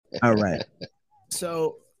All right.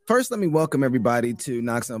 So first, let me welcome everybody to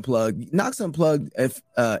Knox Unplugged. Knox Unplugged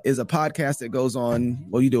is a podcast that goes on.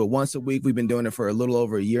 Well, you do it once a week. We've been doing it for a little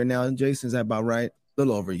over a year now. Jason, is that about right? A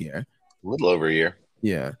little over a year. A little over a year.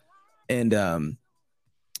 Yeah. And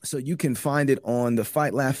so you can find it on the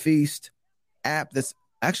Fight Laugh Feast app. That's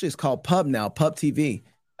actually, it's called Pub now, Pub TV.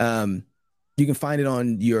 You can find it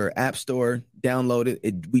on your app store. Download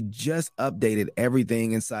it. We just updated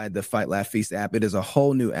everything inside the Fight Laugh Feast app. It is a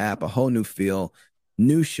whole new app, a whole new feel,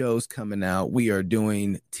 new shows coming out. We are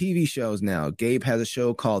doing TV shows now. Gabe has a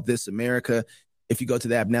show called This America. If you go to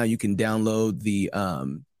the app now, you can download the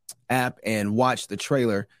app and watch the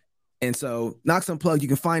trailer. And so Knox Unplugged, you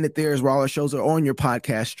can find it there as where all our shows are on your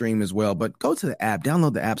podcast stream as well. But go to the app,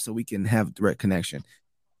 download the app so we can have direct connection.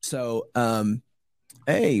 So,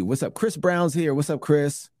 hey, what's up? Chris Brown's here. What's up,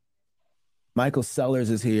 Chris? Michael Sellers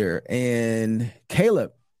is here. And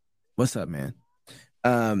Caleb, what's up, man?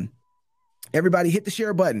 Everybody hit the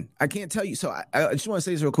share button. I can't tell you. So I just want to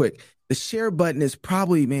say this real quick. The share button is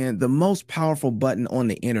probably, man, the most powerful button on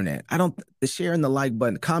the internet. The share and the like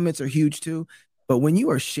button. Comments are huge too. But when you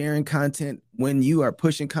are sharing content, when you are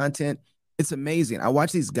pushing content, it's amazing. I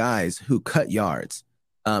watch these guys who cut yards.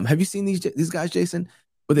 Have you seen these guys, Jason?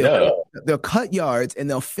 They'll cut yards and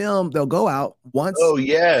they'll go out once. Oh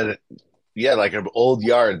yeah. Yeah, like an old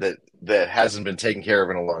yard that hasn't been taken care of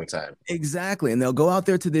in a long time. Exactly. And they'll go out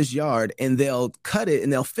there to this yard and they'll cut it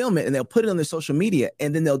and they'll film it and they'll put it on their social media.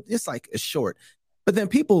 And then it's like a short. But then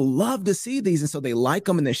people love to see these. And so they like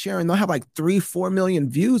them and they're sharing. They'll have like 3-4 million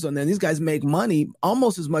views on them. These guys make money,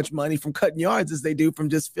 almost as much money from cutting yards as they do from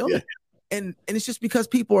just filming. Yeah. And it's just because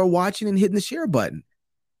people are watching and hitting the share button.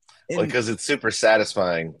 Well, because it's super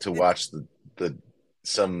satisfying to watch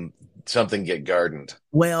something get gardened.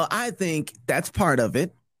 Well, I think that's part of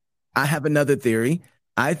it. I have another theory.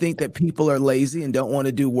 I think that people are lazy and don't want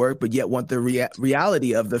to do work, but yet want the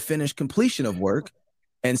reality of the finished completion of work.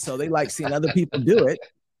 And so they like seeing other people do it.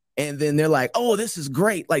 And then they're like, oh, this is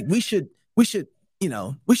great. Like we should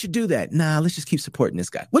do that. Nah, let's just keep supporting this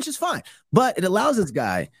guy, which is fine. But it allows this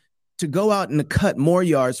guy to go out and cut more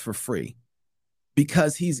yards for free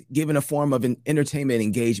because he's given a form of an entertainment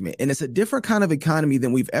engagement. And it's a different kind of economy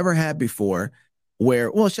than we've ever had before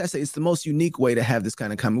where, well, should I say it's the most unique way to have this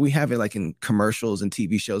kind of economy. We have it like in commercials and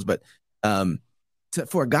TV shows, but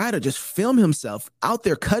for a guy to just film himself out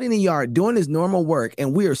there cutting a yard, doing his normal work,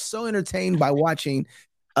 and we are so entertained by watching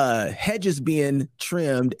hedges being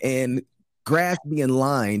trimmed and grass being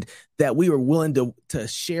lined that we were willing to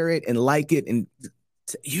share it and like it, and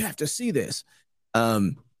you have to see this.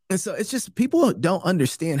 And so it's just people don't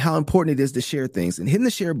understand how important it is to share things, and hitting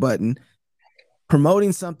the share button,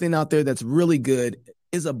 promoting something out there that's really good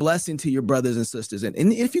is a blessing to your brothers and sisters. And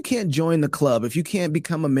if you can't join the club, if you can't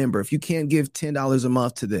become a member, if you can't give $10 a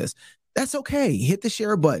month to this, that's okay. Hit the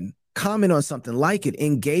share button, comment on something, like it,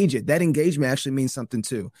 engage it. That engagement actually means something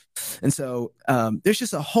too. And so there's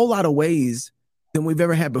just a whole lot of ways than we've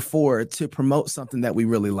ever had before to promote something that we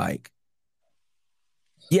really like.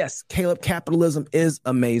 Yes, Caleb, capitalism is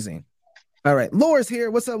amazing. All right, Laura's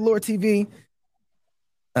here. What's up, Laura TV?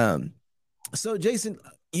 So Jason,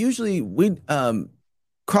 usually we when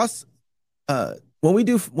we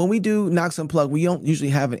do Knox Unplugged, we don't usually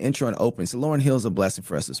have an intro and open. So Lauren Hill's a blessing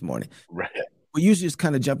for us this morning. Right. We usually just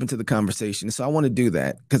kind of jump into the conversation. So I want to do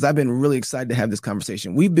that because I've been really excited to have this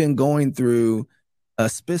conversation. We've been going through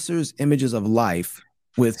Spicer's Images of Life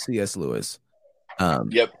with C.S. Lewis.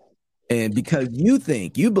 Yep. And because you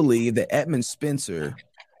believe that Edmund Spencer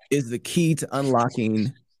is the key to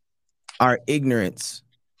unlocking our ignorance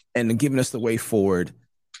and giving us the way forward,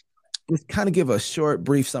 just kind of give a short,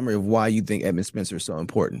 brief summary of why you think Edmund Spencer is so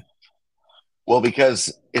important. Well,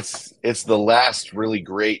 because it's the last really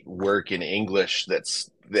great work in English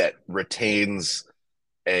that retains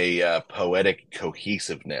a poetic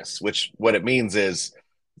cohesiveness. Which what it means is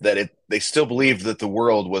that they still believed that the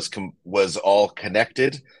world was all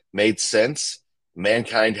connected, made sense.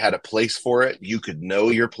 Mankind had a place for it. You could know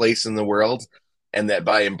your place in the world, and that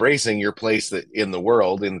by embracing your place in the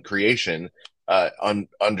world, in creation,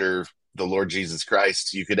 under the Lord Jesus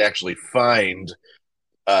Christ, you could actually find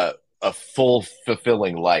a full,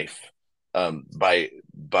 fulfilling life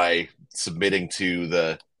by submitting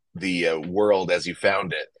to the world as you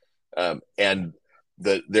found it. And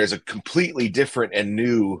there's a completely different and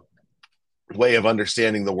new way of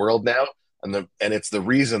understanding the world now, and it's the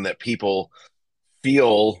reason that people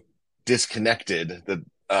feel disconnected.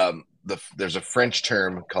 There's a French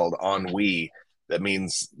term called ennui that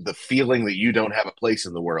means the feeling that you don't have a place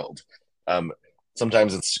in the world.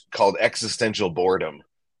 Sometimes it's called existential boredom.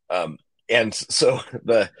 And so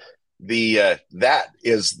that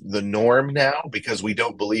is the norm now because we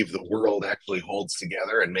don't believe the world actually holds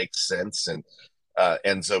together and makes sense,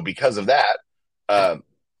 and so because of that, uh,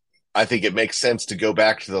 I think it makes sense to go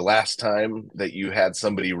back to the last time that you had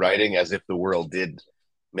somebody writing as if the world did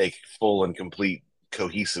make full and complete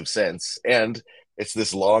cohesive sense. And it's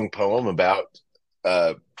this long poem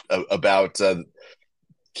uh, about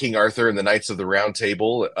King Arthur and the Knights of the Round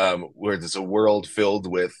Table, where there's a world filled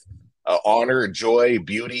with honor, joy,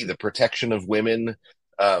 beauty, the protection of women,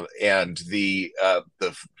 and the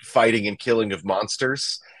fighting and killing of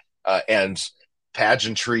monsters, and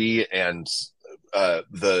pageantry, and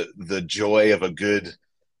the joy of a good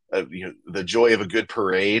the joy of a good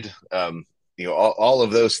parade. All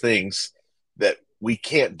of those things that we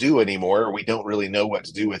can't do anymore. We don't really know what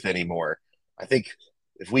to do with anymore. I think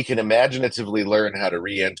if we can imaginatively learn how to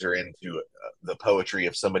re-enter into the poetry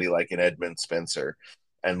of somebody like an Edmund Spenser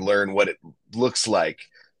and learn what it looks like,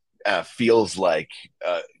 feels like,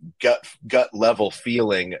 gut level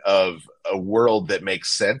feeling of a world that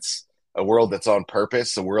makes sense, a world that's on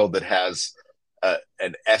purpose, a world that has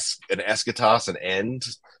an eschatos, an end,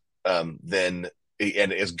 then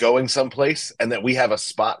and is going someplace, and that we have a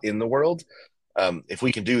spot in the world. If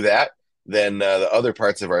we can do that, then the other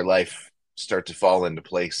parts of our life start to fall into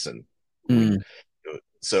place, and we. Mm.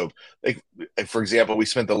 So, for example, we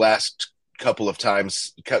spent the last couple of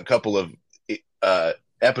uh,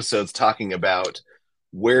 episodes talking about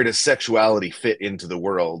where does sexuality fit into the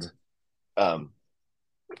world, um,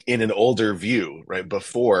 in an older view, right?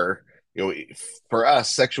 Before, for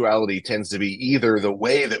us, sexuality tends to be either the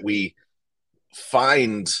way that we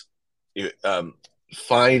find um,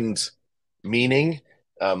 find meaning,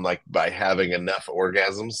 like by having enough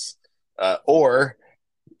orgasms, or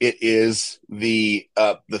it is the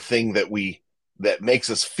thing that makes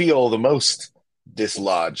us feel the most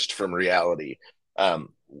dislodged from reality.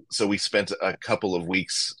 So we spent a couple of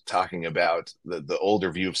weeks talking about the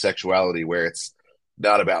older view of sexuality, where it's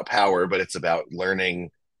not about power, but it's about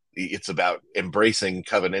learning. It's about embracing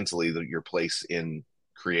covenantally your place in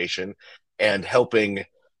creation and helping,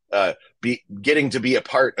 be getting to be a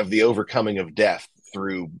part of the overcoming of death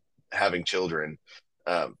through having children.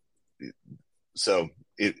 Um, so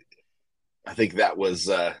it, I think that was,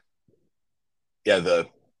 yeah, that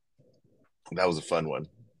was a fun one.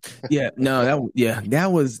 Yeah, no,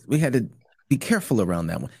 that was we had to be careful around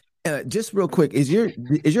that one. Just real quick, is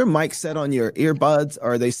your mic set on your earbuds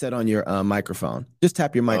or are they set on your microphone? Just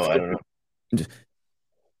tap your mic. Oh, I don't know. Just,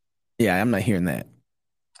 yeah, I'm not hearing that.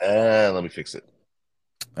 Let me fix it.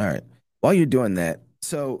 All right. While you're doing that,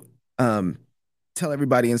 so tell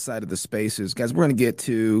everybody inside of the spaces, guys, we're gonna get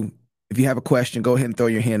to if you have a question, go ahead and throw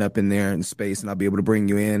your hand up in there in space and I'll be able to bring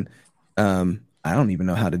you in. I don't even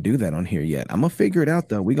know how to do that on here yet. I'm gonna figure it out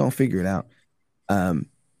though. We're gonna figure it out. Um,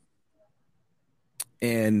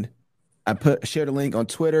 and I shared a link on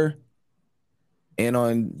Twitter and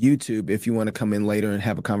on YouTube if you want to come in later and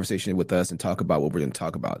have a conversation with us and talk about what we're going to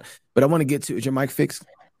talk about. But I want to get to, is your mic fixed?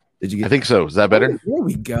 Did you I get? think so. Is that Oh, better? there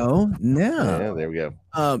we go. Now, Yeah, there we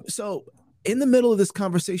go. so in the middle of this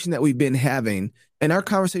conversation that we've been having, and our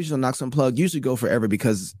conversations on Knox Unplugged usually go forever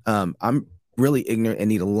because I'm really ignorant and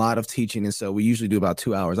need a lot of teaching, and so we usually do about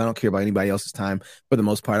 2 hours. I don't care about anybody else's time for the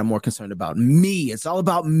most part. I'm more concerned about me. It's all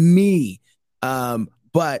about me.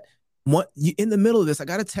 But in the middle of this, I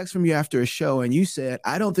got a text from you after a show, and you said,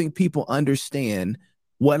 I don't think people understand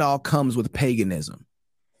what all comes with paganism.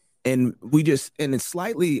 And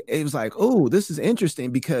it was like, oh, this is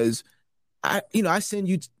interesting because I send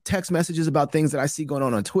you text messages about things that I see going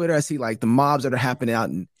on Twitter. I see like the mobs that are happening out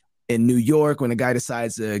in New York when a guy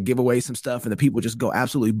decides to give away some stuff and the people just go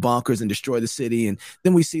absolutely bonkers and destroy the city. And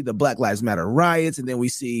then we see the Black Lives Matter riots, and then we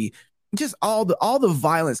see just all the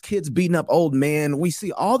violence, kids beating up old men. We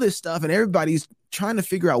see all this stuff, and everybody's trying to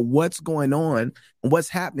figure out what's going on and what's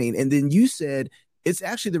happening. And then you said it's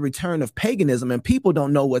actually the return of paganism, and people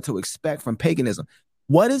don't know what to expect from paganism.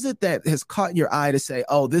 What is it that has caught your eye to say,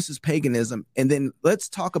 oh, this is paganism? And then let's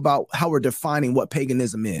talk about how we're defining what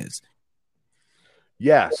paganism is.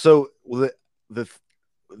 Yeah. So the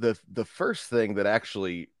the first thing that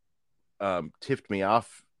actually tipped me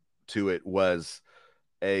off to it was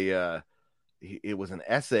it was an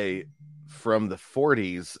essay from the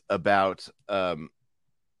 40s about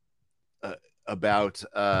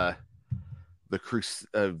the cruise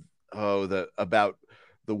about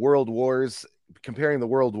the world wars, comparing the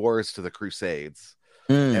world wars to the Crusades.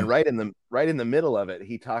 And Mm. right in the middle of it,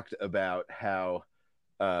 he talked about how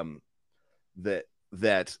um, that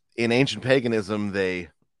in ancient paganism, the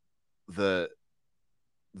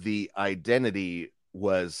the identity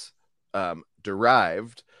was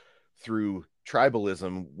derived through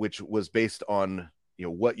tribalism, which was based on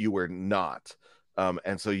what you were not,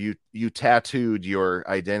 and so you tattooed your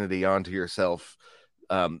identity onto yourself,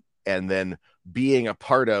 and then being a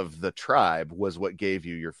part of the tribe was what gave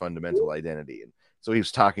you your fundamental identity. And so he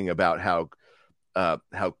was talking about how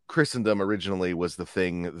Christendom originally was the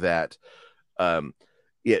thing that um,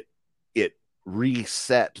 it it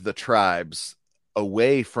reset the tribes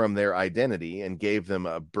away from their identity and gave them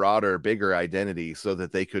a broader, bigger identity so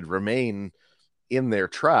that they could remain in their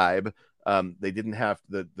tribe. They didn't have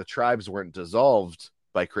the tribes weren't dissolved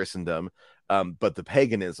by Christendom, but the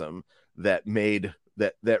paganism that made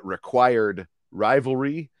that required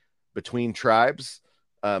rivalry between tribes,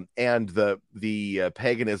 and the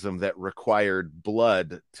paganism that required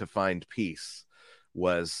blood to find peace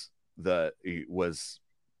was was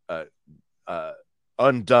uh, uh,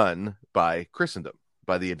 undone by Christendom,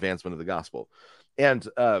 by the advancement of the gospel. And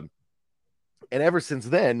ever since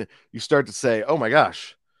then, you start to say, oh my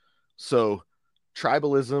gosh, so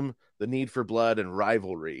tribalism, the need for blood, and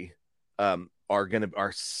rivalry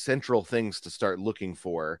are central things to start looking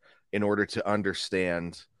for in order to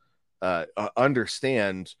understand the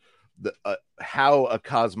how a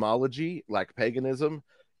cosmology like paganism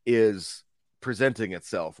is presenting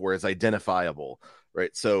itself, where it's identifiable,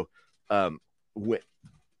 right? So, um,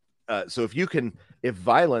 so if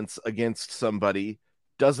violence against somebody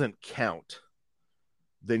doesn't count,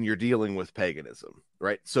 then you're dealing with paganism,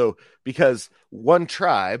 right? So because one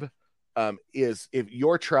tribe is, if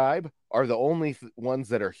your tribe are the only ones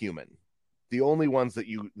that are human, the only ones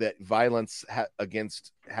that violence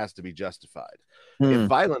against has to be justified. If Hmm.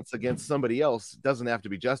 violence against somebody else doesn't have to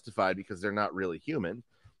be justified because they're not really human,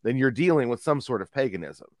 then you're dealing with some sort of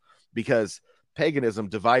paganism, because paganism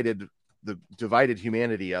divided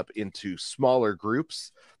humanity up into smaller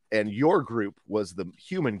groups, and your group was the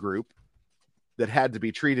human group that had to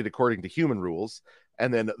be treated according to human rules,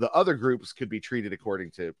 and then the other groups could be treated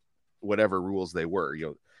according to whatever rules they were.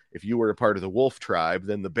 If you were a part of the wolf tribe,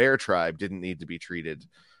 then the bear tribe didn't need to be treated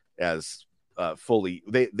as fully.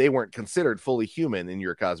 They weren't considered fully human in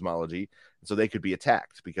your cosmology, so they could be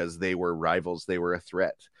attacked because they were rivals. They were a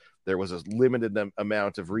threat. There was a limited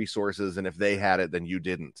amount of resources, and if they had it, then you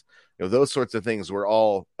didn't. Those sorts of things were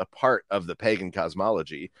all a part of the pagan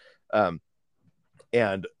cosmology.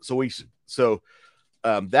 And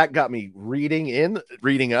that got me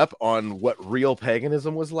reading up on what real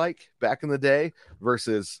paganism was like back in the day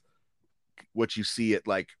versus what you see at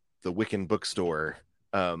like the Wiccan bookstore.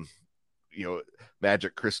 um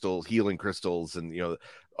Magic crystals, healing crystals, and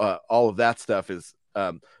all of that stuff is,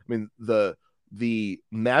 I mean, the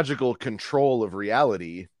magical control of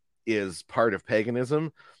reality is part of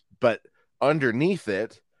paganism, but underneath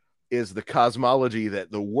it is the cosmology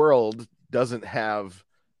that the world doesn't have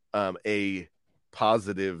a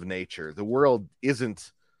positive nature. The world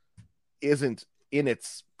isn't in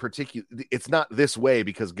its particular, it's not this way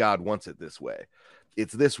because God wants it this way.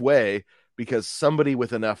 It's this way because somebody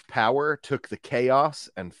with enough power took the chaos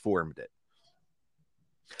and formed it.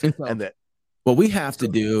 And so And that what we have to so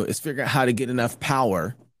do is figure out how to get enough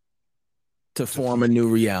power to to form a new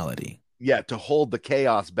reality. yeah, to hold the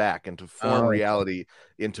chaos back and to form Oh, reality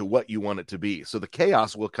into what you want it to be. So the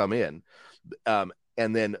chaos will come in,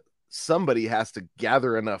 and then somebody has to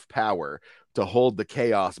gather enough power to hold the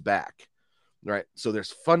chaos back, right? So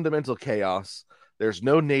there's fundamental chaos. There's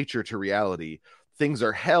no nature to reality. Things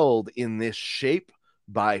are held in this shape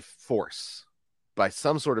by force, by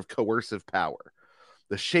some sort of coercive power.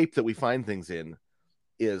 The shape that we find things in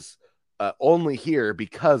is only here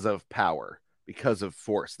because of power, because of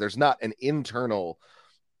force. There's not an internal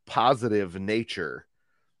positive nature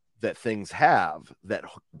that things have that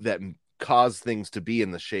cause things to be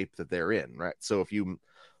in the shape that they're in, right? So if you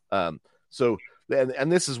so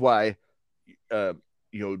and this is why uh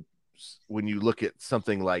you know when you look at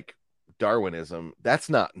something like Darwinism, that's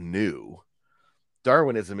not new.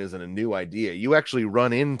 Darwinism isn't a new idea. You actually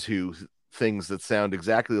run into things that sound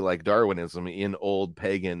exactly like Darwinism in old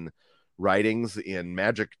pagan writings, in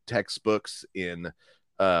magic textbooks, in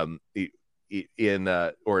or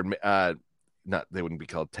not, they wouldn't be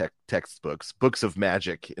called textbooks, books of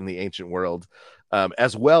magic in the ancient world,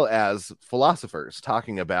 as well as philosophers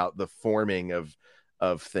talking about the forming of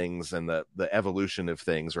things and the evolution of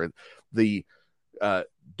things. Right, the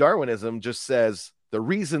Darwinism just says the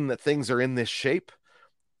reason that things are in this shape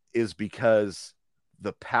is because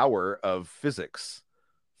the power of physics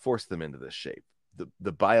forced them into this shape.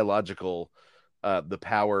 The biological, the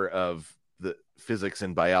power of the physics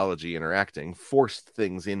and biology interacting forced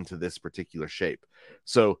things into this particular shape.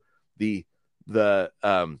 So the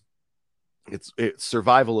it's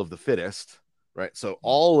survival of the fittest, right? So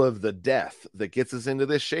all of the death that gets us into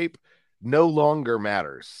this shape no longer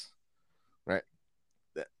matters, right?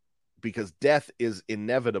 Because death is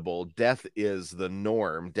inevitable, death is the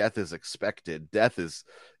norm, death is expected, death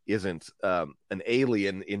isn't an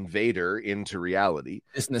alien invader into reality.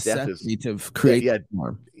 It's Death is necessity to yeah, create yeah, the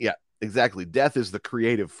norm. yeah, exactly. Death is the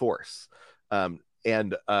creative force, and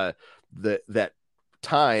that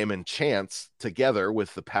time and chance, together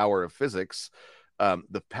with the power of physics,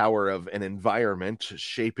 the power of an environment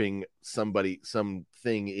shaping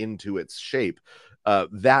something into its shape,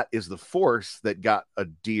 that is the force that got a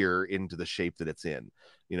deer into the shape that it's in.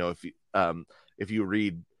 You know, if you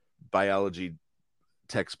read biology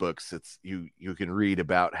textbooks, you can read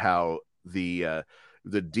about how the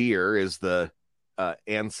deer is the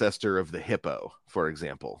ancestor of the hippo, for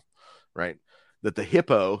example, right? That the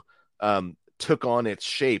hippo took on its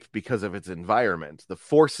shape because of its environment. The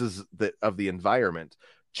forces that of the environment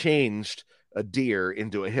changed a deer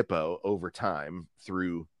into a hippo over time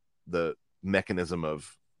through the mechanism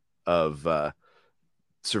of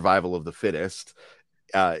survival of the fittest,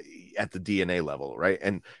 at the DNA level, right?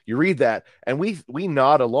 And you read that, and we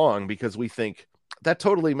nod along because we think that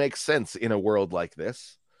totally makes sense in a world like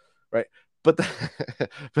this, right? But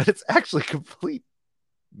but it's actually complete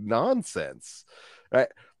nonsense, right?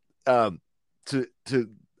 Um, to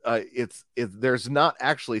there's not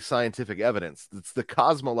actually scientific evidence. It's the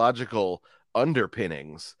cosmological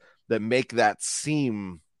underpinnings that make that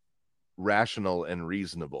seem rational and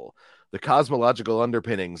reasonable. The cosmological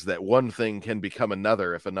underpinnings that one thing can become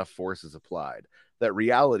another if enough force is applied. That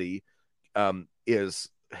reality is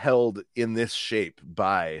held in this shape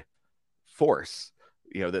by force.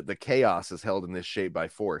 You know, that the chaos is held in this shape by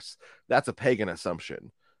force. That's a pagan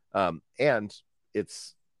assumption, and it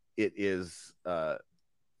is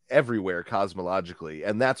everywhere cosmologically,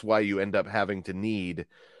 and that's why you end up having to need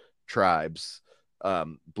tribes,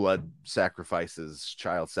 blood sacrifices,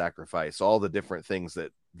 child sacrifice, all the different things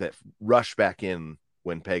that rush back in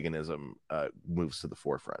when paganism moves to the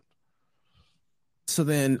forefront. So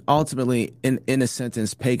then ultimately, in a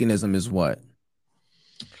sentence, paganism is what?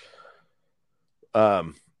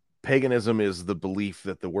 Um, Paganism is the belief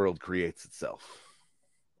that the world creates itself.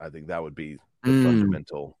 I think that would be the Mm.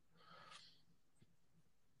 fundamental.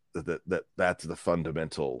 That's the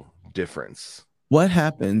fundamental difference. What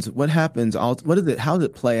happens? What happens? What is it? How does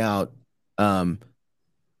it play out? Um,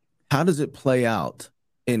 how does it play out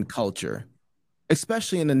in culture,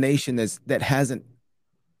 especially in a nation that hasn't?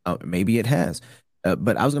 Oh, maybe it has,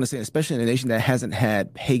 but I was going to say, especially in a nation that hasn't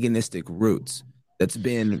had paganistic roots, that's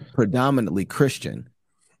been predominantly Christian.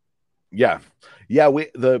 Yeah, yeah.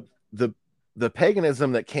 The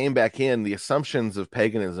paganism that came back in, the assumptions of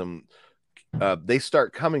paganism, they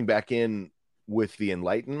start coming back in with the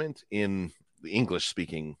Enlightenment in the English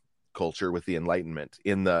speaking culture, with the Enlightenment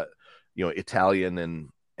in the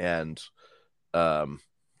Italian and um,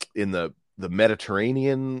 in the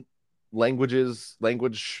Mediterranean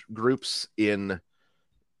language groups in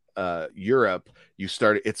Europe.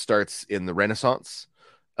 It starts in the Renaissance,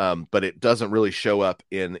 but it doesn't really show up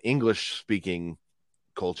in English speaking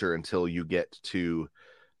culture until you get to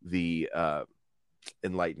the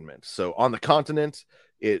Enlightenment. So on the continent,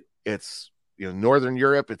 it's Northern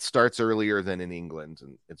Europe. It starts earlier than in England,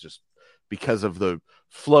 and it's just because of the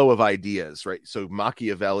flow of ideas, right? So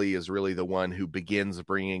Machiavelli is really the one who begins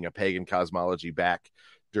bringing a pagan cosmology back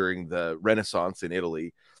during the Renaissance in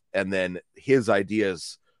Italy, and then his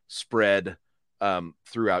ideas spread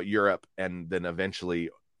throughout Europe, and then eventually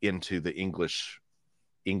into the English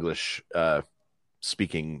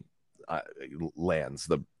speaking lands,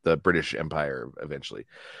 the British Empire eventually,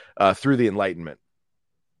 through the Enlightenment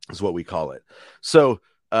is what we call it. So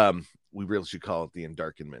we really should call it the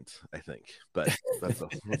Endarkenment, I think, but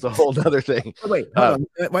that's a whole other thing. Oh, wait, hold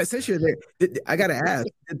on. Wait, since you're there, I got to ask: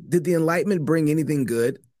 did the Enlightenment bring anything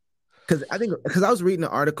good? Because I was reading an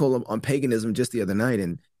article on paganism just the other night,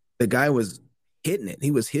 and the guy was hitting it.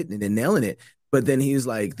 He was hitting it and nailing it. But then he's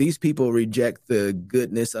like, "These people reject the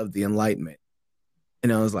goodness of the Enlightenment,"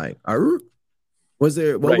 and I was like, "Arr?" Was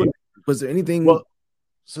there what Right. was there anything? Well,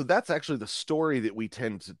 so that's actually the story that we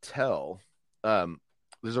tend to tell.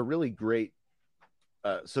 There's a really great.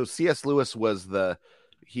 So C.S. Lewis was the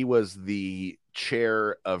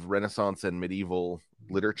chair of Renaissance and medieval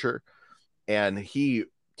literature, and he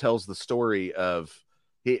tells the story of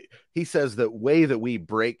he says that way that we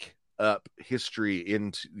break up history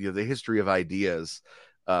into the history of ideas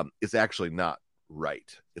is actually not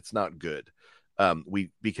right. It's not good.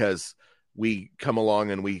 We because we come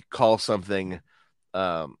along and we call something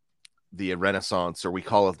um, the Renaissance, or we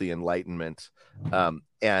call it the Enlightenment, and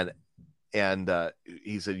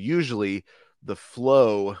he said usually the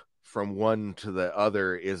flow from one to the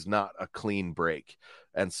other is not a clean break.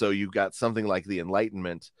 And so you've got something like the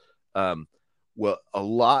Enlightenment. Well, a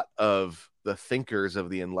lot of the thinkers of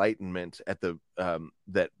the Enlightenment at the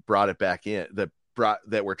that brought it back in,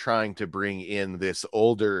 that were trying to bring in this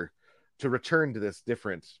older, to return to this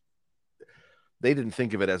different. They didn't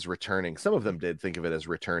think of it as returning. Some of them did think of it as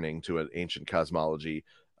returning to an ancient cosmology.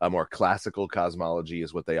 A more classical cosmology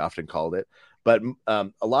is what they often called it. But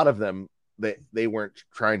a lot of them, they weren't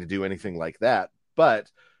trying to do anything like that. But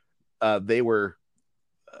they were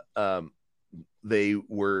um, the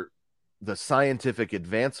scientific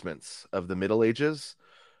advancements of the Middle Ages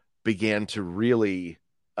began to really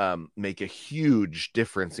make a huge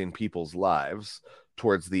difference in people's lives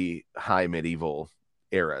towards the high medieval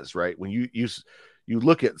eras, right? When you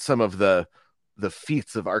look at some of the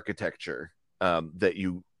feats of architecture that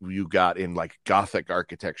you got in like Gothic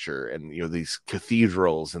architecture, and these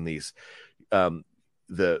cathedrals and these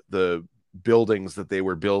the buildings that they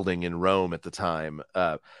were building in Rome at the time,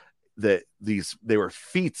 that they were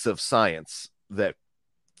feats of science that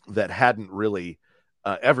hadn't really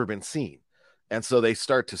ever been seen. And so they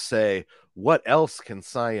start to say, what else can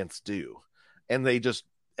science do? And they just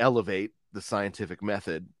elevate the scientific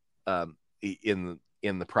method in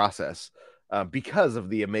the process because of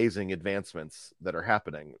the amazing advancements that are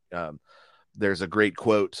happening. There's a great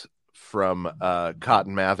quote from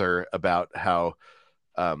Cotton Mather about how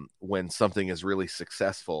when something is really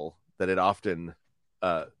successful, that it often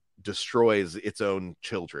destroys its own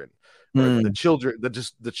children, or the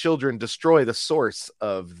children destroy the source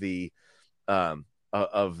of the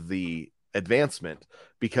advancement,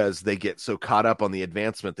 because they get so caught up on the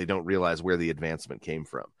advancement they don't realize where the advancement came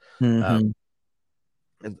from. Mm-hmm.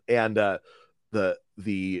 And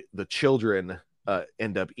the children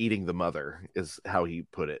end up eating the mother, is how he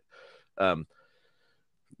put it.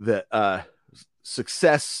 The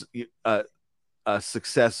success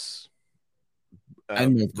success I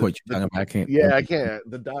know what you're talking about. I can't. Yeah, I can't.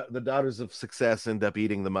 The daughters of success end up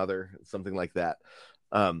eating the mother, something like that.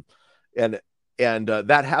 And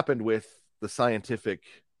that happened with the scientific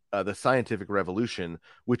revolution,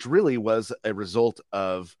 which really was a result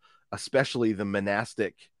of especially the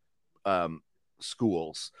monastic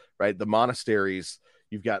schools, right? The monasteries.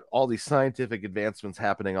 You've got all these scientific advancements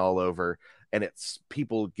happening all over, and it's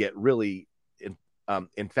people get really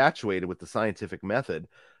infatuated with the scientific method.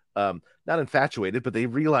 Not infatuated, but they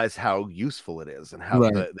realize how useful it is, and how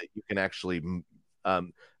that you can actually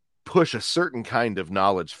push a certain kind of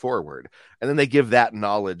knowledge forward. And then they give that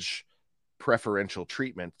knowledge preferential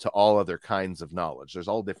treatment to all other kinds of knowledge. There's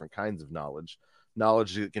all different kinds of knowledge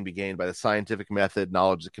that can be gained by the scientific method,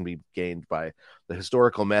 knowledge that can be gained by the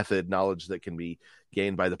historical method, knowledge that can be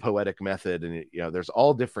gained by the poetic method. And there's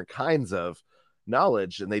all different kinds of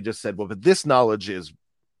knowledge. And they just said, well, but this knowledge is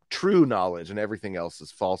true knowledge and everything else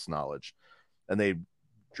is false knowledge. And they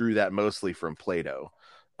drew that mostly from Plato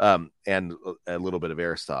and a little bit of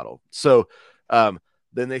Aristotle. So then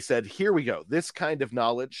they said, here we go. This kind of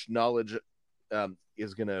knowledge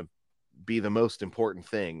is going to be the most important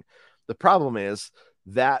thing. The problem is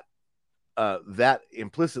that that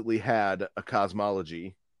implicitly had a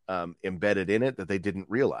cosmology embedded in it that they didn't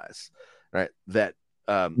realize, right? That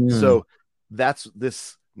so that's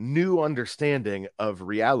this new understanding of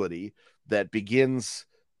reality that begins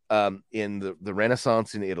in the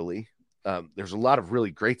Renaissance in Italy. There's a lot of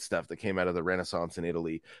really great stuff that came out of the Renaissance in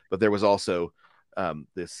Italy, but there was also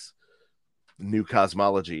this new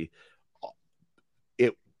cosmology.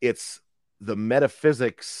 It's the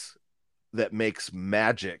metaphysics that makes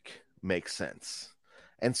magic make sense.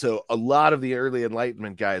 And so a lot of the early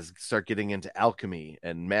Enlightenment guys start getting into alchemy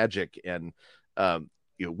and magic and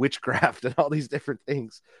witchcraft and all these different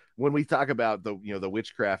things. When we talk about the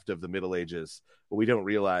witchcraft of the Middle Ages, what we don't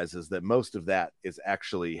realize is that most of that is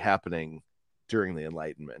actually happening during the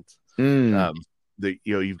Enlightenment.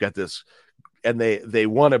 You've got this, and they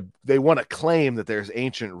want to claim that there's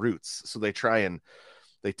ancient roots, so they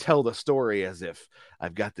tell the story as if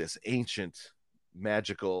I've got this ancient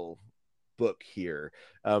magical book here,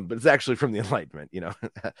 but it's actually from the Enlightenment,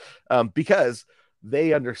 because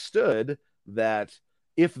they understood that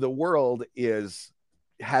if the world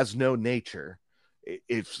has no nature,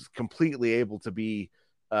 it's completely able to be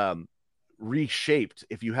reshaped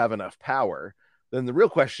if you have enough power. Then the real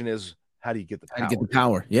question is, how do you get the power? How to get the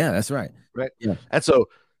power? Yeah, that's right. Right. Yeah. And so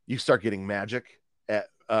you start getting magic.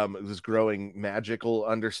 This growing magical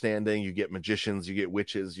understanding. You get magicians, you get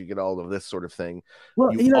witches, you get all of this sort of thing.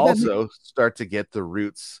 Well, you also start to get the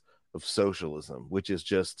roots of socialism, which is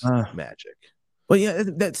just magic. Well,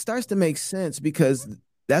 that starts to make sense, because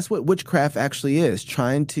that's what witchcraft actually is,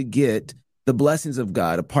 trying to get the blessings of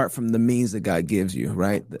God apart from the means that God gives you,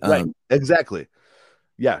 right? Right. Exactly.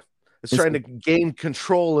 Yeah. It's It's trying to gain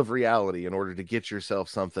control of reality in order to get yourself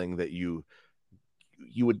something that you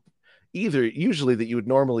would either usually that you would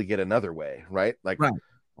normally get another way, right? Like, right,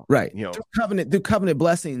 right. you know, Through covenant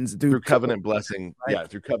blessings, through covenant blessing, right? yeah,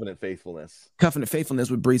 through covenant faithfulness. Covenant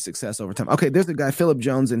faithfulness would breed success over time. Okay, there's a guy, Philip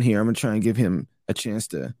Jones, in here. I'm gonna try and give him a chance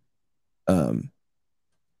to. Um,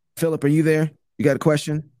 Philip, are you there? You got a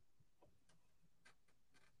question?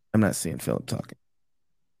 I'm not seeing Philip talking.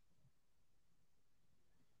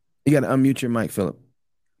 You got to unmute your mic, Philip.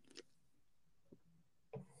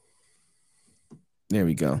 There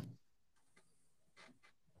we go.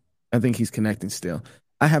 I think he's connecting still.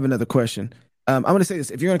 I have another question. I'm going to say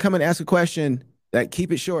this: if you're going to come and ask a question, that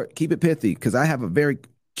keep it short, keep it pithy, because I have a very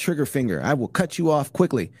trigger finger. I will cut you off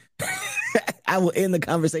quickly. I will end the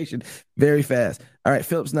conversation very fast. All right,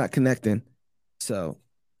 Philip's not connecting, so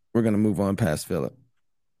we're going to move on past Philip.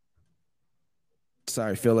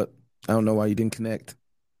 Sorry, Philip. I don't know why you didn't connect.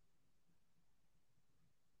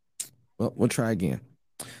 Well, we'll try again.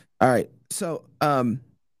 All right. So,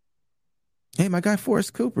 hey, my guy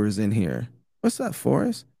Forrest Cooper is in here. What's up,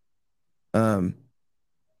 Forrest? Let's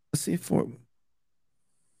see for.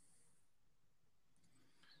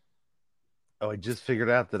 Oh, I just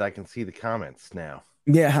figured out that I can see the comments now.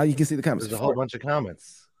 Yeah, how you can see the comments. There's a whole bunch of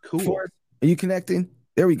comments. Cool. Forrest, are you connecting?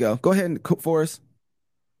 There we go. Go ahead and Forrest.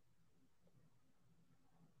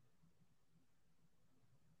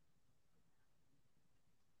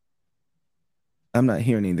 I'm not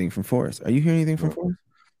hearing anything from Forrest. Are you hearing anything from Forrest?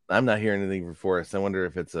 I'm not hearing anything from Forrest. I wonder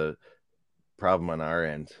if it's a problem on our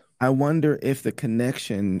end. I wonder if the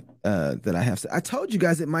connection that I have. I told you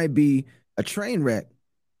guys it might be a train wreck.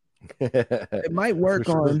 It might work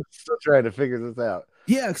on. Still trying to figure this out.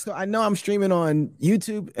 Yeah, so I know I'm streaming on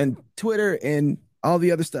YouTube and Twitter and all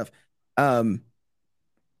the other stuff. That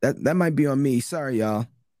might be on me. Sorry, y'all.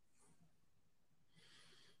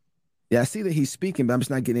 Yeah, I see that he's speaking, but I'm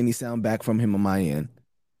just not getting any sound back from him on my end.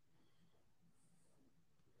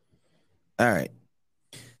 All right.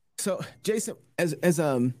 So, Jason, as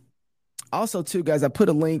also too, guys, I put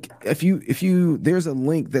a link. If you there's a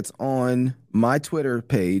link that's on my Twitter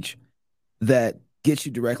page that gets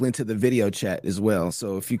you directly into the video chat as well.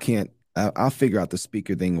 So if you can't, I'll figure out the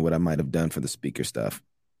speaker thing, what I might have done for the speaker stuff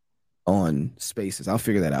on Spaces. I'll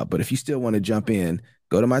figure that out. But if you still want to jump in,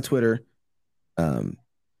 go to my Twitter.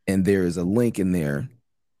 And there is a link in there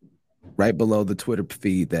right below the Twitter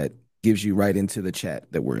feed that gives you right into the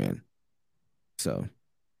chat that we're in. So,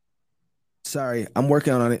 sorry, I'm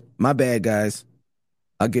working on it. My bad, guys.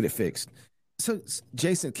 I'll get it fixed. So,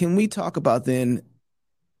 Jason, can we talk about then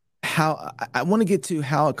how I want to get to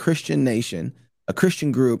how a Christian nation, a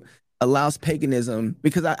Christian group allows paganism,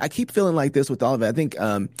 because I keep feeling like this with all of it. I think,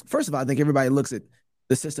 first of all, I think everybody looks at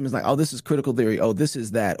the system is like, oh, this is critical theory. Oh, this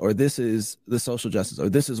is that, or this is the social justice, or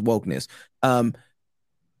this is wokeness.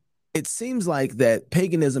 It seems like that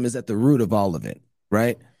paganism is at the root of all of it,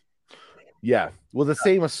 right? Yeah. Well, the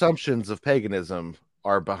same assumptions of paganism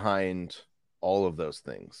are behind all of those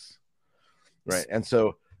things, right? And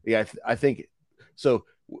so, yeah, I think so.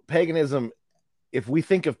 Paganism, if we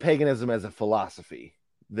think of paganism as a philosophy,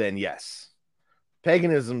 then yes.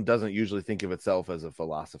 Paganism doesn't usually think of itself as a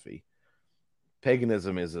philosophy.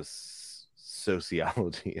 Paganism is a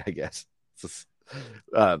sociology, I guess,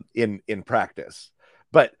 in practice.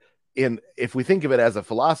 But if we think of it as a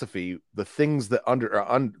philosophy, the things that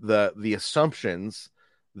the assumptions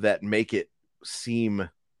that make it seem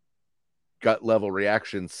gut level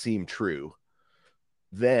reactions seem true,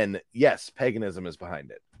 then yes, paganism is behind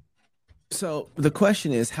it. So the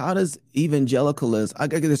question is, how does evangelicalism? I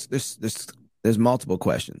guess there's multiple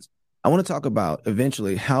questions. I want to talk about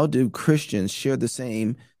eventually how do Christians share the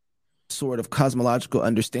same sort of cosmological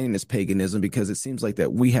understanding as paganism, because it seems like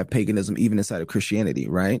that we have paganism even inside of Christianity,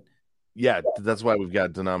 right? Yeah, that's why we've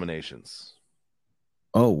got denominations.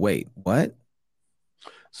 Oh, wait, what?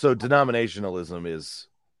 So denominationalism is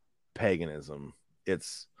paganism.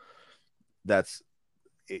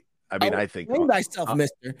 I mean, I think explain thyself,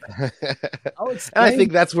 mister. And I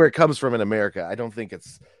think that's where it comes from in America. I don't think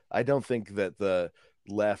that the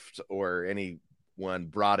left or anyone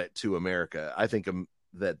brought it to America. I think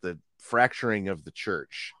that the fracturing of the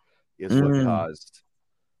church is what caused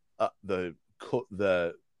the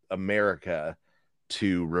America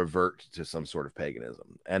to revert to some sort of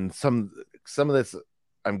paganism. And some of this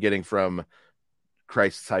I'm getting from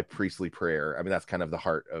Christ's high priestly prayer. I mean, that's kind of the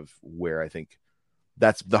heart of where I think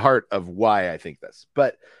that's the heart of why I think this.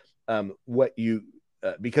 But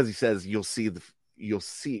because he says you'll see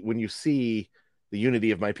when you see the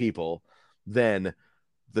unity of my people, then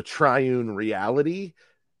the triune reality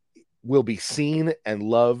will be seen and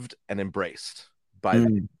loved and embraced by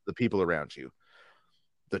the people around you.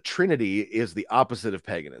 The Trinity is the opposite of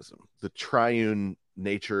paganism. The triune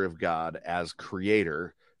nature of God as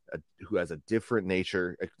creator, who has a different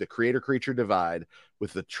nature, the creator-creature divide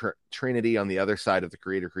with the Trinity on the other side of the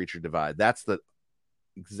creator-creature divide. That's the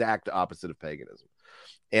exact opposite of paganism.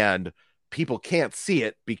 And people can't see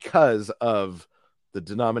it because of the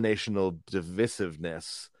denominational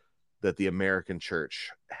divisiveness that the American church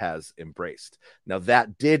has embraced. Now,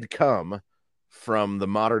 that did come from the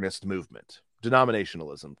modernist movement.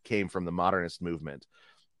 Denominationalism came from the modernist movement.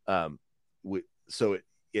 So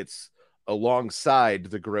it's alongside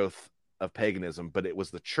the growth of paganism, but it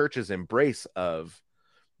was the church's embrace of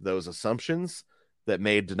those assumptions that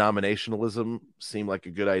made denominationalism seem like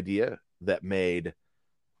a good idea, that made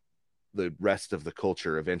the rest of the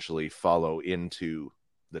culture eventually follow into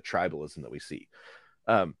the tribalism that we see.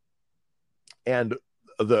 And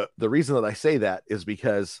the reason that I say that is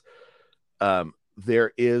because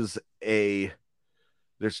there is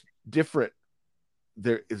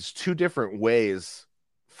two different ways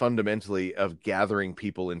fundamentally of gathering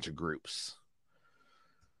people into groups.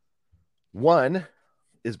 One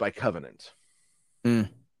is by covenant.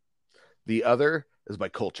 The other is by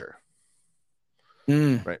culture.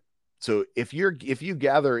 Right. So if you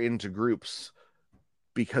gather into groups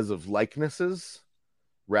because of likenesses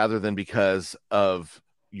rather than because of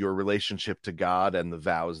your relationship to God and the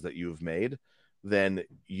vows that you've made, then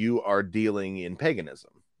you are dealing in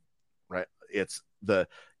paganism, right? If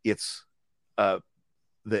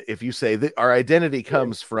you say that our identity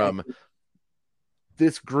comes from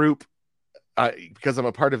this group, because I'm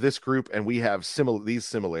a part of this group and we have these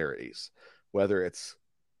similarities, whether it's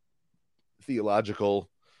theological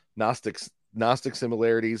Gnostic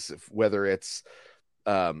similarities, whether it's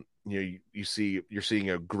you're seeing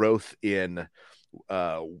a growth in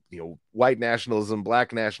white nationalism,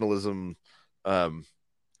 black nationalism,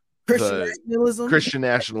 Christian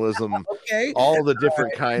nationalism, okay, all the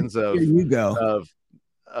different kinds of here you go.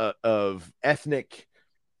 of ethnic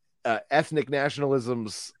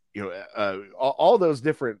nationalisms, all those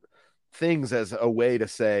different things as a way to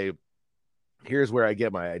say, here's where I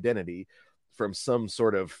get my identity from, some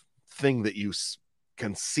sort of thing that you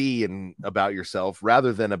can see and about yourself,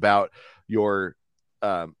 rather than about your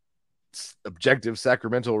objective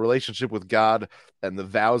sacramental relationship with God and the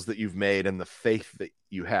vows that you've made and the faith that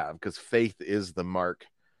you have, because faith is the mark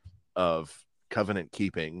of covenant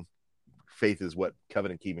keeping. Faith is what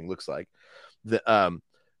covenant keeping looks like.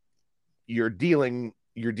 You're dealing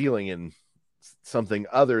in something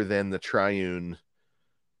other than the triune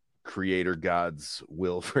creator God's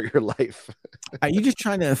will for your life. Are you just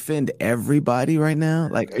trying to offend everybody right now?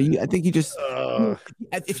 Like, I think you just,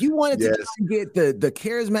 if you wanted to try and get the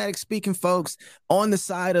charismatic speaking folks on the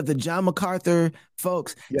side of the John MacArthur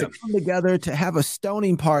folks to come together to have a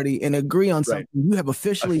stoning party and agree on something, you have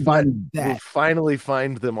officially done that. We'll finally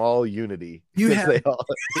find them all unity. You have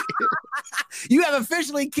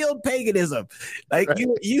officially killed paganism. Like,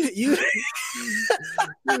 you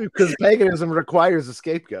because paganism requires a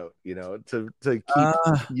scapegoat, to keep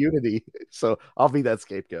unity. So I'll be that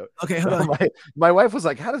scapegoat. Okay, hold on. My wife was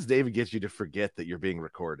like, "How does David get you to forget that you're being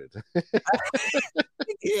recorded?"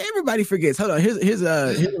 Everybody forgets. Hold on. Here's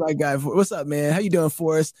my guy. What's up, man? How you doing,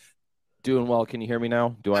 Forrest? Doing well. Can you hear me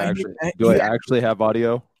now? Do I actually have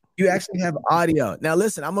audio? You actually have audio. Now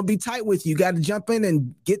listen, I'm gonna be tight with you. You got to jump in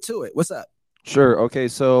and get to it. What's up? Sure. Okay,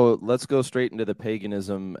 so let's go straight into the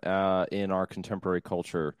paganism in our contemporary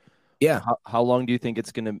culture. Yeah. How long do you think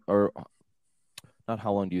it's going to, or not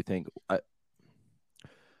how long do you think?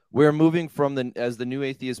 We're moving from as the new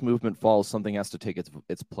atheist movement falls, something has to take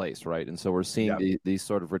its place, right? And so we're seeing these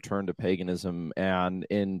sort of return to paganism, and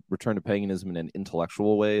in return to paganism in an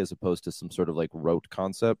intellectual way, as opposed to some sort of like rote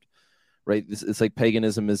concept, right? It's like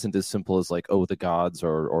paganism isn't as simple as like, oh, the gods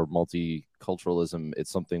or multiculturalism.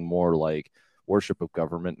 It's something more like worship of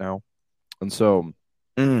government now. And so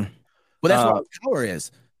well, that's where all the power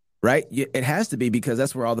is, right? It has to be, because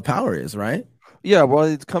that's where all the power is, right? Yeah, well,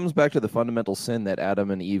 it comes back to the fundamental sin that Adam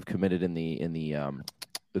and Eve committed in the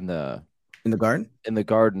garden. In the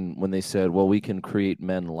garden, when they said, well, we can create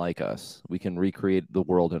men like us, we can recreate the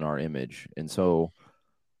world in our image. And so,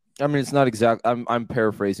 I mean, it's not exact. I'm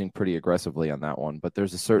paraphrasing pretty aggressively on that one, but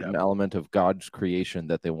there's a certain element of God's creation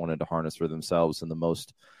that they wanted to harness for themselves, and the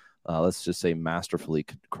most let's just say masterfully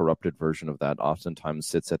corrupted version of that oftentimes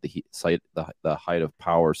sits at the height of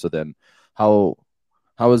power. So then how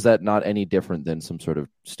is that not any different than some sort of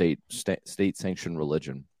state sanctioned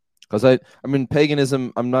religion? Because I mean,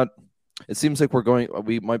 paganism, it seems like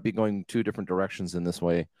we might be going two different directions in this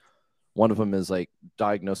way. One of them is like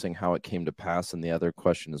diagnosing how it came to pass, and the other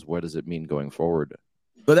question is what does it mean going forward?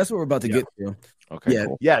 But that's what we're about to get to. Okay, Yeah.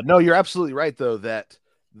 cool. Yeah, no, you're absolutely right though that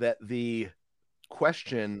the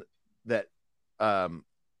question that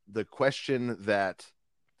the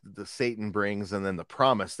Satan brings and then the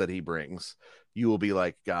promise that he brings, you will be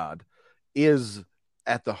like God, is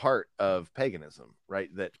at the heart of paganism, right?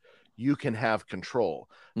 That you can have control.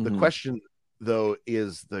 Mm-hmm. The question though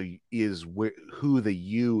is who the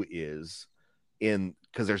you is, in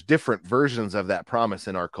because there's different versions of that promise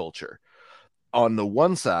in our culture. On the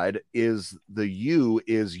one side is the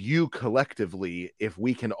you collectively. If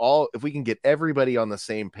we can get everybody on the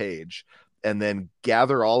same page and then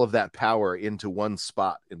gather all of that power into one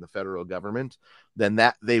spot in the federal government, then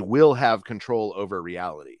that they will have control over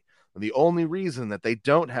reality. And the only reason that they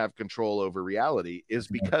don't have control over reality is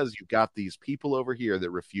because you've got these people over here that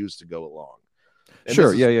refuse to go along. And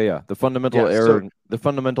sure, yeah. The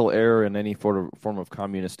fundamental error in any form of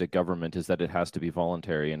communistic government is that it has to be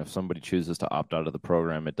voluntary, and if somebody chooses to opt out of the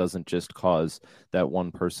program, it doesn't just cause that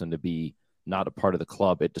one person to be not a part of the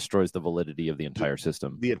club; it destroys the validity of the entire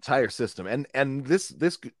system. The entire system, and this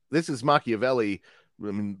is Machiavelli.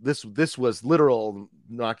 I mean, this was literal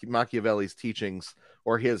Machiavelli's teachings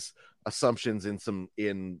or his assumptions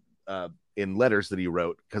in letters that he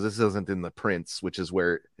wrote, because this isn't in the Prince, which is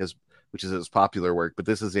his popular work, but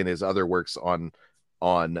this is in his other works on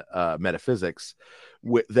metaphysics,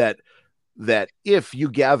 that if you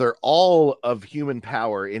gather all of human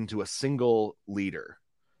power into a single leader,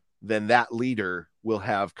 then that leader will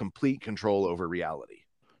have complete control over reality.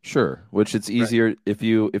 Sure, which it's easier, right? If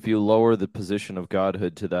you lower the position of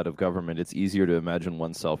godhood to that of government, it's easier to imagine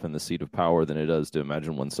oneself in the seat of power than it is to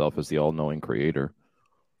imagine oneself as the all-knowing creator.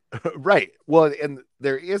 Right. Well, and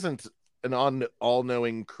there isn't an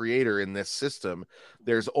all-knowing creator in this system.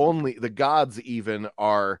 There's only the gods. Even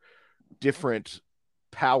are different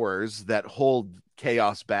powers that hold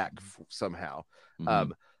chaos back somehow.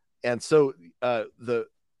 Mm-hmm. And so the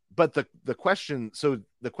question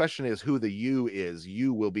is who the you is.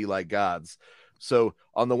 You will be like gods. So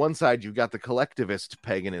on the one side, you've got the collectivist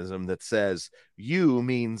paganism that says you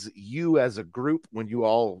means you as a group, when you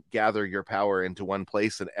all gather your power into one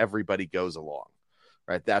place and everybody goes along.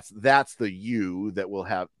 Right, that's the you that will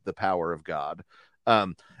have the power of God,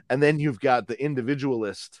 and then you've got the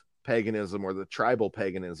individualist paganism or the tribal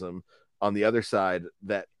paganism on the other side,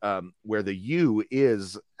 that where the you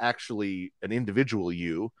is actually an individual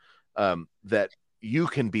you, that you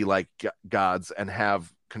can be like gods and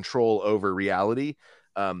have control over reality,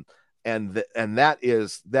 and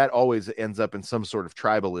that always ends up in some sort of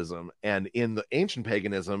tribalism. And in the ancient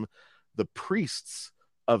paganism, the priests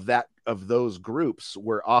of those groups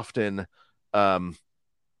were often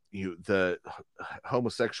the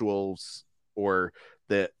homosexuals or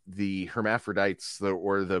the hermaphrodites,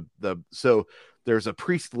 so there's a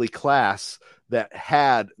priestly class that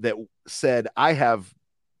said, I have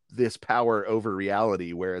this power over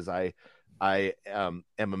reality, whereas I am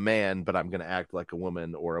a man, but I'm going to act like a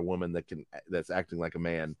woman, or a woman that's acting like a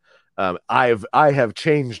man. I have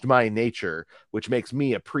changed my nature, which makes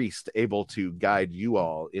me a priest able to guide you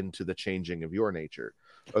all into the changing of your nature,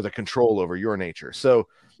 or the control over your nature. So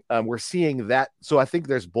we're seeing that. So I think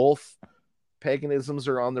there's both paganisms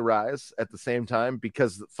are on the rise at the same time,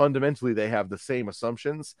 because fundamentally they have the same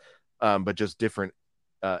assumptions, but just different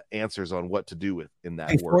answers on what to do with in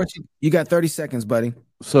that world. You got 30 seconds, buddy.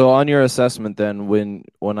 So on your assessment then,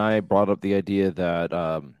 when I brought up the idea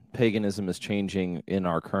that paganism is changing in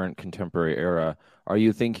our current contemporary era, are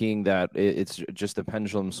you thinking that it's just the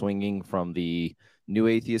pendulum swinging from the new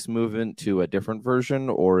atheist movement to a different version,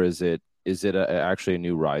 or is it actually a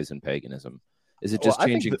new rise in paganism? Is it just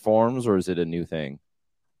changing forms, or is it a new thing?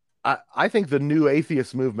 I think the new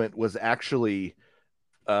atheist movement was actually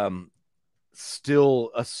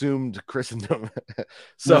still assumed Christendom.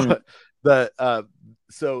 So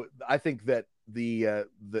so I think that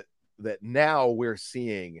that now we're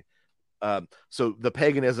seeing so the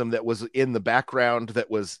paganism that was in the background, that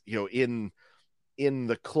was in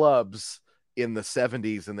the clubs in the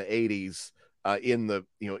 70s and the 80s,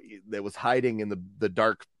 that was hiding in the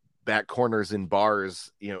dark back corners in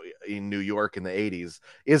bars in New York in the 80s,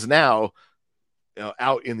 is now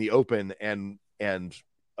out in the open and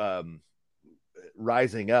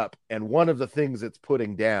rising up. And one of the things it's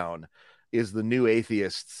putting down is the new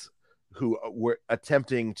atheists who were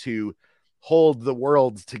attempting to hold the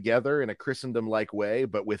world together in a Christendom-like way,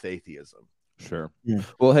 but with atheism. Sure. Yeah.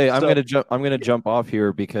 Well, hey, I'm So- gonna jump. I'm gonna jump off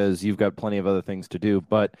here because you've got plenty of other things to do.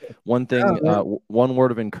 But one thing, one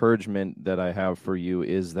word of encouragement that I have for you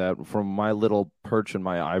is that from my little perch in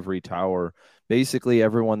my ivory tower, basically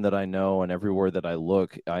everyone that I know and everywhere that I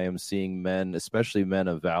look, I am seeing men, especially men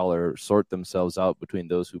of valor, sort themselves out between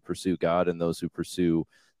those who pursue God and those who pursue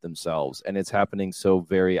themselves, and it's happening so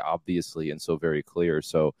very obviously and so very clear.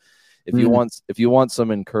 So, if you want some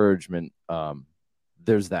encouragement,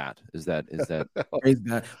 there's that. Is that Praise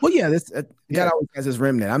God. Well, yeah, this God always has his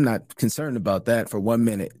remnant. I'm not concerned about that for 1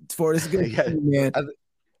 minute. For this good, Yeah. man.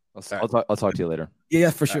 I'll talk to you later. Yeah,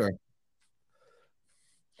 for sure.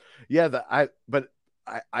 Yeah,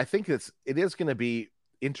 I think it is going to be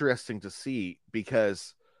interesting to see,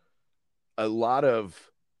 because a lot of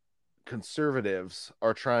conservatives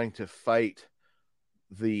are trying to fight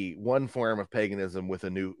the one form of paganism with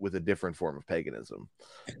a different form of paganism,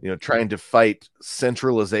 trying to fight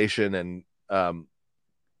centralization and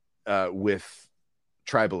with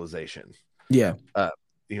tribalization. Yeah.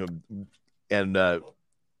 And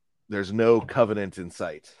there's no covenant in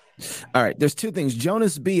sight. All right. There's two things.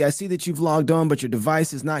 Jonas B, I see that you've logged on, but your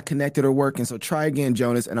device is not connected or working. So try again,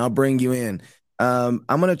 Jonas, and I'll bring you in. I'm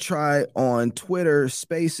going to try on Twitter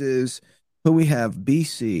Spaces. Who we have?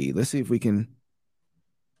 BC. Let's see if we can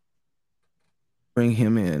bring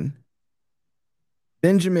him in.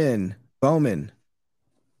 Benjamin Bowman.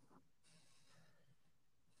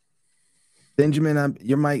 Benjamin,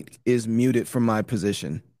 your mic is muted from my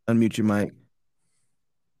position. Unmute your mic.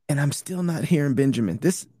 And I'm still not hearing Benjamin.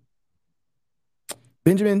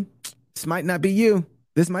 Benjamin, this might not be you.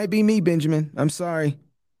 This might be me, Benjamin. I'm sorry.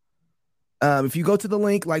 If you go to the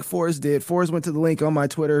link like Forrest did, Forrest went to the link on my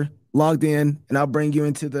Twitter, logged in, and I'll bring you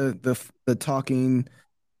into the talking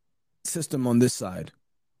system on this side.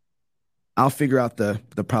 I'll figure out the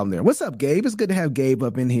problem there. What's up, Gabe? It's good to have Gabe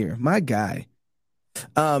up in here. My guy.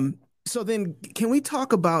 So then can we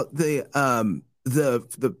talk about the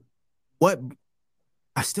what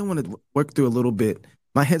I still want to work through a little bit.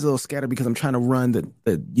 My head's a little scattered because I'm trying to run the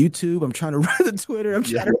YouTube. I'm trying to run the Twitter. I'm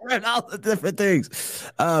trying to run all the different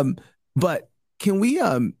things. But can we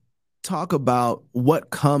talk about what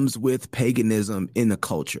comes with paganism in the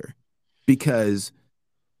culture? Because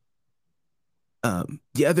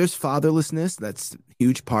there's fatherlessness. That's a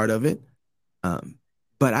huge part of it.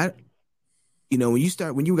 But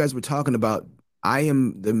when you guys were talking about, I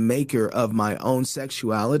am the maker of my own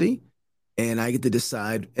sexuality, and I get to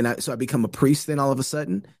decide, so I become a priest then all of a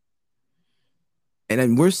sudden. And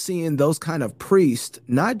then we're seeing those kind of priests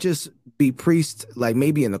not just be priests like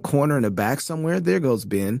maybe in the corner in the back somewhere. There goes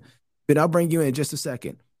Ben. Ben, I'll bring you in just a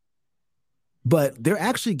second. But they're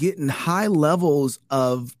actually getting high levels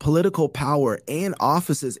of political power and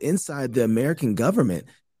offices inside the American government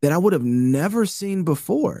that I would have never seen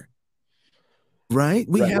before. Right?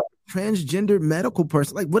 We have a transgender medical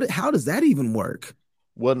person. Like, how does that even work?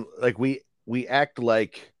 When we act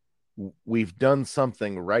like we've done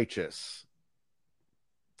something righteous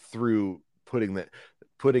through putting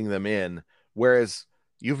them in, whereas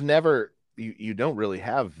you don't really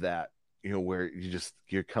have that, where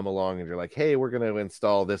you come along and you're like, hey, we're going to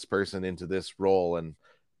install this person into this role, and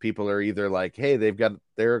people are either like, hey,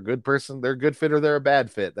 they're a good person, they're a good fit, or they're a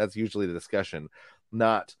bad fit. That's usually the discussion.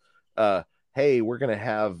 Not hey, we're going to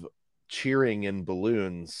have cheering and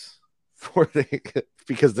balloons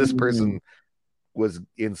because this person was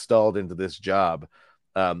installed into this job.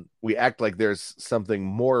 We act like there's something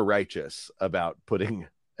more righteous about putting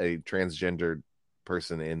a transgendered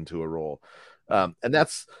person into a role. And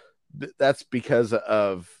that's because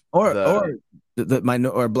of or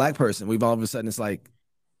a black person. We've all of a sudden, it's like,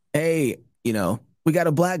 hey, we got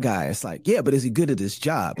a black guy. It's like, yeah, but is he good at his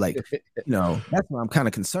job? Like, that's what I'm kind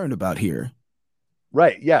of concerned about here.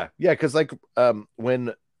 Right. Yeah. Yeah. Cause like,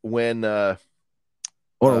 when or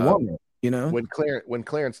a woman, when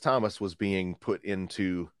Clarence Thomas was being put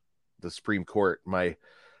into the Supreme Court, my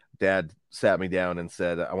dad sat me down and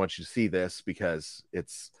said, I want you to see this because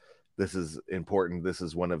this is important. This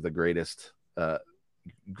is one of the greatest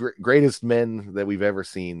men that we've ever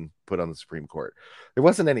seen put on the Supreme Court. There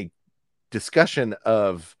wasn't any discussion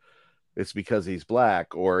of it's because he's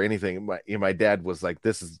black or anything. My dad was like,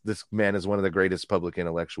 this man is one of the greatest public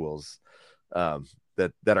intellectuals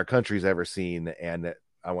that our country's ever seen, and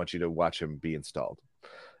I want you to watch him be installed.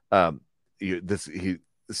 But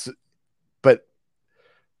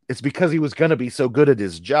it's because he was going to be so good at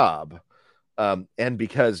his job, and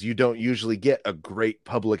because you don't usually get a great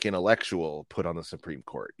public intellectual put on the Supreme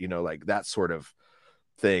Court, like that sort of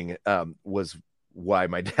thing, was why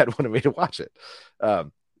my dad wanted me to watch it.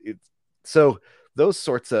 So those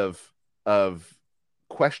sorts of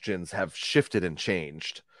questions have shifted and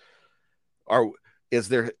changed.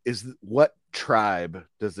 What tribe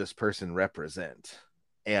does this person represent?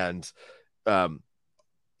 And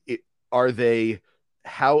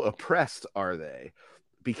how oppressed are they?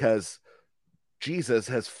 Because Jesus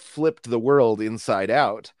has flipped the world inside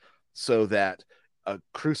out, so that a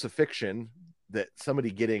crucifixion, that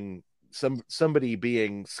somebody being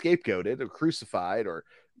scapegoated or crucified, or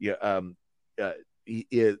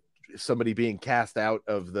somebody being cast out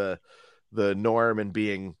of the norm and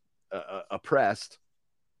being oppressed,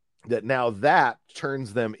 that now that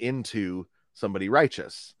turns them into somebody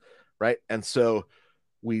righteous, right? And so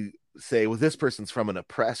we say, well, this person's from an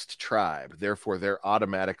oppressed tribe, therefore they're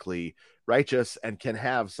automatically righteous and can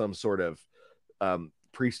have some sort of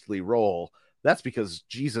priestly role. That's because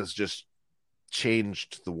Jesus just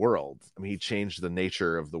changed the world. I mean, he changed the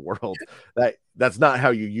nature of the world. That's not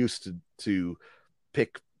how you used to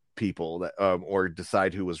pick people that or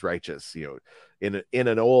decide who was righteous. In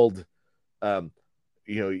an old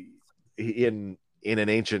in an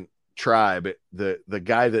ancient tribe, the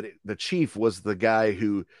guy the chief was the guy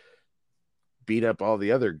who beat up all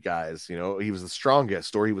the other guys. He was the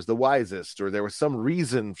strongest, or he was the wisest, or there was some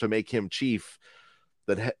reason to make him chief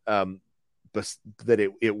that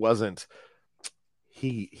it wasn't.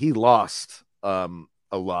 He lost a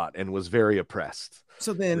lot and was very oppressed.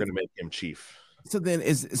 So then we're going to make him chief. So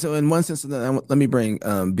in one sense, let me bring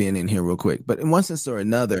Ben in here real quick. But in one sense or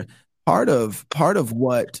another, part of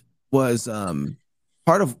what was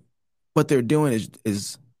part of what they're doing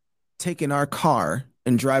is taking our car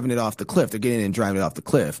and driving it off the cliff. They're getting in and driving it off the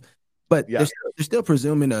cliff. But they're still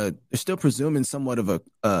presuming somewhat of a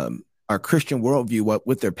our Christian worldview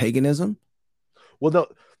with their paganism. Well, no,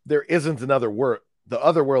 there isn't another world. The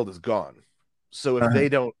other world is gone. So if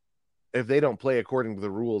they don't play according to the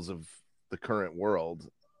rules of the current world,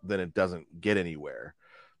 then it doesn't get anywhere.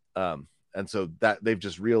 And so that they've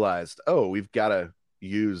just realized, we've got to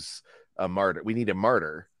use a martyr. We need a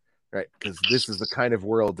martyr, right? Because this is the kind of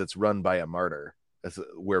world that's run by a martyr. That's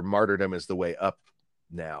where martyrdom is the way up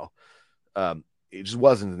now. It just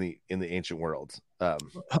wasn't in the ancient world.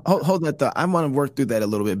 Hold that thought. I want to work through that a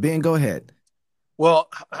little bit. Ben, go ahead. Well,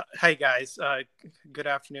 hi guys. Good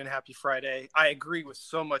afternoon. Happy Friday. I agree with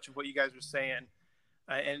so much of what you guys were saying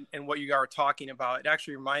and what you guys were talking about. It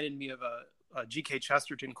actually reminded me of a G.K.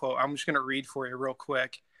 Chesterton quote. I'm just going to read for you real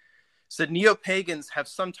quick. It said, "Neo-pagans have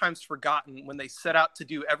sometimes forgotten when they set out to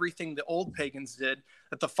do everything the old pagans did,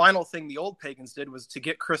 that the final thing the old pagans did was to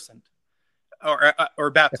get christened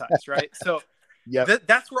or baptized," right? So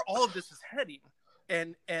that's where all of this is heading.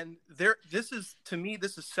 And this is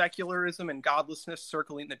secularism and godlessness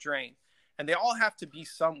circling the drain. And they all have to be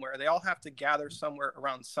somewhere. They all have to gather somewhere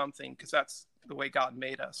around something, because that's the way God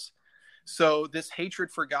made us. So this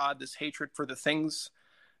hatred for God, this hatred for the things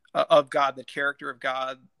of God, the character of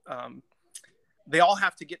God, they all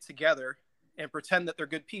have to get together and pretend that they're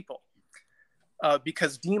good people,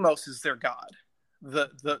 because demos is their God.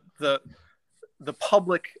 The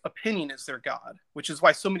public opinion is their God, which is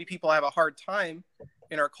why so many people have a hard time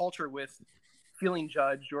in our culture with feeling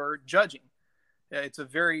judged or judging. It's a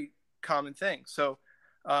very common thing. So,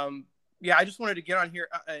 I just wanted to get on here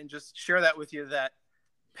and just share that with you, that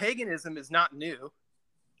paganism is not new.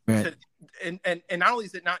 Right. And not only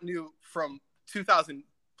is it not new from 2,000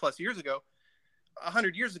 plus years ago,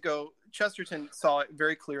 100 years ago, Chesterton saw it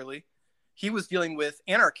very clearly. He was dealing with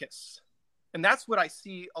anarchists. And that's what I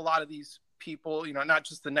see a lot of these people, not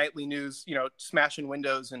just the nightly news, smashing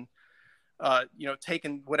windows and,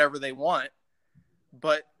 taking whatever they want,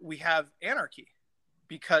 but we have anarchy,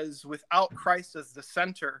 because without Christ as the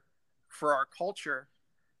center for our culture,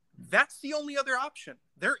 that's the only other option.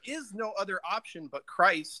 There is no other option but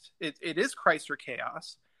Christ. It is Christ or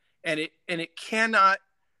chaos, and it cannot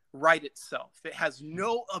right itself. It has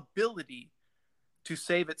no ability to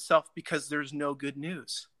save itself, because there's no good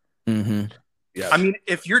news. Mm-hmm. Yeah. I mean,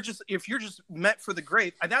 if you're just meant for the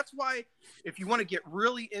grave, that's why if you want to get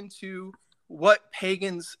really into what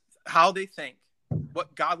pagans, how they think,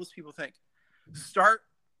 what godless people think, start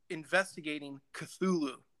investigating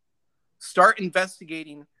Cthulhu. Start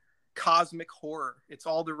investigating cosmic horror. It's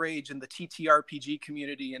all the rage in the TTRPG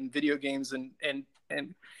community and video games, and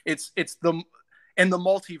it's the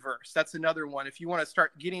multiverse. That's another one. If you want to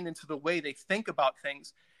start getting into the way they think about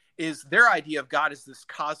things, is their idea of God is this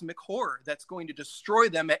cosmic horror that's going to destroy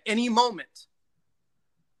them at any moment.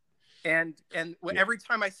 And every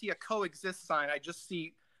time I see a coexist sign, I just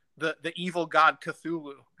see the evil god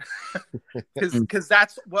Cthulhu, because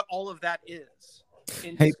that's what all of that is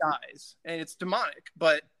in disguise, and it's demonic.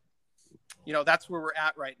 But that's where we're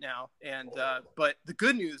at right now. And but the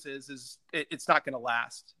good news is it's not going to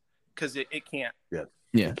last, because it can't. Yeah,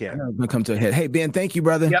 Yeah, can't. it's gonna come to a head. Hey, Ben, thank you,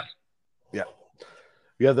 brother. Yep. Yeah.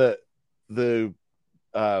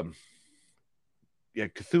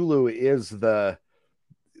 Cthulhu is the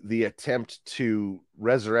attempt to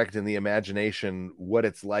resurrect in the imagination what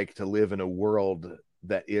it's like to live in a world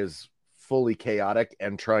that is fully chaotic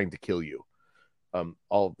and trying to kill you,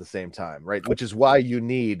 all at the same time, right? Which is why you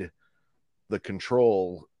need the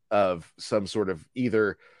control of some sort of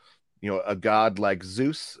either, a god like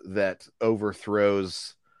Zeus that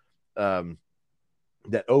overthrows the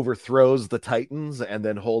Titans and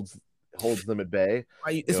then holds them at bay.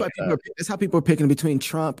 It's how people are picking between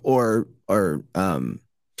Trump or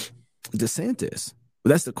DeSantis. But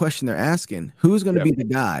that's the question they're asking. Who's going to be the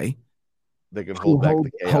guy that can hold back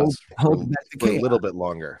the chaos for a little bit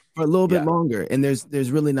longer? For a little bit longer. And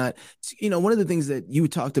there's really not, one of the things that you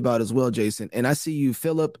talked about as well, Jason, and I see you,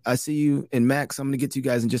 Philip, I see you, and Max. I'm going to get to you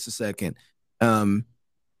guys in just a second. And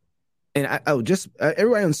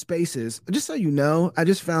everybody on Spaces, just so you know, I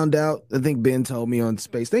just found out, I think Ben told me on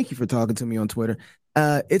Space, thank you for talking to me on Twitter.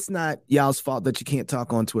 It's not y'all's fault that you can't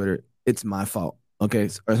talk on Twitter. It's my fault. Okay.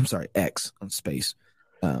 Or, I'm sorry, X on Space.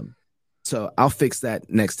 So I'll fix that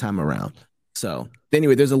next time around. So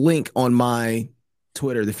anyway, there's a link on my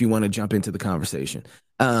Twitter if you want to jump into the conversation.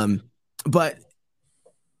 But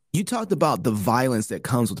you talked about the violence that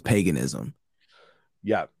comes with paganism.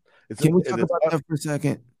 Yeah. Can we talk about that for a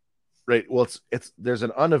second? Right. Well, there's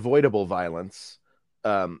an unavoidable violence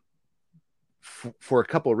for a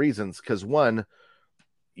couple of reasons. Because one,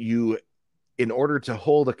 in order to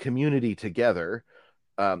hold a community together,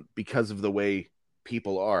 because of the way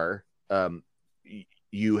people are,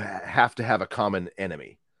 you have to have a common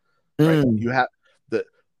enemy. Right?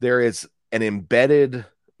 There is an embedded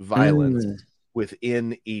violence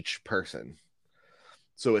within each person.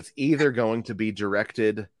 So it's either going to be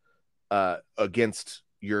directed against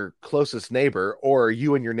your closest neighbor, or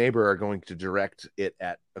you and your neighbor are going to direct it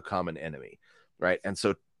at a common enemy, right? And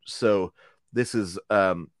so this is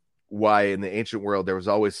why in the ancient world there was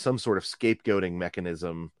always some sort of scapegoating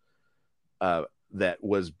mechanism that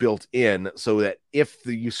was built in, so that if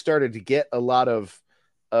you started to get a lot of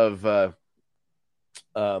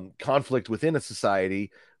conflict within a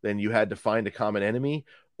society, then you had to find a common enemy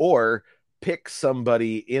or pick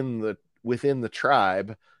somebody within the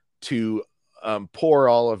tribe to pour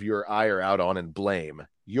all of your ire out on and blame.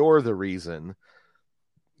 You're the reason.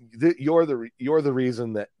 You're the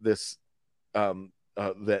reason that this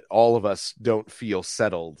that all of us don't feel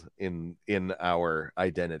settled in our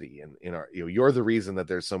identity and in our. You're the reason that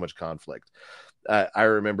there's so much conflict. I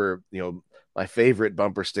remember, my favorite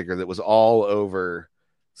bumper sticker that was all over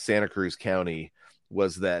Santa Cruz County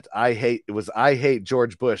was that I hate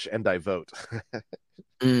George Bush and I vote.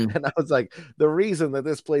 And I was like, the reason that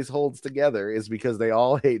this place holds together is because they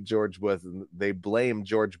all hate George Bush and they blame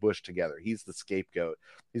George Bush together. He's the scapegoat.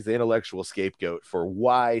 He's the intellectual scapegoat for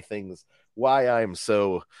why I'm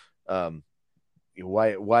so,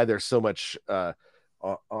 why there's so much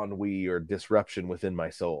ennui or disruption within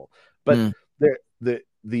my soul. But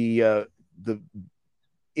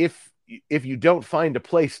if you don't find a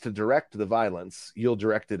place to direct the violence, you'll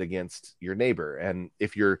direct it against your neighbor. And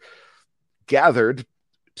if you're gathered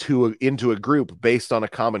into a group based on a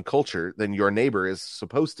common culture, then your neighbor is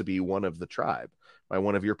supposed to be one of the tribe, by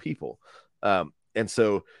one of your people. And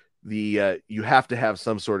so you have to have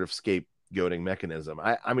some sort of scapegoating mechanism.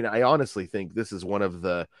 I mean, I honestly think this is one of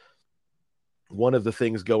the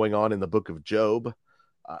things going on in the book of Job.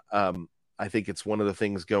 I think it's one of the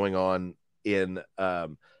things going on in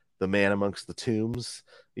the Man Amongst the Tombs.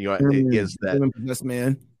 Is that demon-possessed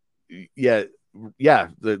man? Yeah,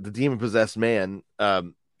 the demon-possessed man.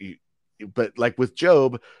 But like with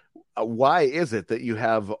Job, why is it that you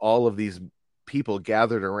have all of these people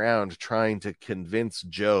gathered around trying to convince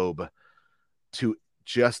Job to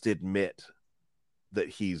just admit that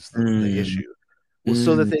he's the issue? Well,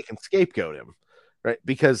 so that they can scapegoat him, right?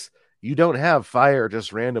 Because you don't have fire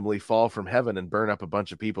just randomly fall from heaven and burn up a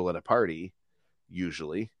bunch of people at a party,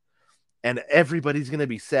 usually. And everybody's going to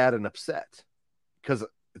be sad and upset because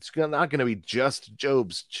it's not going to be just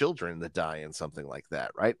Job's children that die in something like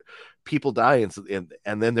that, right? People die and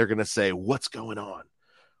then they're going to say, what's going on?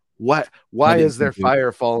 Why is there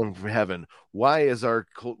fire falling from heaven? Why is our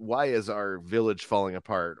village falling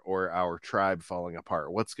apart or our tribe falling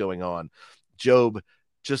apart? What's going on? Job,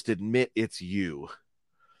 just admit it's you.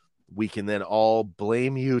 We can then all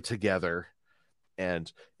blame you together. And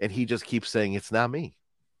he just keeps saying, it's not me.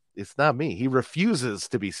 It's not me. He refuses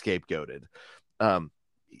to be scapegoated.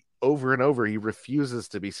 over and over, he refuses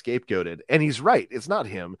to be scapegoated. And he's right. It's not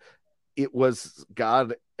him. It was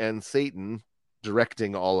God and Satan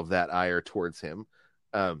directing all of that ire towards him,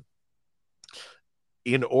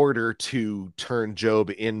 in order to turn Job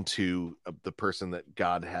into the person that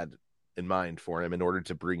God had in mind for him, in order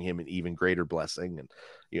to bring him an even greater blessing. And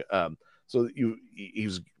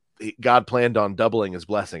God planned on doubling his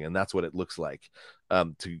blessing, and that's what it looks like,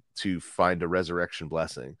 to find a resurrection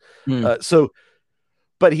blessing.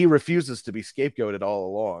 But he refuses to be scapegoated all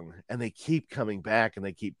along, and they keep coming back, and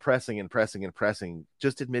they keep pressing and pressing and pressing.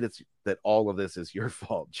 Just admit that all of this is your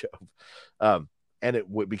fault, Job. And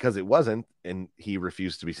because it wasn't, and he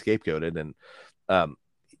refused to be scapegoated, and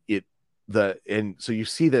so you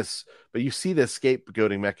see this, but you see this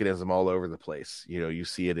scapegoating mechanism all over the place. You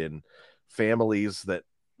see it in families that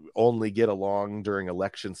only get along during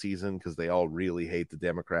election season because they all really hate the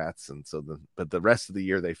Democrats, and but the rest of the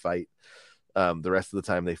year they fight. The rest of the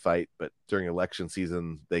time they fight, but during election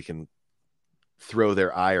season they can throw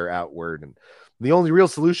their ire outward. And the only real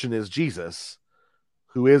solution is Jesus,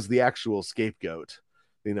 who is the actual scapegoat,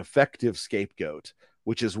 an effective scapegoat,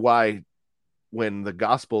 which is why when the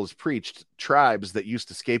gospel is preached, tribes that used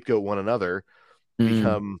to scapegoat one another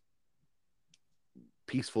become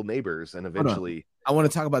peaceful neighbors, and eventually I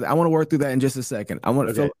want to talk about that. I want to work through that in just a second. I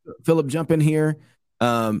want Philip jump in here.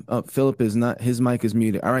 Philip is not, his mic is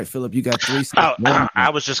muted. All right, Philip, you got 3 seconds. I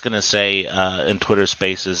was just gonna say, in Twitter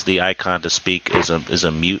Spaces, the icon to speak is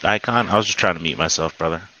a mute icon. I was just trying to mute myself,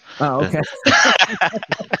 brother. Oh, okay.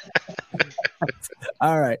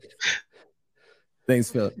 All right.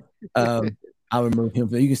 Thanks, Philip. I'll remove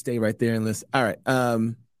him. You can stay right there and listen. All right.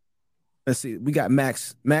 Let's see. We got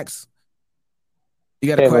Max. Max,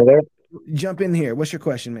 you got a question? Jump in here. What's your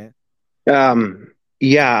question, man?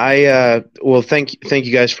 Yeah, well, thank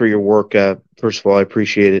you guys for your work. First of all, I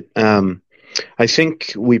appreciate it. I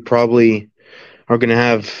think we probably are going to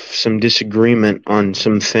have some disagreement on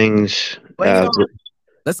some things.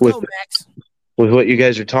 Let's go, Max. With what you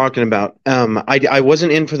guys are talking about. I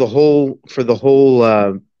wasn't in for the whole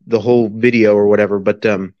video or whatever, but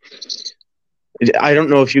I don't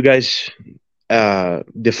know if you guys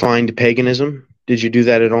defined paganism. Did you do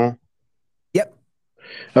that at all? Yep.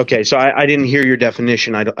 Okay, so I didn't hear your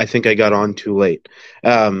definition. I think I got on too late.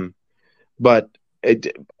 But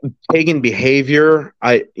pagan behavior,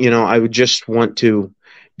 I would just want to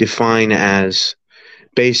define as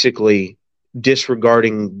basically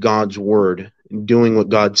disregarding God's word, doing what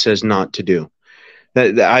God says not to do.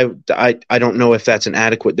 I don't know if that's an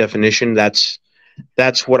adequate definition. That's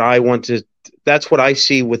what I want to. That's what I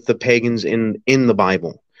see with the pagans in the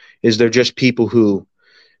Bible. Is they're just people who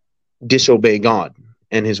disobey God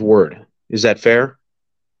and his word. Is that fair?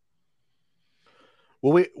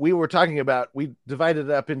 Well, we were talking about, we divided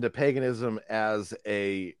it up into paganism as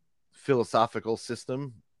a philosophical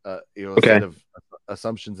system, a set of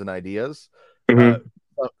assumptions and ideas,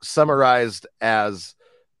 summarized as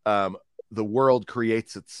the world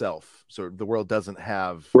creates itself. So the world doesn't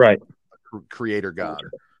have a creator God.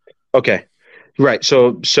 Okay. Right.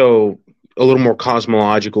 So a little more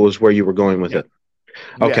cosmological is where you were going with it.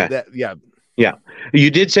 Okay. Yeah.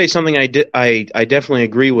 You did say something I definitely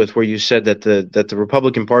agree with, where you said that the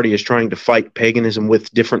Republican Party is trying to fight paganism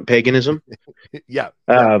with different paganism. Yeah.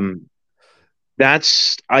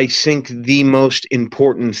 That's, I think, the most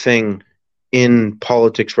important thing in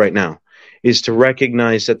politics right now, is to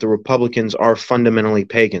recognize that the Republicans are fundamentally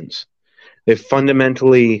pagans. They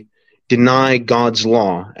fundamentally deny God's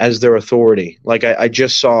law as their authority. Like I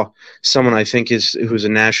just saw someone, I think who's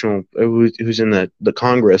in the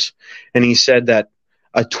Congress, and he said that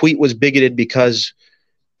a tweet was bigoted because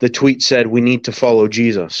the tweet said we need to follow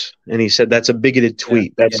Jesus, and he said that's a bigoted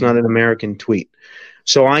tweet. That's not an American tweet.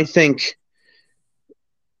 So I think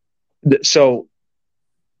so.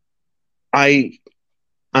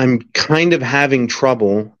 I'm kind of having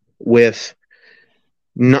trouble with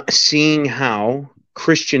not seeing how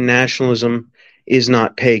Christian nationalism is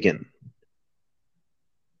not pagan.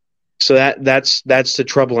 So that's the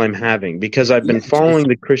trouble I'm having, because I've been following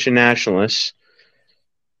the Christian nationalists.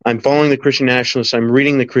 I'm reading the Christian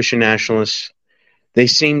nationalists. They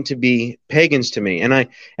seem to be pagans to me, and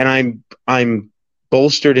I'm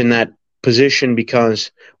bolstered in that position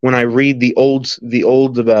because when I read the old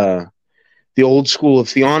school of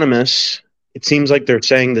theonomists, it seems like they're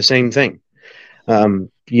saying the same thing.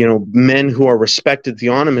 Men who are respected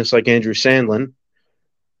theonomists like Andrew Sandlin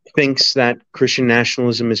thinks that Christian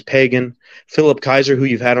nationalism is pagan. Philip Kaiser, who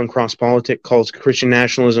you've had on Cross Politic, calls Christian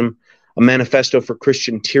nationalism a manifesto for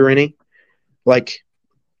Christian tyranny. Like,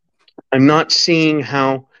 I'm not seeing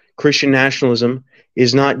how Christian nationalism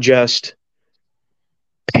is not just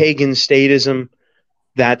pagan statism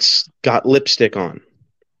that's got lipstick on.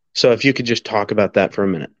 So if you could just talk about that for a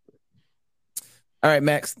minute. All right,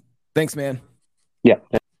 Max. Thanks, man. Yeah.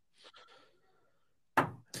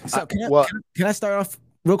 So can I start off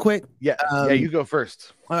real quick? Yeah, you go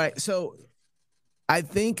first. All right. So I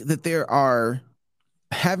think that there are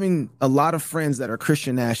having a lot of friends that are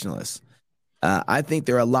Christian nationalists. I think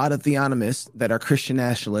there are a lot of theonomists that are Christian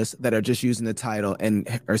nationalists that are just using the title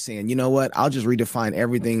and are saying, you know what, I'll just redefine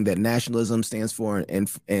everything that nationalism stands for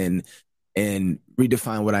and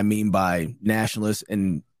redefine what I mean by nationalist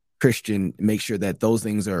and Christian, make sure that those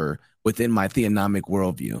things are within my theonomic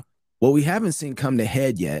worldview. What we haven't seen come to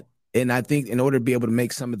head yet, and I think in order to be able to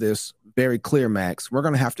make some of this very clear, Max, we're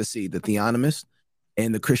going to have to see the theonomists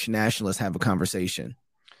and the Christian nationalists have a conversation.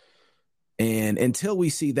 And until we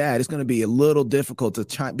see that, it's going to be a little difficult to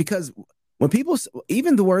try, because when people,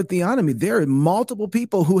 even the word theonomy, there are multiple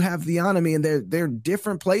people who have theonomy and they're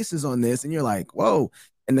different places on this. And you're like, whoa.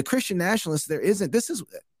 And the Christian nationalists, I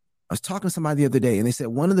was talking to somebody the other day and they said,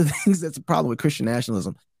 one of the things that's a problem with Christian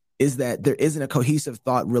nationalism is that there isn't a cohesive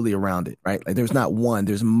thought really around it, right? Like there's not one,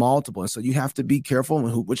 there's multiple. And so you have to be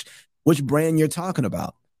careful which brand you're talking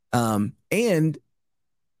about. And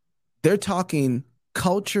they're talking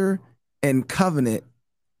culture and covenant.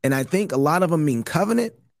 And I think a lot of them mean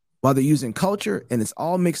covenant while they're using culture, and it's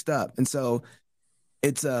all mixed up. And so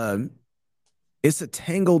it's a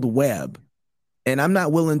tangled web. And I'm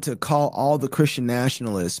not willing to call all the Christian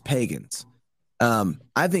nationalists pagans.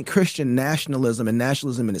 I think Christian nationalism and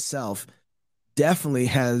nationalism in itself definitely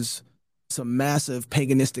has some massive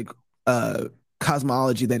paganistic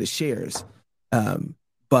cosmology that it shares.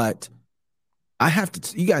 But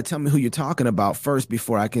you got to tell me who you're talking about first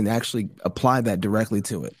before I can actually apply that directly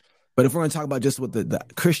to it. But if we're going to talk about just what the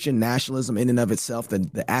Christian nationalism in and of itself,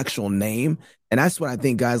 the actual name, and that's what I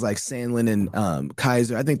think guys like Sandlin and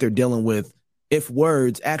Kaiser, I think they're dealing with, if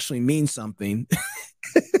words actually mean something,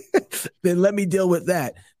 then let me deal with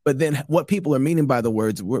that. But then what people are meaning by the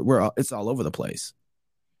words, it's all over the place.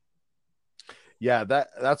 Yeah,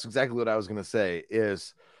 that's exactly what I was going to say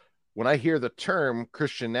is, when I hear the term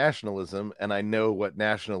Christian nationalism, and I know what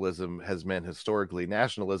nationalism has meant historically,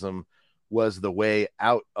 nationalism was the way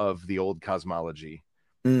out of the old cosmology,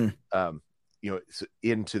 into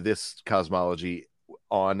this cosmology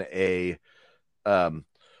on a,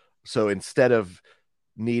 so instead of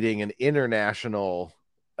needing an international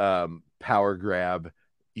power grab,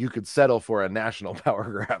 you could settle for a national power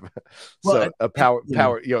grab. So a power,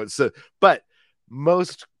 but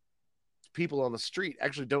most people on the street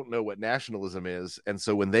actually don't know what nationalism is, and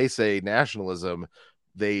so when they say nationalism,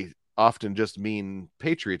 they often just mean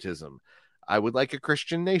patriotism. I would like a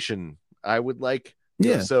Christian nation. I would like,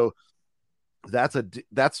 so that's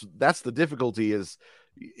the difficulty is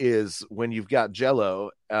when you've got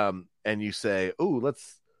Jello and you say, oh,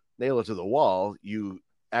 let's nail it to the wall, you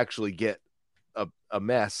actually get a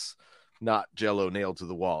mess, not Jello nailed to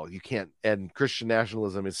the wall. You can't, and Christian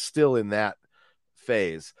nationalism is still in that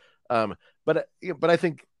phase. But I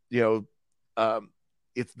think,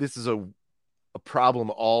 this is a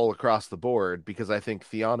problem all across the board, because I think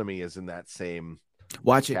theonomy is in that same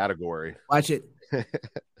category. Watch it.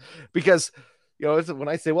 Because, when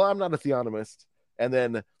I say, well, I'm not a theonomist, and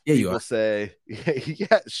then people say,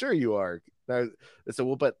 yeah, sure you are. I said,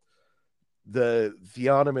 well, but the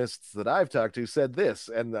theonomists that I've talked to said this,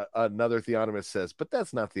 and another theonomist says, but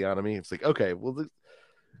that's not theonomy. It's like, okay, well,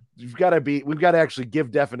 we've got to actually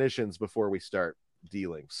give definitions before we start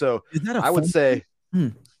dealing. So I would say,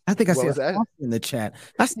 I think I see a Foster in the chat.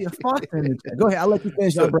 I see a Foster in the chat. Go ahead. I'll let you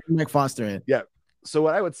finish. I'll bring Mike Foster in. Yeah. So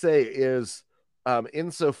what I would say is,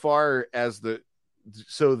 insofar as the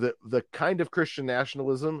kind of Christian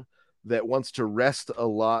nationalism that wants to rest a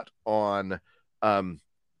lot on ethnicity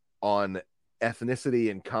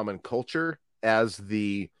and common culture as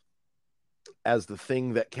the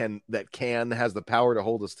thing that has the power to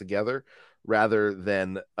hold us together, rather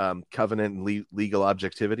than covenant and legal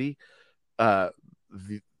objectivity,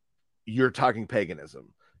 you're talking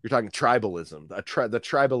paganism. You're talking tribalism, the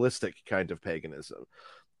tribalistic kind of paganism,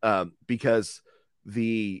 because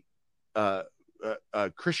the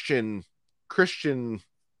Christian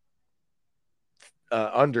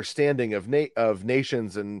understanding of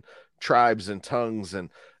nations and tribes and tongues, and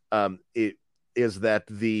it is that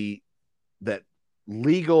that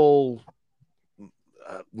legal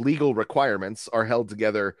requirements are held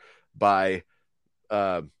together by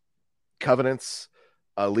covenants.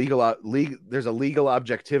 There's a legal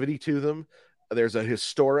objectivity to them. There's a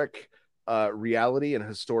historic reality and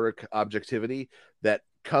historic objectivity that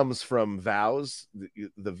comes from vows,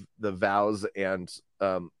 the vows and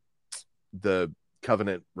the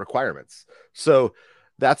covenant requirements. So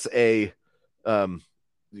that's a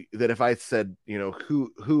that if I said,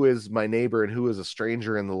 who is my neighbor and who is a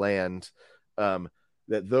stranger in the land, that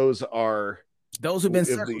those are those who've been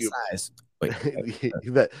circumcised.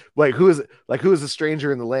 That who is a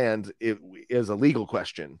stranger in the land, it is a legal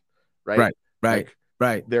question, right?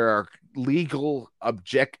 Right. There are legal,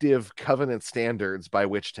 objective covenant standards by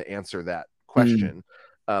which to answer that question.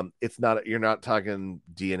 It's not, you're not talking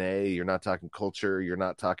DNA, you're not talking culture, you're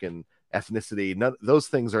not talking ethnicity. None, those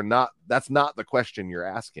things are not, that's not the question you're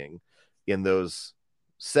asking in those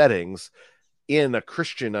settings in a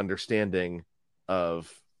Christian understanding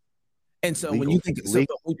of. And so legal, when you think,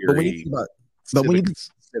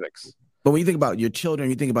 civics. But when you think about your children,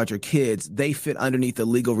 you think about your kids, they fit underneath the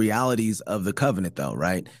legal realities of the covenant, though,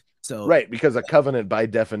 right? So right, because a covenant by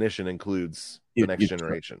definition includes the next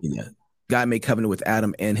generation. Yeah. God made covenant with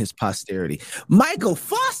Adam and his posterity. Michael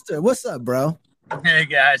Foster, what's up, bro? Hey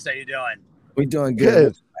guys, how you doing? We doing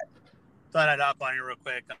good. Thought I'd hop on here real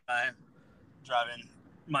quick. I'm driving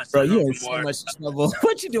my son. Bro, you're in so much trouble.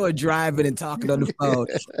 What you doing driving and talking on the phone?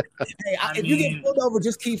 Hey, if you get pulled over,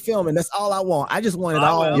 just keep filming. That's all I want. I just want it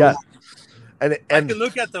all. Yeah. And I can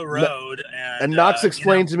look at the road and Knox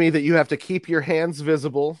explained to me that you have to keep your hands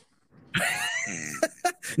visible.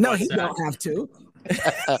 No, he don't have to.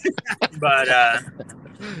 But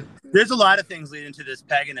there's a lot of things leading to this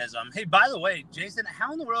paganism. Hey, by the way, Jason,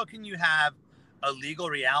 how in the world can you have a legal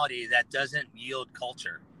reality that doesn't yield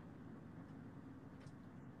culture?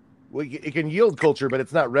 Well, it can yield culture, but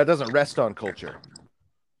it's not. Doesn't rest on culture.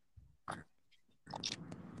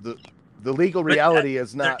 The legal reality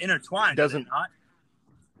is not intertwined. Doesn't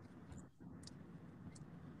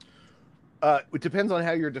not? It depends on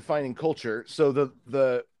how you're defining culture. So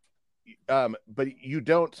but you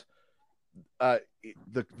don't.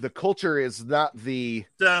 The culture is not the.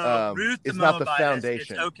 So Ruth, it's the not the Moabitess,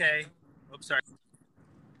 foundation. It's okay. Oops, sorry.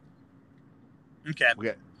 Okay. We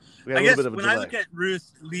got I guess when I look at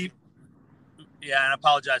Ruth leave, and I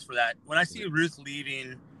apologize for that. When I see Ruth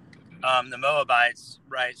leaving the Moabites,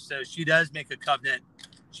 right? So she does make a covenant.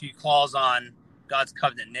 She calls on God's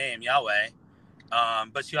covenant name, Yahweh.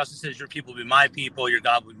 But she also says, "Your people will be my people. Your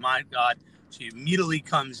God will be my God." She immediately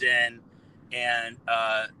comes in and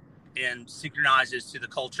synchronizes to the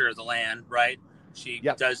culture of the land, right? She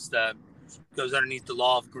goes underneath the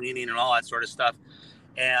law of gleaning and all that sort of stuff.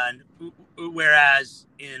 And whereas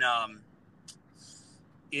in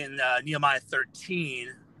Nehemiah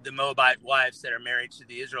 13, the Moabite wives that are married to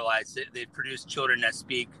the Israelites, they produce children that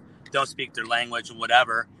don't speak their language and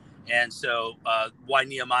whatever. And so why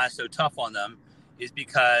Nehemiah is so tough on them is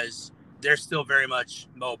because they're still very much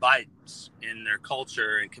Moabites in their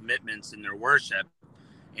culture and commitments in their worship.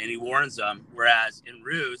 And he warns them. Whereas in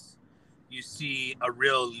Ruth, you see a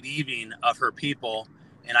real leaving of her people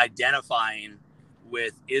and identifying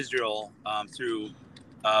with Israel through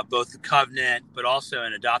both the covenant, but also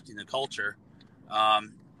in adopting the culture.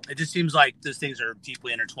 It just seems like those things are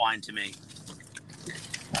deeply intertwined to me.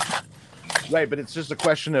 Right, but it's just a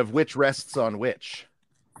question of which rests on which.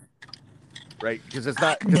 Right, because it's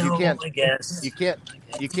not because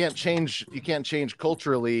you can't change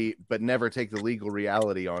culturally, but never take the legal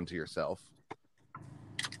reality onto yourself.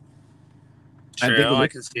 True, I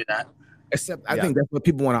can see that. Except I think that's what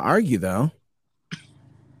people want to argue, though.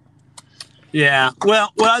 Yeah.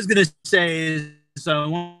 Well, what I was going to say is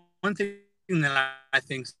one thing that I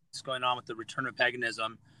think is going on with the return of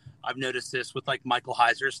paganism. I've noticed this with like Michael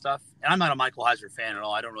Heiser stuff, and I'm not a Michael Heiser fan at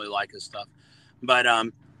all. I don't really like his stuff, but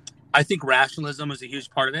I think rationalism was a huge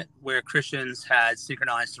part of it, where Christians had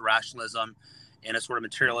synchronized to rationalism in a sort of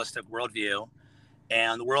materialistic worldview.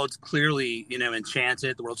 And the world's clearly,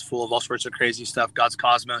 enchanted. The world's full of all sorts of crazy stuff. God's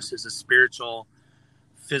cosmos is a spiritual,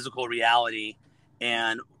 physical reality.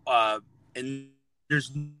 And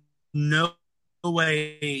there's no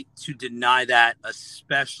way to deny that,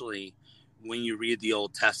 especially when you read the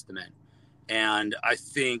Old Testament. And I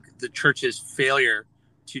think the church's failure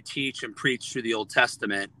to teach and preach through the Old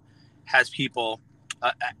Testament has people,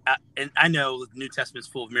 and I know the New Testament's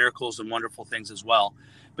full of miracles and wonderful things as well,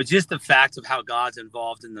 but just the fact of how God's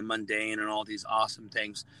involved in the mundane and all these awesome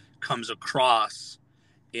things comes across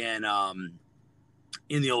in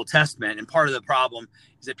the Old Testament. And part of the problem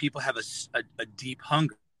is that people have a deep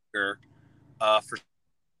hunger for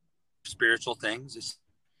spiritual things. It's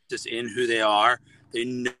just in who they are. They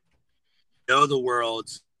know the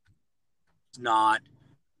world's not,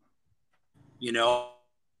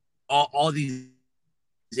 all these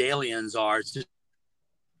aliens are. It's just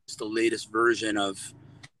the latest version of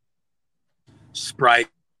Sprite.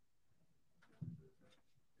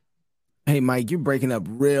 Hey, Mike, you're breaking up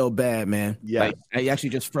real bad, man. Yeah. Like, I actually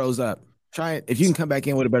just froze up. Try it. If you can come back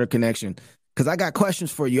in with a better connection, because I got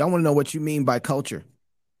questions for you. I want to know what you mean by culture.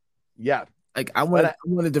 Yeah. Like, I want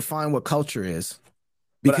to define what culture is.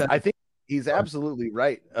 Because I think he's absolutely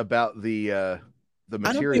right about the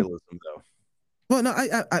materialism, though. Well, no,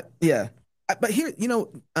 yeah. But here,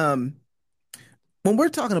 when we're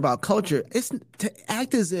talking about culture, it's to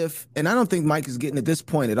act as if, and I don't think Mike is getting at this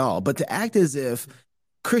point at all, but to act as if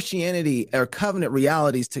Christianity or covenant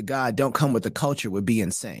realities to God don't come with the culture would be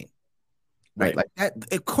insane. Right. Like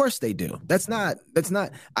that, of course they do. That's not,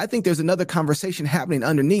 I think there's another conversation happening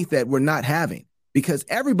underneath that we're not having, because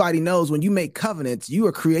everybody knows when you make covenants, you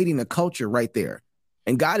are creating a culture right there.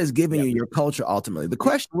 And God is giving you your culture ultimately. The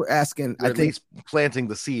question we're asking, I think, planting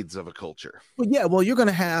the seeds of a culture. Well, yeah, well, you're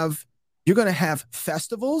gonna have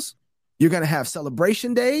festivals, you're gonna have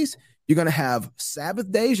celebration days, you're gonna have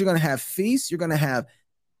Sabbath days, you're gonna have feasts, you're gonna have,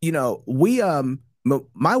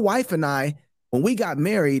 my wife and I, when we got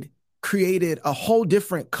married, created a whole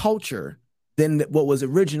different culture than what was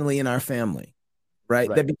originally in our family, right?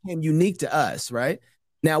 That became unique to us, right?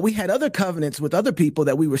 Now, we had other covenants with other people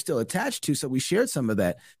that we were still attached to, so we shared some of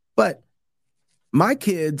that. But my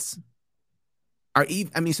kids are,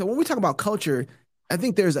 so when we talk about culture, I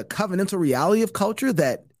think there's a covenantal reality of culture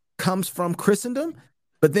that comes from Christendom,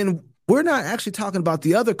 but then we're not actually talking about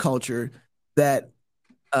the other culture that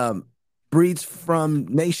breeds from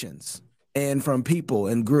nations and from people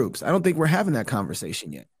and groups. I don't think we're having that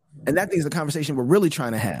conversation yet. And that is a conversation we're really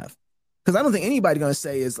trying to have. Because I don't think anybody's going to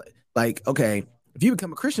say is like, okay, if you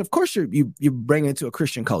become a Christian, of course you bring it into a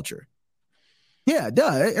Christian culture. Yeah,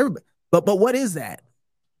 duh. But what is that?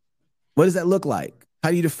 What does that look like?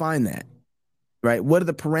 How do you define that? Right? What are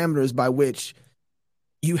the parameters by which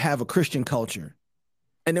you have a Christian culture?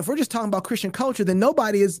 And if we're just talking about Christian culture, then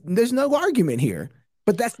there's no argument here.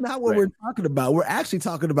 But that's not what we're talking about. We're actually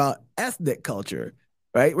talking about ethnic culture,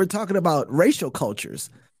 right? We're talking about racial cultures.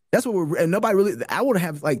 That's what and nobody really, I would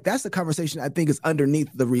have, that's the conversation I think is underneath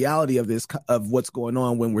the reality of this, of what's going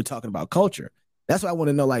on when we're talking about culture. That's what I want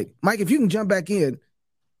to know. Like, Mike, if you can jump back in,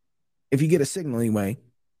 if you get a signal anyway,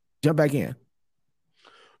 jump back in.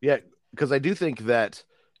 Yeah, because I do think that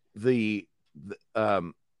that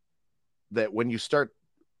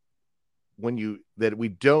we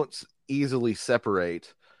don't easily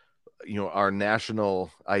separate, our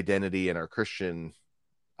national identity and our Christian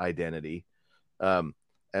identity.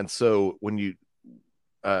 And so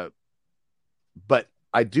but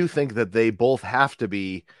I do think that they both have to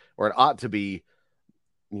be, or it ought to be,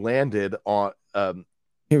 landed on,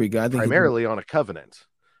 here we go. Primarily on a covenant,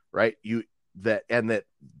 right? The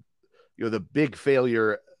big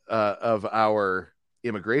failure of our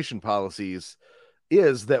immigration policies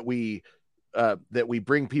is that we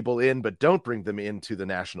bring people in, but don't bring them into the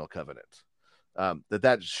national covenant.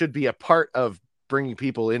 That should be a part of bringing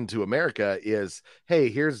people into America is, hey,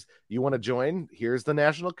 you want to join? Here's the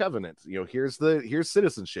national covenant. Here's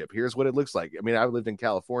citizenship. Here's what it looks like. I mean, I lived in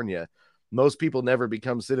California. Most people never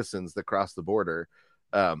become citizens that cross the border.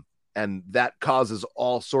 And that causes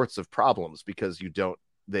all sorts of problems because you don't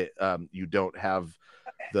have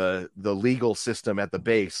the legal system at the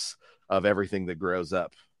base of everything that grows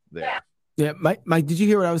up there. Yeah, Mike, did you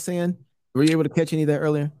hear what I was saying? Were you able to catch any of that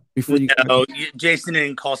earlier? No, Jason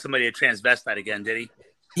didn't call somebody a transvestite again, did he?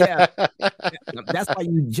 Yeah, that's why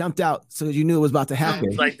you jumped out, so you knew it was about to happen.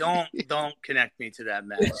 It's like, don't connect me to that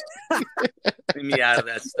mess. Leave me out of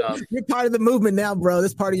that stuff. You're part of the movement now, bro.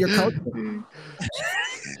 That's part of your culture.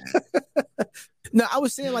 No, I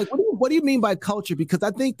was saying, like, what do you mean by culture? Because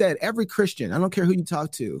I think that every Christian, I don't care who you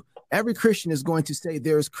talk to, every Christian is going to say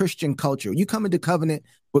there's Christian culture. You come into covenant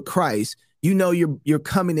with Christ, you're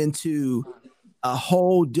coming into a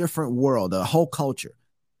whole different world, a whole culture,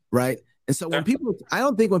 right? And so when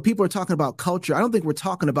people are talking about culture, I don't think we're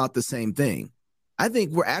talking about the same thing. I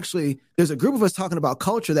think there's a group of us talking about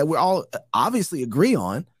culture that we all obviously agree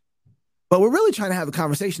on, but we're really trying to have a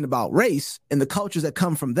conversation about race and the cultures that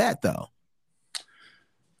come from that, though.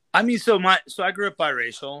 I mean, so I grew up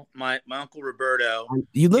biracial. My uncle Roberto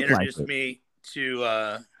introduced me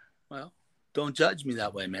to, don't judge me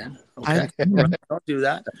that way, man. Okay, don't do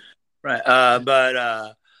that. Right.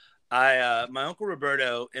 But my uncle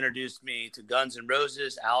Roberto introduced me to Guns N'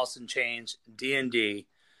 Roses, Alice in Chains, D&D,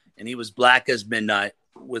 and he was black as midnight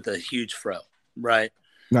with a huge fro. Right.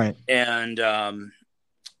 Right.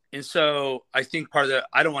 And so I think part of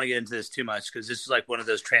I don't want to get into this too much because this is like one of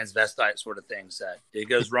those transvestite sort of things that it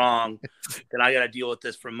goes wrong. Then I got to deal with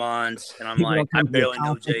this for months. And I'm like, I barely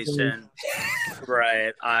know Jason.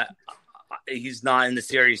 Right. He's not in the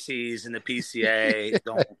Series C's in the PCA.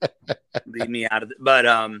 Don't leave me out of it. But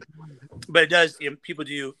but it does. People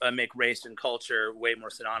do make race and culture way more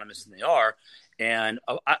synonymous than they are. And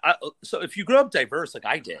so if you grow up diverse, like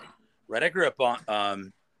I did, right? I grew up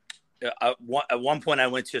on. At one point, I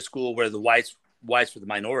went to a school where the whites were the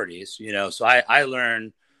minorities. So I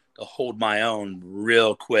learned to hold my own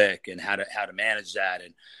real quick and how to manage that.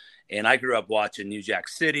 And I grew up watching New Jack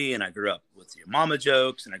City, and I grew up with your mama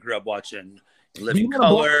jokes, and I grew up watching Living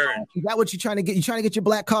Color. Is that what you're trying to get? You trying to get your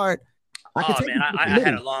black card? Oh man, I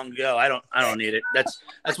had it long ago. I don't need it.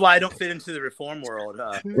 That's why I don't fit into the reform world.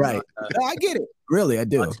 Right. I get it. Really, I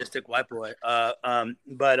do. Autistic white boy.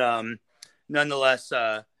 But nonetheless,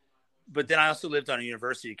 but then I also lived on a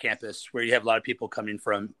university campus where you have a lot of people coming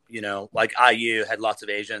from, like IU had lots of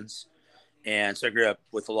Asians, and so I grew up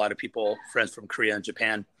with a lot of people, friends from Korea and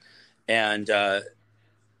Japan, and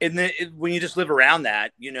then when you just live around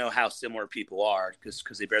that, you know how similar people are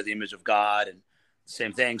because they bear the image of God and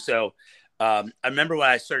same thing. So I remember when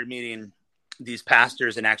I started meeting these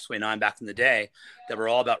pastors in Acts 29 back in the day that were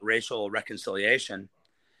all about racial reconciliation.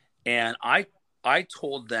 And I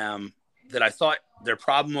told them that I thought their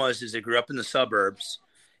problem is they grew up in the suburbs,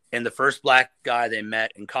 and the first black guy they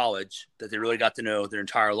met in college that they really got to know their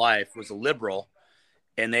entire life was a liberal.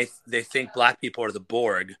 And they think black people are the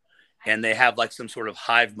Borg, and they have like some sort of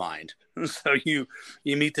hive mind. So you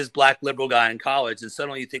meet this black liberal guy in college, and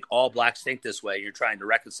suddenly you think all blacks think this way. You're trying to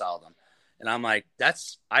reconcile them. And I'm like,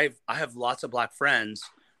 I have lots of black friends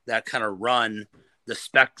that kind of run the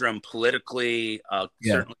spectrum politically,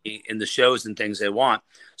 certainly in the shows and things they want.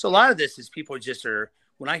 So a lot of this is people just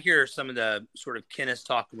when I hear some of the sort of kinnis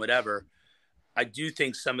talk and whatever, I do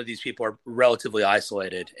think some of these people are relatively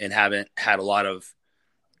isolated and haven't had a lot of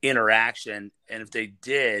interaction. And if they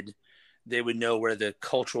did, they would know where the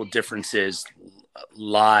cultural differences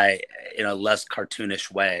lie in a less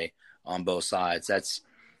cartoonish way on both sides. That's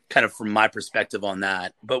kind of from my perspective on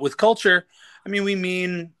that. But with culture, I mean, we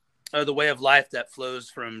mean the way of life that flows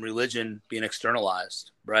from religion being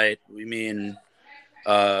externalized, right? We mean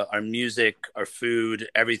our music, our food,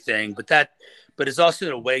 everything. But it's also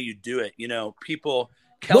the way you do it. People.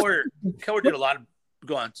 Keller did a lot of.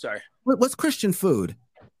 Go on. Sorry. What's Christian food?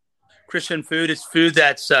 Christian food is food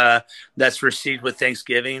that's received with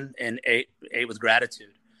thanksgiving and ate with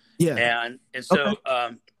gratitude. Yeah. And so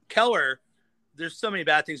Keller, there's so many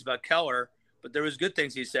bad things about Keller, but there was good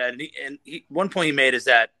things he said. And one point he made is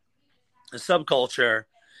that the subculture,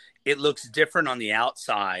 it looks different on the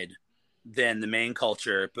outside than the main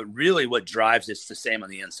culture, but really what drives it's the same on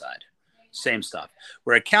the inside, same stuff.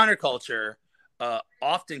 Where a counterculture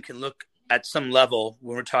often can look at some level,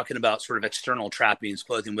 when we're talking about sort of external trappings,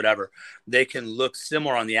 clothing, whatever, they can look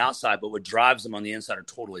similar on the outside, but what drives them on the inside are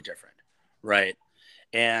totally different, right?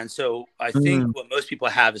 And so I think what most people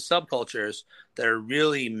have is subcultures that are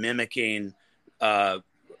really mimicking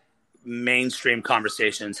mainstream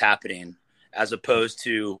conversations happening as opposed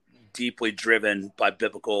to deeply driven by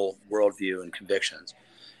biblical worldview and convictions.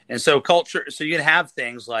 And so so you can have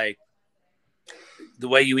things like the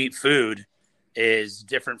way you eat food is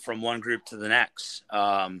different from one group to the next,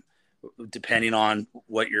 depending on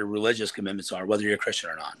what your religious commitments are, whether you're a Christian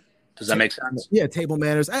or not. Does that make sense? Yeah, table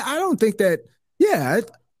manners. I don't think that. Yeah,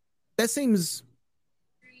 that seems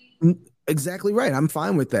exactly right. I'm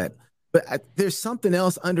fine with that. But there's something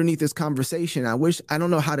else underneath this conversation. I don't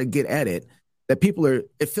know how to get at it. That people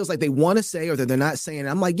it feels like they want to say or that they're not saying.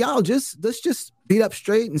 I'm like, y'all, let's just beat up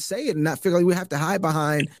straight and say it and not feel like we have to hide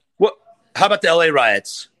behind. Well, how about the LA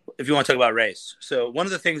riots? If you want to talk about race. So one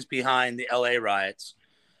of the things behind the LA riots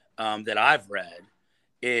that I've read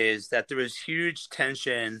is that there was huge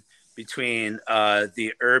tension between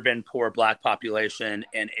the urban poor black population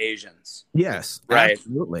and Asians. Yes, right.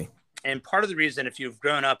 Absolutely. And part of the reason, if you've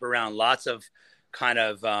grown up around lots of kind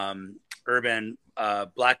of urban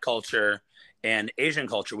black culture and Asian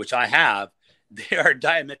culture, which I have, they are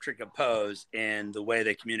diametrically opposed in the way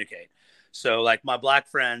they communicate. So like my black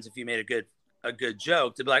friends, if you made a good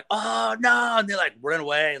joke, they'd be like, "Oh no," and they like run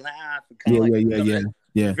away, laugh, and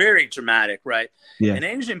yeah, very dramatic, right? Yeah. And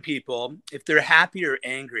Asian people, if they're happy or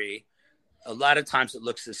angry, a lot of times it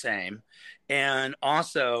looks the same. And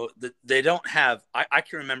also, they don't have. I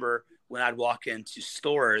can remember when I'd walk into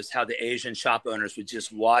stores, how the Asian shop owners would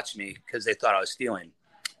just watch me because they thought I was stealing,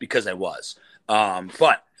 because I was.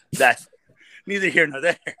 But that's neither here nor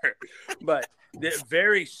there. But they're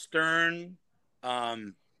very stern.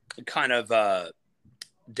 Kind of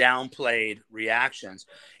downplayed reactions.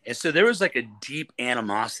 And so there was like a deep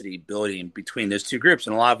animosity building between those two groups.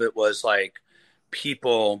 And a lot of it was like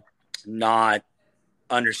people not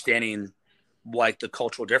understanding like the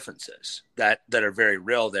cultural differences that are very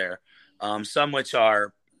real there. Some which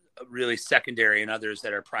are really secondary and others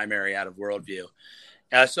that are primary out of worldview.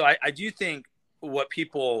 So I do think what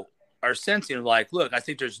people are sensing, like, look, I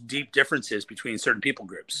think there's deep differences between certain people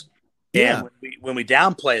groups. Yeah. And when we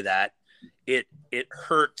downplay that, it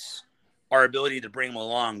hurts our ability to bring them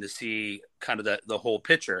along to see kind of the whole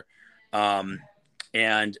picture.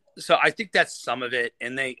 And so I think that's some of it.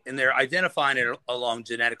 And they're identifying it along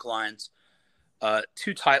genetic lines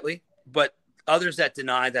too tightly, but others that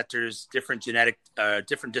deny that there's different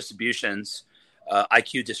different distributions,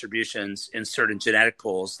 IQ distributions in certain genetic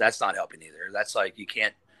pools, that's not helping either. That's like, you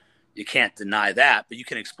can't deny that, but you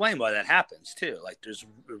can explain why that happens too. Like, there's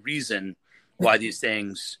a reason why these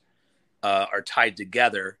things are tied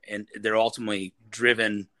together, and they're ultimately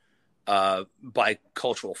driven by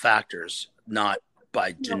cultural factors, not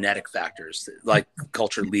by genetic factors. Like,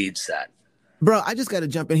 culture leads that. Bro, I just got to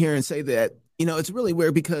jump in here and say that, it's really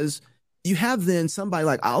weird because you have then somebody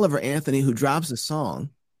like Oliver Anthony who drops a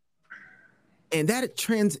song, and that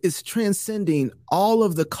is transcending all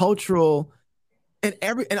of the cultural and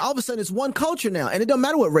all of a sudden it's one culture now, and it don't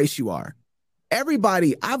matter what race you are.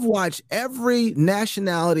 Everybody, I've watched every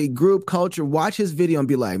nationality, group, culture, watch his video and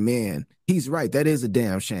be like, man, he's right. That is a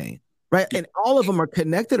damn shame, right? And all of them are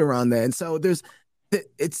connected around that. And so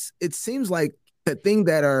it seems like the thing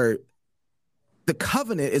the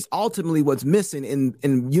covenant is ultimately what's missing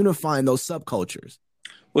in unifying those subcultures.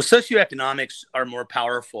 Well, socioeconomics are more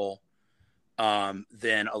powerful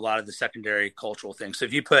than a lot of the secondary cultural things. So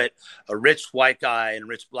if you put a rich white guy and a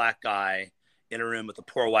rich black guy in a room with a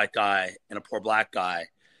poor white guy and a poor black guy,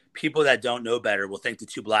 people that don't know better will think the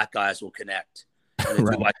two black guys will connect and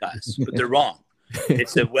the two white guys, but they're wrong.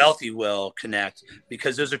 It's the wealthy will connect,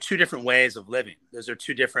 because those are two different ways of living. Those are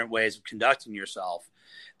two different ways of conducting yourself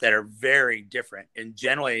that are very different. And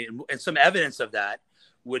generally, and some evidence of that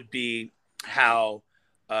would be how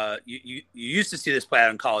you used to see this play out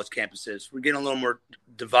on college campuses. We're getting a little more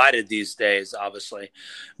divided these days, obviously,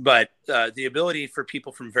 but the ability for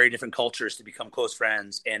people from very different cultures to become close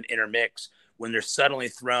friends and intermix when they're suddenly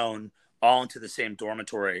thrown all into the same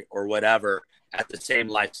dormitory or whatever at the same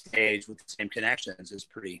life stage with the same connections is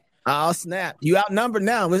pretty. Oh, snap. You outnumbered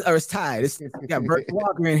now, or it's tied. It's got Bert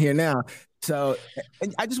Walker in here now. So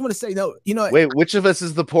I just want to say, wait, which of us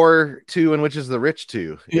is the poor two and which is the rich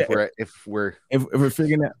two? Yeah, if we're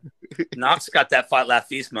figuring out. Knox got that Fight Laugh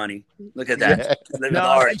Feast money. Look at that. Yeah. No,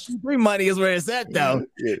 G3 money is where it's at, though.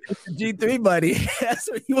 Yeah. G3 money. That's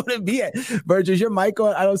where you want to be at. Virgil, is your mic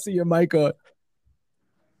on? I don't see your mic on.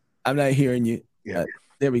 I'm not hearing you. Yeah.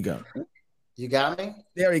 There we go. You got me?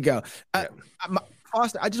 There we go.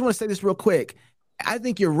 Austin, I just want to say this real quick. I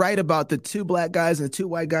think you're right about the two black guys and the two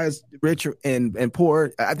white guys, rich and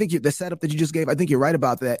poor. I think the setup that you just gave, I think you're right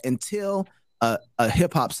about that until a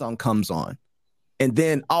hip hop song comes on, and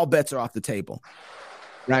then all bets are off the table,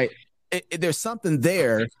 right? There's something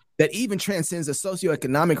there that even transcends the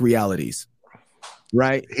socioeconomic realities,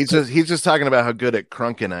 right? He's just talking about how good at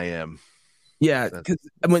crunking I am. Yeah, because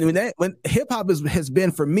when hip hop has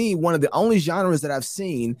been for me one of the only genres that I've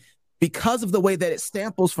seen, because of the way that it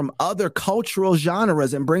samples from other cultural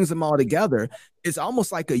genres and brings them all together. It's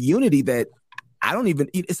almost like a unity that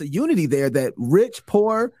it's a unity there that rich,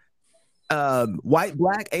 poor, white,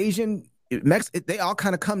 black, Asian, they all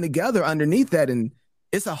kind of come together underneath that. And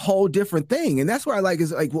it's a whole different thing. And that's where I like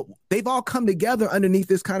is like, well, they've all come together underneath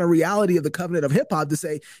this kind of reality of the covenant of hip hop to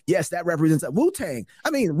say, yes, that represents a Wu-Tang. I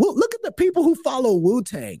mean, look at the people who follow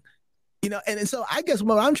Wu-Tang, and so I guess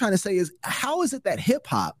what I'm trying to say is, how is it that hip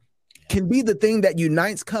hop can be the thing that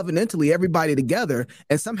unites covenantally everybody together,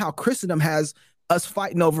 and somehow Christendom has us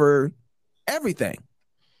fighting over everything?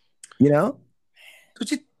 Don't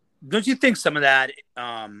you think some of that?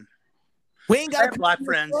 We ain't got black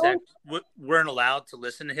friends that weren't allowed to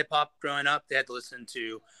listen to hip hop growing up. They had to listen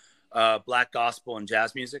to black gospel and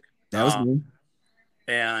jazz music. That was me.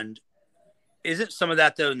 And isn't some of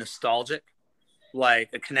that though nostalgic, like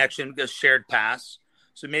a connection, a shared past?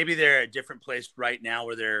 So maybe they're at a different place right now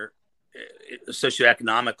where they're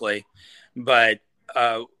socioeconomically, but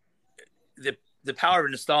the power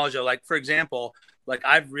of nostalgia, like for example, like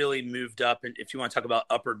I've really moved up, and if you want to talk about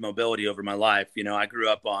upward mobility over my life, I grew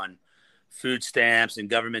up on food stamps and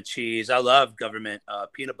government cheese. I love government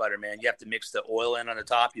peanut butter, man. You have to mix the oil in on the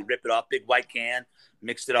top. You rip it off, big white can,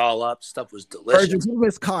 mixed it all up. Stuff was delicious. Virgil, give him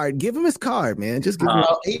his card. Give him his card, man. Just give him.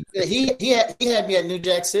 He had me at New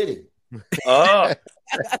Jack City. Oh,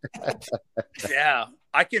 yeah.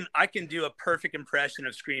 I can do a perfect impression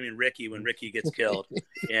of screaming Ricky when Ricky gets killed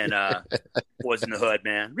in Boys in the Hood,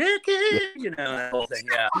 man. Ricky, that whole thing.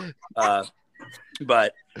 Yeah.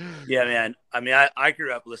 But yeah, man. I mean, I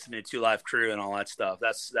grew up listening to Two Live Crew and all that stuff.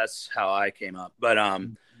 That's how I came up. But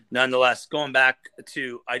nonetheless, going back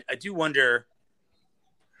to, I do wonder,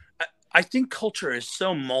 I think culture is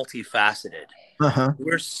so multifaceted.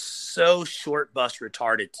 We're so short bus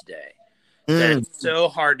retarded today that it's so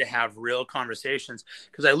hard to have real conversations.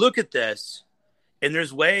 Because I look at this, and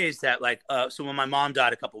there's ways that, like, so when my mom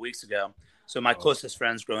died a couple weeks ago, so my closest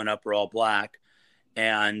friends growing up were all black,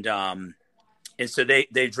 and so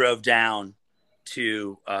they drove down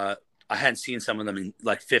to. I hadn't seen some of them in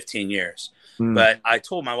like 15 years, but I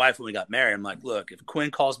told my wife when we got married, I'm like, look, if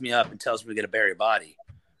Quinn calls me up and tells me we got to bury a body,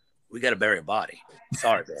 we got to bury a body.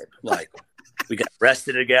 Sorry, babe. Like, we got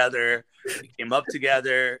arrested together, we came up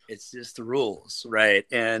together. It's just the rules, right?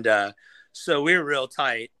 And so we were real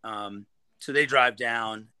tight. So they drive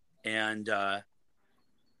down, and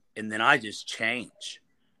then I just change.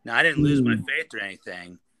 Now, I didn't lose my faith or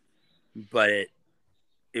anything, but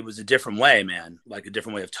it was a different way, man. Like a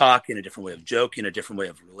different way of talking, a different way of joking, a different way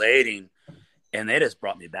of relating, and they just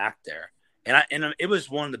brought me back there. And it was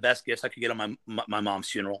one of the best gifts I could get on my mom's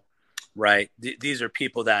funeral. Right. These are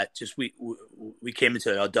people that just we came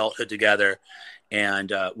into adulthood together.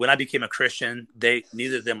 And when I became a Christian,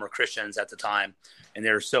 neither of them were Christians at the time. And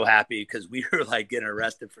they were so happy because we were like getting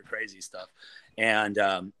arrested for crazy stuff. And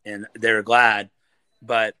they were glad.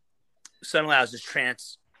 But suddenly I was just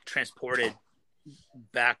transported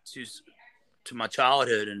back to my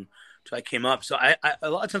childhood, and so I came up. So I a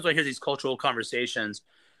lot of times when I hear these cultural conversations,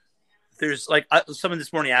 there's like someone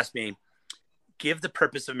this morning asked me, give the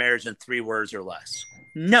purpose of marriage in 3 words or less.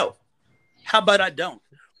 No. How about I don't?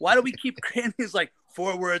 Why do we keep creating these like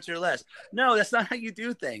 4 words or less? No, that's not how you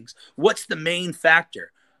do things. What's the main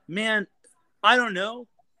factor? Man, I don't know.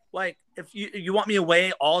 Like, if you want me to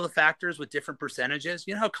weigh all the factors with different percentages,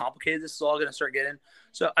 you know how complicated this is all going to start getting?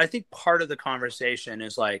 So I think part of the conversation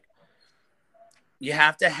is like, you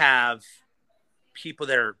have to have people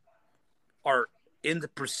that are in the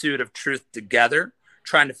pursuit of truth together,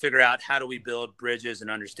 trying to figure out how do we build bridges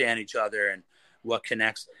and understand each other and what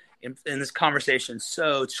connects. In this conversation,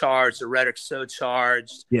 so charged, the rhetoric's so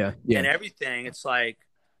charged, and everything. It's like,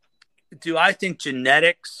 do I think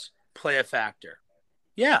genetics play a factor?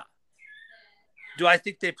 Yeah. Do I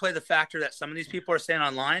think they play the factor that some of these people are saying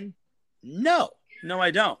online? No,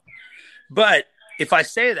 I don't. But if I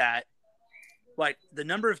say that, like the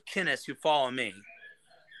number of kinnists who follow me,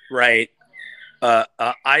 right?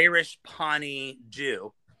 Irish Pawnee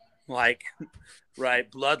Jew, like,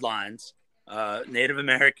 right, bloodlines, Native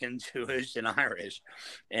American, Jewish, and Irish,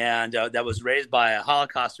 and that was raised by a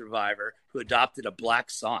Holocaust survivor who adopted a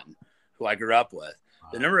black son who I grew up with.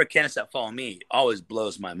 The number of candidates that follow me always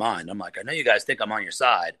blows my mind. I'm like, I know you guys think I'm on your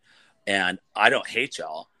side, and I don't hate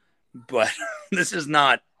y'all, but this isn't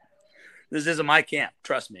my camp.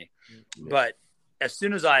 Trust me. Yeah. But as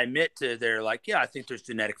soon as I admit to, they're like, yeah, I think there's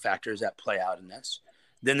genetic factors that play out in this.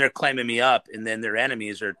 Then they're claiming me up, and then their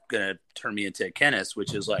enemies are going to turn me into a Kenneth,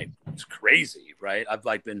 which is like, it's crazy, right? I've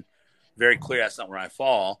like been very clear that's not where I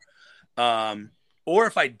fall. Or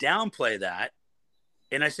if I downplay that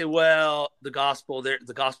and I say, well, the gospel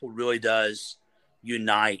really does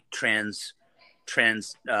unite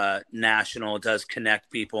transnational, does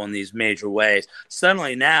connect people in these major ways.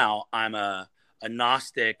 Suddenly now I'm a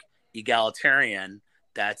Gnostic egalitarian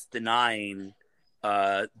that's denying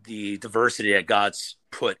the diversity that God's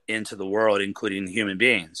put into the world, including human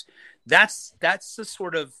beings. That's the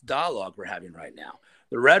sort of dialogue we're having right now.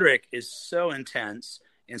 The rhetoric is so intense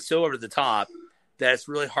and so over the top that it's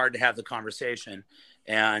really hard to have the conversation.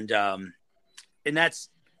 And so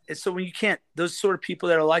when you can't, those sort of people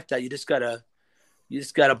that are like that, you just gotta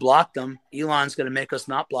block them. Elon's gonna make us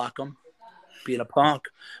not block them, being a punk,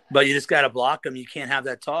 but you just gotta block them. You can't have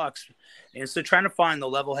that talks. And so trying to find the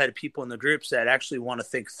level-headed people in the groups that actually want to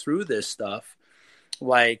think through this stuff.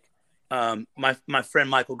 Like my friend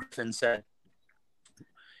Michael Griffin said,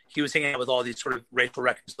 he was hanging out with all these sort of racial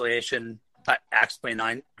reconciliation Acts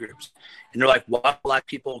 29 groups. And they're like, why black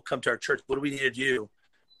people come to our church? What do we need to do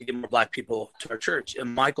to get more black people to our church?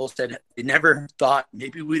 And Michael said, they never thought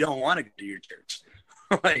maybe we don't want to go to your church.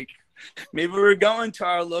 Like, maybe we're going to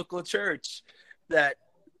our local church that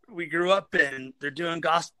we grew up in. They're doing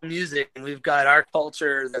gospel music, and we've got our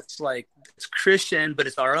culture that's like, it's Christian, but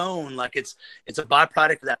it's our own. Like it's a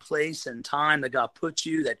byproduct of that place and time that God put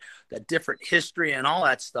you, that different history and all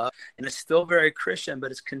that stuff. And it's still very Christian,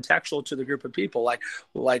 but it's contextual to the group of people.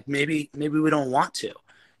 Like maybe we don't want to,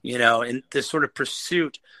 in this sort of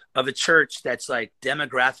pursuit of a church that's like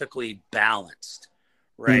demographically balanced,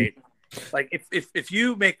 right? Like if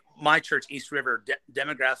you make my church, East River,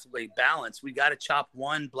 demographically balanced, we got to chop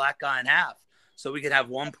one black guy in half so we could have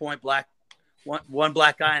one black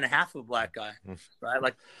guy and a half of a black guy, right?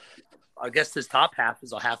 Like I guess this top half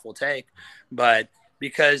is a half we'll take, but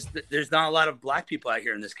because there's not a lot of black people out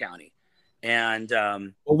here in this county. And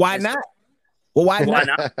well, why and not? So, well, why why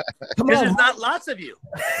not? not? Come Because on, there's not lots of you.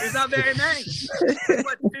 There's not very many.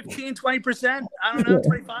 What, 15, 20%? I don't know,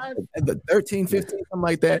 25? 13, 15, something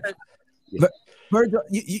like that. Virgil,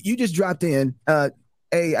 you just dropped in.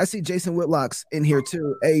 Hey, I see Jason Whitlock's in here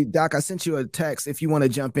too. Hey, Doc, I sent you a text if you want to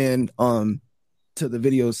jump in to the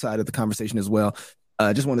video side of the conversation as well.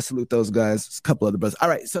 Just want to salute those guys. There's a couple other brothers. All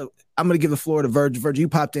right, so I'm going to give the floor to Virgil. Virgil, you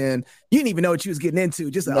popped in. You didn't even know what you was getting into.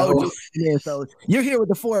 Just an OG. So you're here with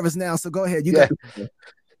the four of us now. So go ahead. You got.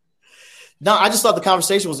 No, I just thought the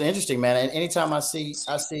conversation was interesting, man. And anytime I see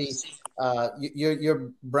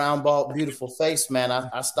your brown bald beautiful face, man,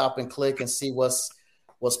 I stop and click and see what's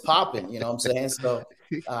popping. You know what I'm saying? So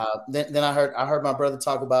then I heard my brother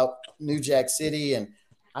talk about New Jack City, and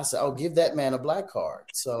I said, "Oh, give that man a black card."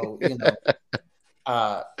 So you know,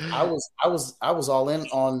 I was all in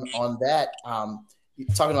on that.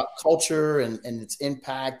 Talking about culture and its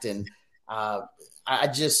impact, and I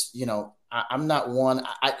just, you know, I'm not one.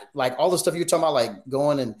 I like all the stuff you're talking about, like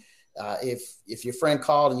going and if your friend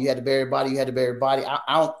called and you had to bury a body, you had to bury a body.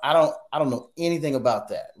 I don't know anything about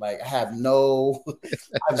that. Like I have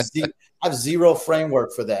zero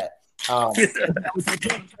framework for that. Told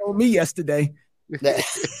me yesterday.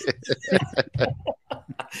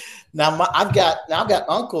 Now I've got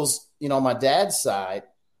uncles, you know, on my dad's side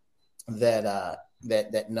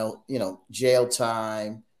that know, you know, jail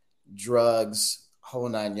time, drugs, whole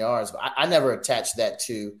nine yards. But I never attached that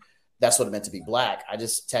to that's what it meant to be black. I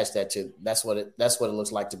just attached that to that's what it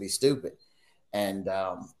looks like to be stupid. And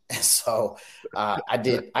so I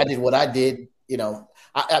did what I did. You know,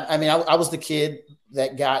 I mean, I was the kid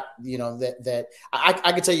that got, you know, that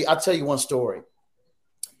I could tell you. I'll tell you one story.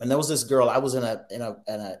 And there was this girl. I was in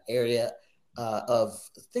an area of,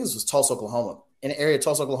 I think this was Tulsa, Oklahoma. In an area of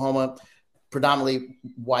Tulsa, Oklahoma, predominantly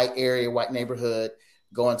white area, white neighborhood,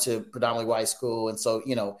 going to predominantly white school. And so,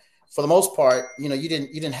 you know, for the most part, you know, you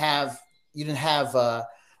didn't have you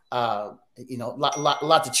know,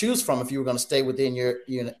 lot to choose from if you were going to stay within your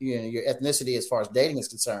ethnicity as far as dating is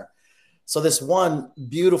concerned. So this one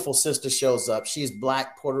beautiful sister shows up. She's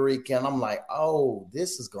black, Puerto Rican. I'm like, oh,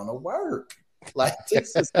 this is going to work. Like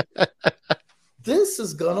this is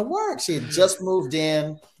going to work. She had just moved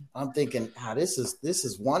in. I'm thinking, this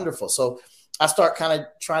is wonderful. So I start kind of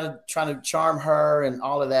trying to charm her and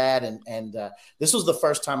all of that. And this was the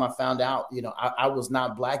first time I found out, you know, I was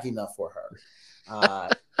not black enough for her.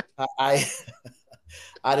 I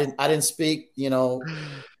didn't speak, you know,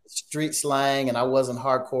 street slang, and I wasn't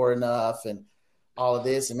hardcore enough and all of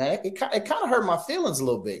this. And man, it kind of hurt my feelings a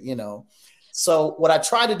little bit, you know. So what I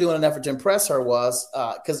tried to do in an effort to impress her was,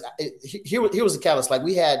 because here was the catalyst. Like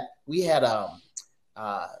we had you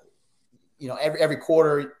know, every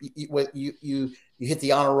quarter you hit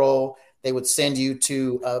the honor roll. They would send you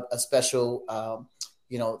to a special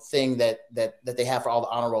you know, thing that they have for all the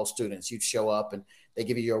honor roll students. You'd show up and they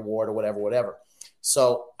give you your award or whatever.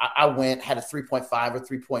 So I went, had a 3.5 or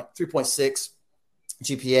 3.6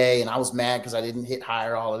 GPA, and I was mad because I didn't hit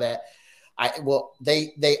higher, all of that.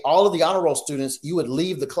 They all of the honor roll students, you would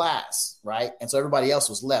leave the class, right? And so everybody else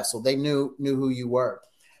was left. So they knew who you were.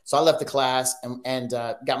 So I left the class and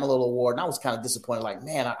got my little award. And I was kind of disappointed, like,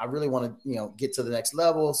 man, I really want to, you know, get to the next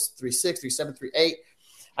level, 3.6, 3.7, 3.8.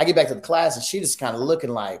 I get back to the class and she just kind of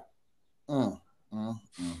looking like, I'm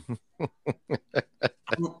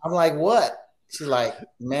like, what? She's like,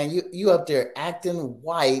 man, you up there acting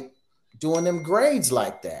white, doing them grades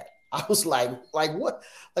like that. I was like what?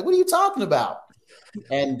 Like, what are you talking about?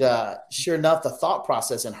 And sure enough, the thought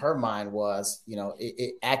process in her mind was, you know,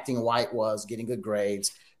 acting white was getting good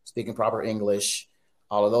grades, speaking proper English,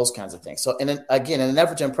 all of those kinds of things. So, and then again, in an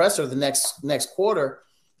effort to impress her, the next quarter,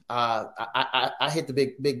 I hit the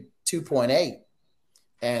big 2.8,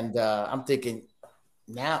 and I'm thinking,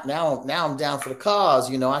 now I'm down for the cause.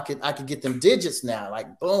 You know, I could get them digits now,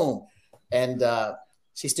 like boom, and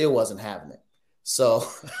she still wasn't having it. So.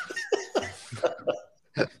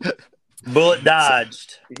 Bullet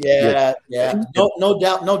dodged. Yeah. No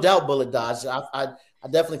doubt bullet dodged. I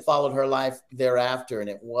definitely followed her life thereafter, and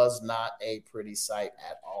it was not a pretty sight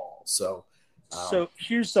at all. So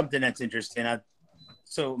here's something that's interesting.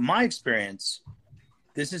 So my experience,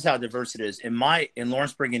 this is how diverse it is. In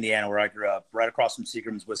Lawrenceburg, Indiana, where I grew up, right across from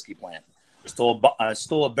Seagram's whiskey plant. I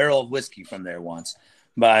stole a barrel of whiskey from there once,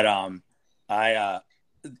 but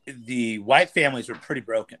the white families were pretty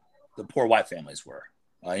broken. The poor white families were,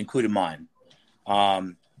 including mine.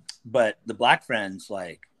 But the black friends,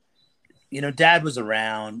 like, you know, dad was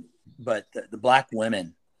around, but the black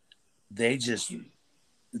women, they just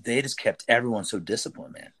they just kept everyone so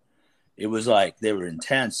disciplined, man. It was like they were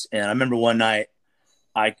intense. And I remember one night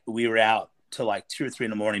we were out till like 2 or 3 in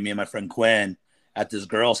the morning, me and my friend Quinn, at this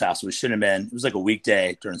girl's house. We shouldn't have been. It was like a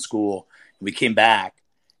weekday during school. We came back,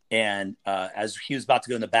 and as he was about to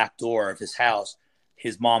go in the back door of his house,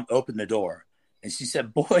 his mom opened the door, and she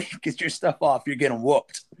said, "Boy, get your stuff off. You're getting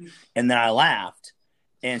whooped." And then I laughed,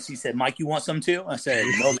 and she said, "Mike, you want some too?" I said,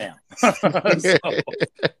 "No, ma'am." So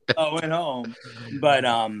I went home, but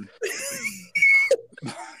I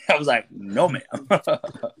was like, "No, ma'am."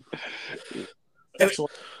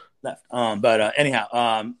 Left. But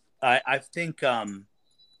anyhow, I think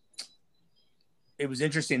it was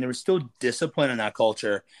interesting. There was still discipline in that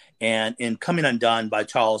culture, and in Coming Undone by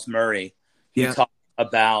Charles Murray, he talked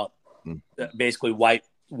about basically what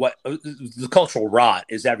the cultural rot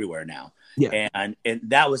is everywhere now. Yeah. And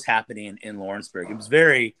that was happening in Lawrenceburg. It was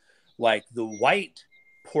very like the white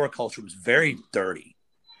poor culture was very dirty.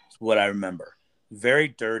 Is what I remember. Very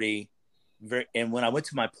dirty. And when I went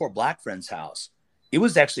to my poor black friend's house, it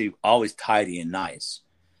was actually always tidy and nice.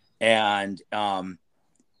 And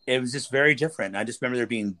it was just very different. I just remember there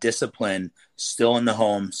being discipline still in the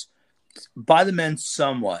homes by the men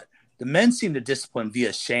somewhat. The men seemed to discipline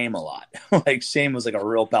via shame a lot. Like shame was like a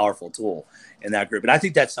real powerful tool in that group. And I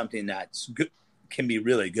think that's something that's good, can be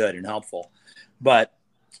really good and helpful. But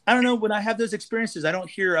I don't know, when I have those experiences, I don't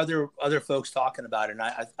hear other folks talking about it. And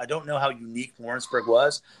I don't know how unique Lawrenceburg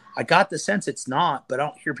was. I got the sense it's not, but I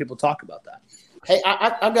don't hear people talk about that. Hey,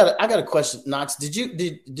 I got a question, Knox. Did you?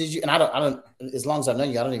 And I don't. As long as I've known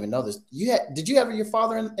you, I don't even know this. Did you have your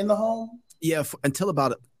father in the home? Yeah, until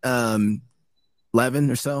about 11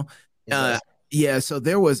 or so. Yeah. So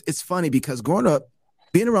there was. It's funny because growing up,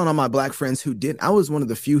 being around all my black friends who didn't, I was one of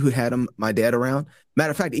the few who had my dad around. Matter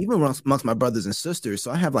of fact, even amongst my brothers and sisters. So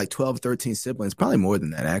I have like 12, 13 siblings, probably more than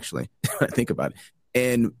that actually. When I think about it,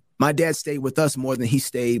 and my dad stayed with us more than he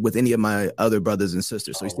stayed with any of my other brothers and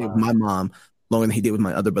sisters. So he stayed with my mom longer than he did with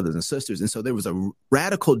my other brothers and sisters. And so there was a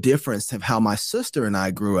radical difference of how my sister and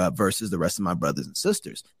I grew up versus the rest of my brothers and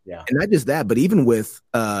sisters. Yeah. And not just that, but even with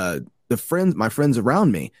my friends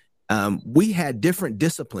around me, we had different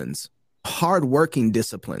disciplines, hardworking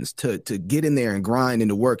disciplines to get in there and grind and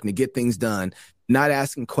to work and to get things done, not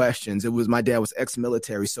asking questions. My dad was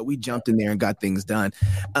ex-military, so we jumped in there and got things done.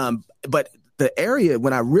 But the area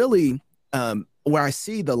when I really, where I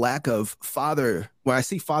see the lack of father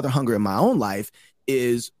hunger in my own life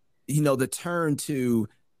is, the turn to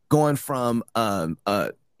going from, I'm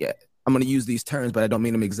going to use these terms, but I don't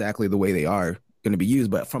mean them exactly the way they are going to be used,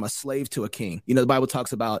 but from a slave to a king. The Bible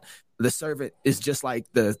talks about the servant is just like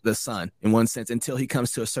the son in one sense until he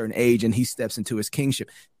comes to a certain age and he steps into his kingship.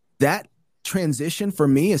 That transition for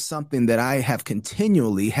me is something that I have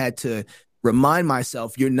continually had to remind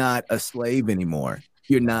myself, you're not a slave anymore.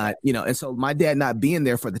 You're not, and so my dad not being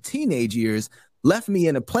there for the teenage years left me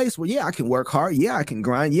in a place where, yeah, I can work hard. Yeah, I can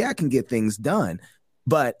grind. Yeah, I can get things done.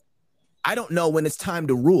 But I don't know when it's time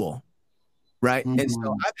to rule. Right. Mm-hmm. And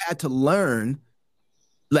so I've had to learn,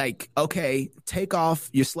 like, okay, take off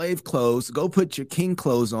your slave clothes, go put your king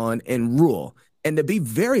clothes on and rule. And to be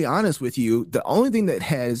very honest with you, the only thing that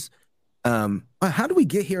has, how do we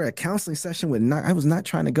get here at a counseling session I was not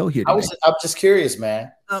trying to go here today. I'm just curious,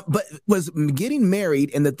 man. But was getting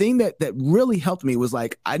married. And the thing that really helped me was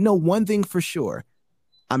like, I know one thing for sure.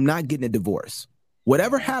 I'm not getting a divorce.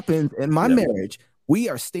 Whatever happens in my marriage, we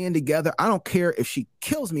are staying together. I don't care if she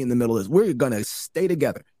kills me in the middle of this. We're going to stay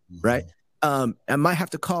together. Mm-hmm. Right. I might have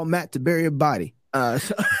to call Matt to bury a body. But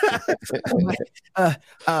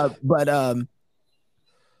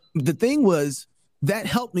the thing was, that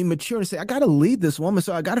helped me mature and say, I got to lead this woman,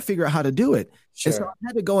 so I got to figure out how to do it. Sure. And so I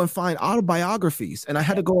had to go and find autobiographies, and I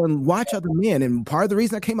had to go and watch other men. And part of the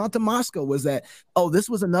reason I came out to Moscow was that, this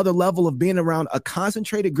was another level of being around a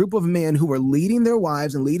concentrated group of men who were leading their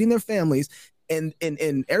wives and leading their families. And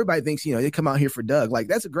everybody thinks, they come out here for Doug. Like,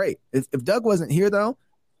 that's great. If Doug wasn't here, though,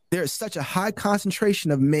 there's such a high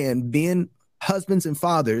concentration of men being husbands and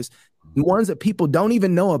fathers, ones that people don't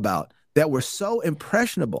even know about, that were so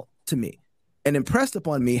impressionable to me and impressed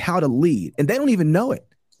upon me how to lead. And they don't even know it,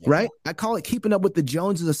 right? I call it keeping up with the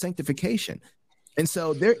Joneses of sanctification. And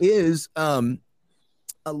so there is a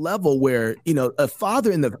level where, a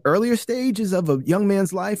father in the earlier stages of a young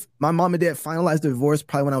man's life, my mom and dad finalized the divorce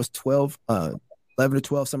probably when I was 12, 11 or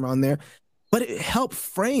 12, somewhere on there. But it helped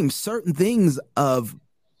frame certain things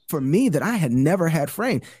for me that I had never had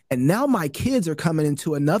framed. And now my kids are coming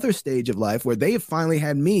into another stage of life where they have finally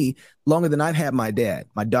had me longer than I've had my dad.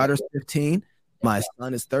 My daughter's 15. My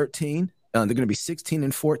son is 13. They're going to be 16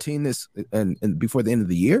 and 14 and before the end of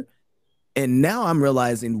the year. And now I'm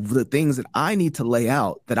realizing the things that I need to lay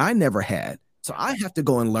out that I never had. So I have to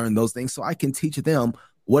go and learn those things so I can teach them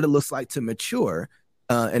what it looks like to mature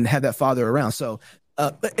and have that father around. So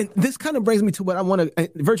and this kind of brings me to what I want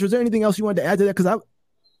to. Virtue, is there anything else you wanted to add to that? Because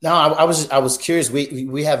I was curious.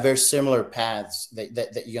 We have very similar paths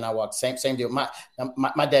that you and I walk. Same deal.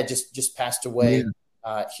 My dad just passed away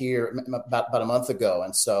here about a month ago,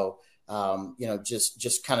 and so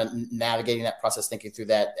just kind of navigating that process, thinking through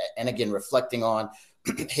that, and again reflecting on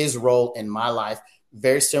his role in my life.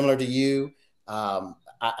 Very similar to you. I'm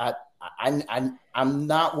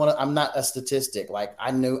not a statistic. Like I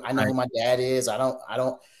know who my dad is. I don't.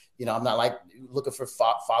 I'm not like looking for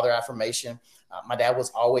father affirmation. My dad was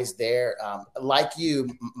always there. Like you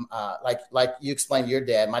explained your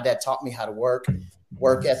dad, my dad taught me how to work.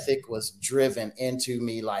 Work ethic was driven into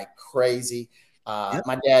me like crazy.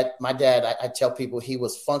 My dad, I tell people he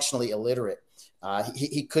was functionally illiterate.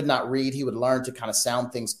 He could not read. He would learn to kind of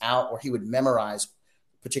sound things out, or he would memorize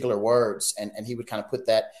particular words, and he would kind of put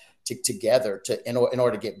that together in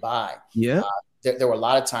order to get by. Yeah. There were a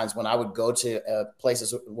lot of times when I would go to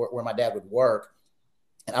places where my dad would work,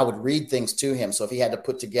 and I would read things to him. So if he had to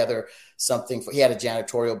put together something, he had a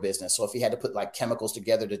janitorial business. So if he had to put like chemicals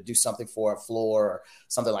together to do something for a floor or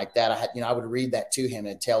something like that, I would read that to him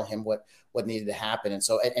and tell him what needed to happen. And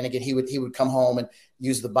so, and again, he would come home and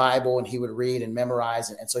use the Bible, and he would read and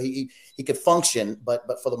memorize. And so he could function, but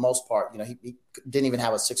for the most part, he didn't even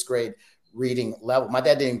have a sixth grade reading level. My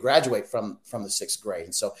dad didn't graduate from the sixth grade.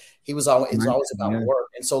 And so it was always about work.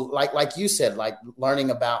 And so like you said, like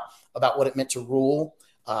learning about what it meant to rule,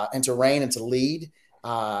 and to reign and to lead,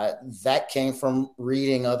 that came from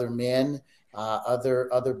reading other men,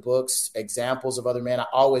 other books, examples of other men. I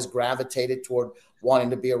always gravitated toward wanting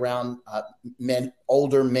to be around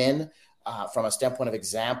older men, from a standpoint of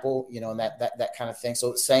example, and that kind of thing.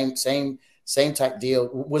 So same type deal.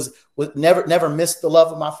 Was never missed the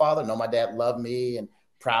love of my father. No, my dad loved me and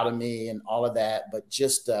proud of me and all of that, but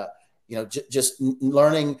just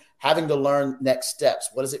learning, having to learn next steps.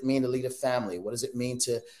 What does it mean to lead a family? What does it mean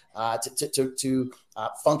to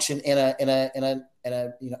function in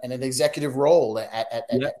an executive role at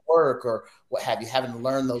work or what have you? Having to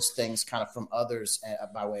learn those things kind of from others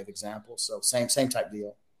by way of example. So same type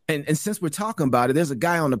deal. And since we're talking about it, there's a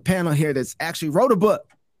guy on the panel here that's actually wrote a book.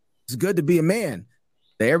 It's Good to Be a Man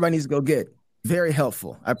that everybody needs to go get. Very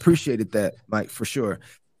helpful. I appreciated that, Mike, for sure.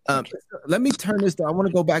 Let me turn this down. I want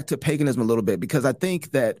to go back to paganism a little bit, because I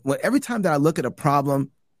think that every time that I look at a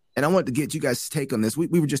problem, and I want to get you guys' take on this. We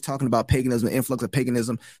were just talking about paganism, the influx of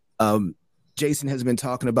paganism. Jason has been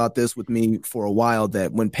talking about this with me for a while,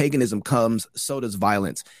 that when paganism comes, so does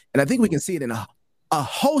violence. And I think we can see it in a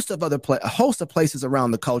host of places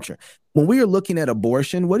around the culture. When we are looking at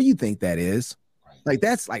abortion, what do you think that is?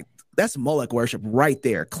 That's Moloch worship right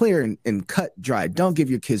there, clear and cut dry. Don't give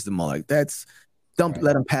your kids to Moloch. Don't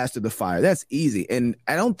let them pass through the fire. That's easy. And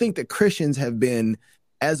I don't think that Christians have been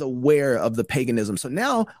as aware of the paganism. So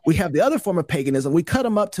now we have the other form of paganism. We cut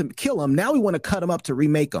them up to kill them. Now we want to cut them up to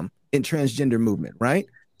remake them in transgender movement, right?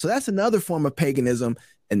 So that's another form of paganism.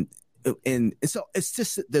 And so it's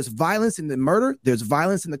just, there's violence in the murder. There's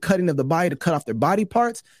violence in the cutting of the body to cut off their body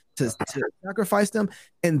parts, to sacrifice them.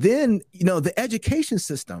 And then, the education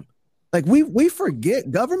system. Like we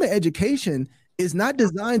forget government education is not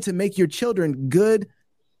designed to make your children good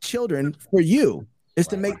children for you. It's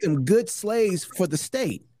to make them good slaves for the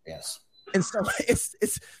state. Yes. And so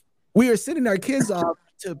we are sending our kids off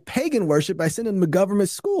to pagan worship by sending them to government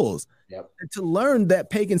schools. Yep. To learn that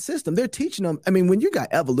pagan system. They're teaching them. I mean, when you got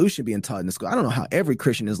evolution being taught in the school, I don't know how every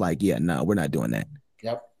Christian is like, yeah, no, we're not doing that.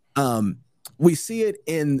 Yep. We see it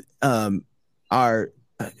in the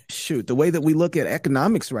way that we look at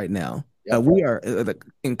economics right now. Yep. We are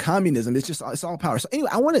in communism. It's all power. So anyway,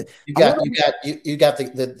 you got the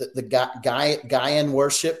Gaian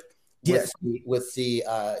worship. Yes. With the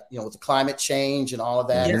climate change and all of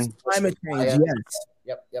that. Yes, climate change.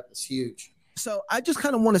 Yes. Yep. It's huge. So I just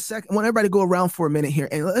kind of want everybody to go around for a minute here,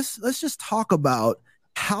 and let's just talk about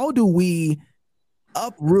how do we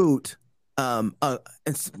uproot. And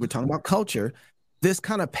we're talking about culture, this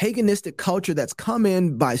kind of paganistic culture that's come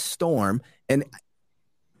in by storm, and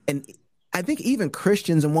I think even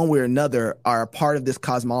Christians in one way or another are a part of this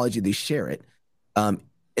cosmology. They share it.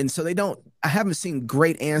 And so I haven't seen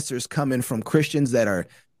great answers coming from Christians that are,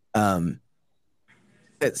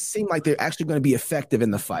 that seem like they're actually going to be effective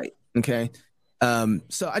in the fight. Okay.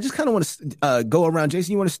 So I just kind of want to go around.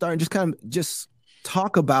 Jason, you want to start and just kind of just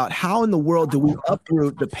talk about how in the world do we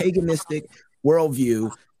uproot the paganistic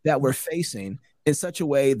worldview that we're facing in such a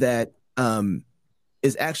way that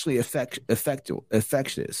is actually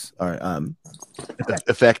infectious or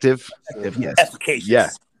effective. Yes. Efficacious. Yeah.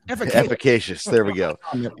 Efficacious. There we go.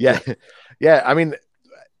 Yeah. Yeah. I mean,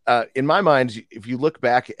 in my mind, if you look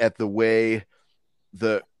back at the way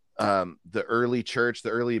the early church, the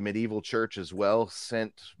early medieval church as well,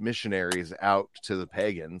 sent missionaries out to the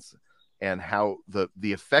pagans, and how the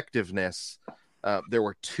effectiveness, there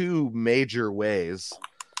were two major ways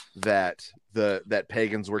that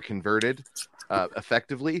pagans were converted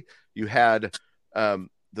effectively. You had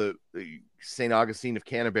the St. Augustine of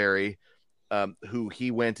Canterbury, who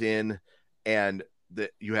he went in, and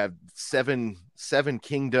you have seven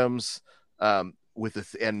kingdoms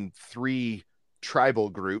and three tribal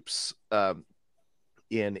groups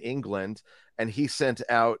in England, and he sent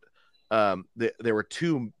out. There were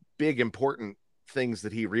two big important things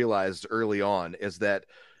that he realized early on, is that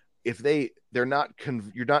if they're not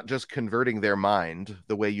you're not just converting their mind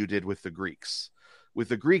the way you did with the Greeks. With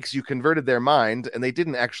the Greeks, you converted their mind, and they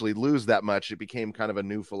didn't actually lose that much. It became kind of a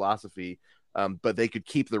new philosophy, but they could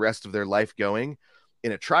keep the rest of their life going.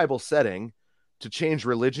 In a tribal setting, to change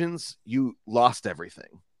religions, you lost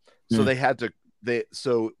everything. So they had to.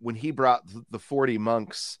 So when he brought the 40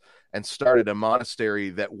 monks and started a monastery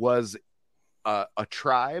that was a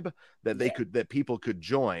tribe that that people could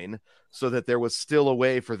join, so that there was still a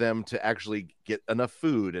way for them to actually get enough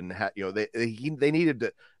food, and they needed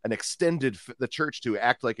the church to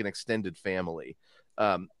act like an extended family,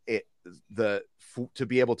 to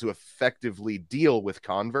be able to effectively deal with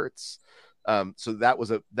converts. So that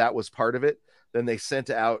was part of it. Then they sent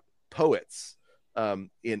out poets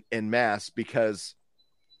in mass, because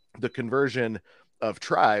the conversion of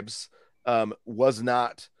tribes was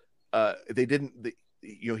not. They didn't.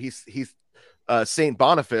 He's Saint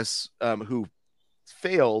Boniface, who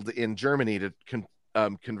failed in Germany to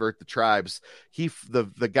convert the tribes.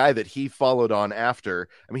 The guy that he followed on after.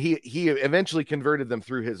 I mean, he eventually converted them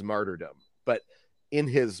through his martyrdom, but in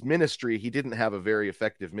his ministry, he didn't have a very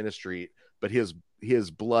effective ministry. But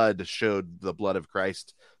his blood showed the blood of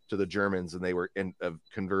Christ to the Germans, and they were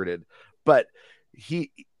converted. But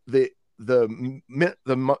the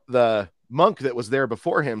monk that was there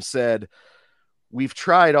before him said, "We've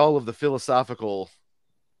tried all of the philosophical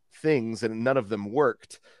things, and none of them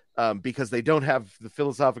worked, because they don't have the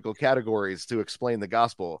philosophical categories to explain the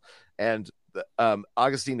gospel." And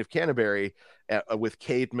Augustine of Canterbury, with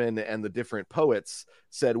Caedmon and the different poets,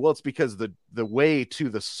 said, "Well, it's because the way to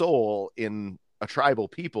the soul in a tribal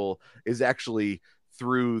people is actually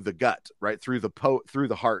through the gut, right? Through the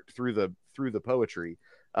heart, through the poetry."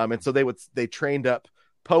 And so they trained up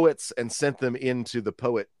poets and sent them into the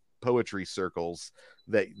poetry circles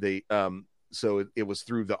that they so it was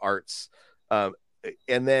through the arts.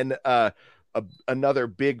 And then another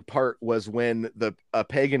big part was when a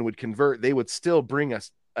pagan would convert, they would still bring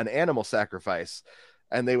us an animal sacrifice,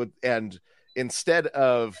 and instead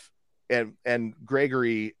of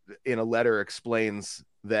Gregory in a letter explains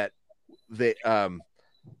that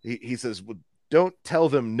he says, well, don't tell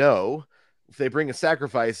them no. If they bring a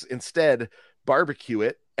sacrifice, instead barbecue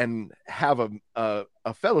it and have a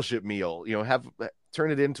fellowship meal,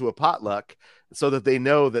 turn it into a potluck, so that they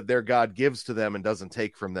know that their God gives to them and doesn't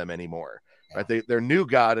take from them anymore. Right? Their new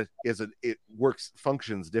God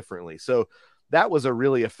functions differently. So that was a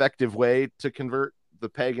really effective way to convert the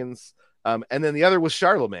pagans. And then the other was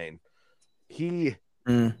Charlemagne. He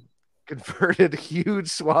converted huge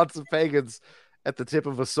swaths of pagans at the tip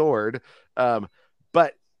of a sword.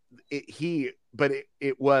 But he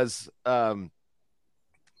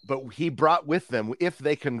brought with them, if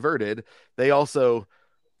they converted,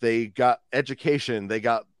 they got education, they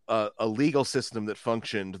got a legal system that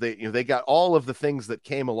functioned. They got all of the things that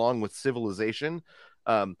came along with civilization,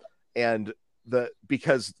 and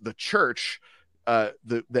because the church,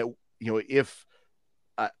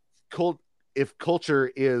 if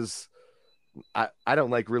culture is, I don't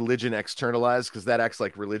like religion externalized, because that acts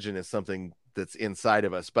like religion is something that's inside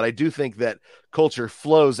of us. But I do think that culture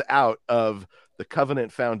flows out of the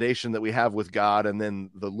covenant foundation that we have with God, and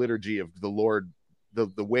then the liturgy of the Lord,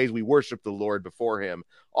 the ways we worship the Lord before him.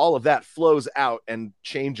 All of that flows out and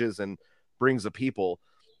changes and brings a people.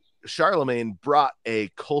 Charlemagne brought a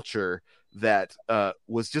culture that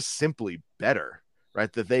was just simply better, right?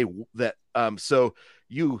 So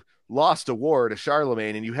you lost a war to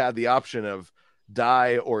Charlemagne, and you had the option of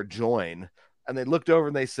die or join. And they looked over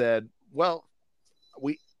and they said, well,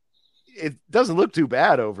 it doesn't look too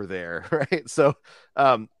bad over there, right? So,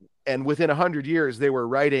 and within 100 years, they were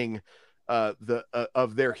writing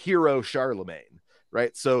of their hero Charlemagne,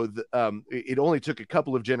 right? So it only took a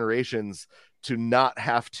couple of generations to not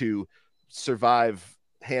have to survive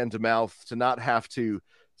hand to mouth, to not have to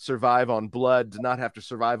survive on blood, to not have to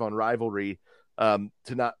survive on rivalry, to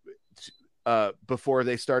not before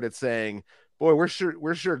they started saying, boy, we're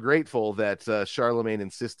sure grateful that Charlemagne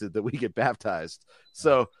insisted that we get baptized.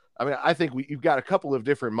 So I mean, I think you've got a couple of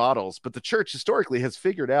different models, but the church historically has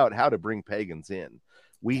figured out how to bring pagans in.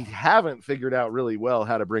 We haven't figured out really well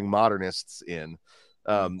how to bring modernists in,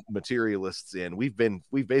 materialists in. We've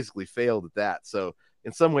basically failed at that. So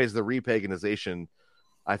in some ways, the repaganization,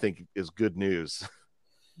 I think, is good news.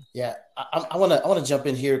 Yeah, I want to jump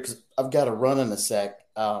in here because I've got to run in a sec.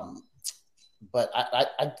 But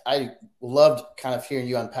I loved kind of hearing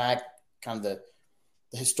you unpack kind of the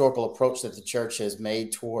historical approach that the church has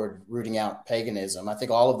made toward rooting out paganism. I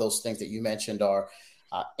think all of those things that you mentioned are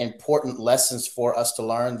important lessons for us to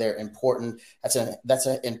learn. They're important. That's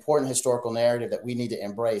an important historical narrative that we need to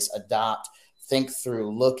embrace, adopt, think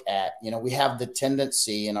through, look at. You know, we have the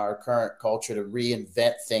tendency in our current culture to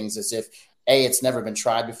reinvent things as if it's never been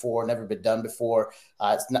tried before, never been done before.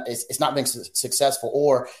 It's not been successful,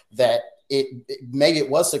 or that maybe it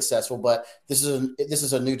was successful, but this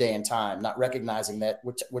is a new day and time. Not recognizing that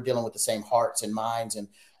we're dealing with the same hearts and minds and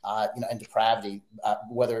and depravity,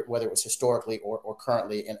 whether it was historically or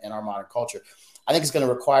currently in our modern culture. I think it's going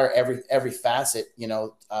to require every facet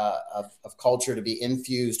of culture to be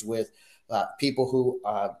infused with people who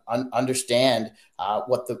understand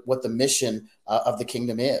what the mission of the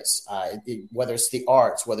kingdom is, whether it's the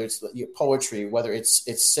arts, whether it's poetry, whether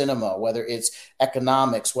it's cinema, whether it's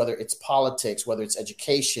economics, whether it's politics, whether it's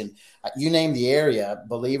education, you name the area.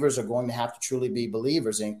 Believers are going to have to truly be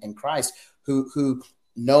believers in Christ who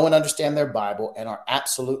know and understand their Bible and are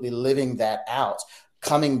absolutely living that out,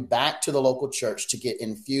 coming back to the local church to get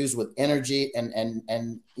infused with energy and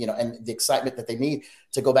the excitement that they need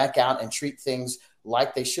to go back out and treat things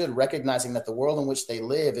like they should, recognizing that the world in which they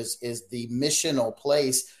live is the missional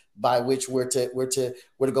place by which we're to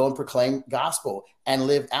go and proclaim gospel and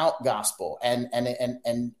live out gospel and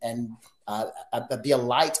be a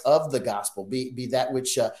light of the gospel, be that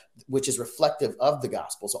which is reflective of the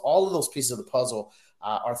gospel. So all of those pieces of the puzzle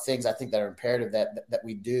are things I think that are imperative that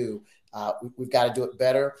we do. We've got to do it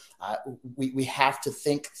better. We have to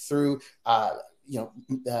think through,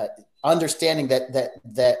 understanding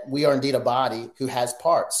that we are indeed a body who has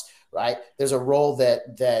parts. Right? There's a role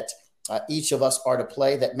that each of us are to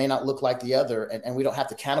play that may not look like the other, and we don't have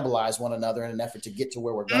to cannibalize one another in an effort to get to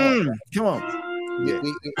where we're going. Come on.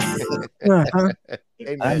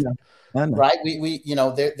 Amen. Right?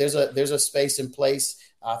 There's a space in place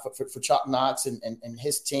for Chuck Knox and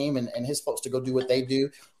his team and his folks to go do what they do.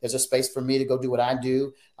 There's a space for me to go do what I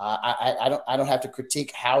do. I don't have to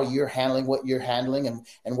critique how you're handling what you're handling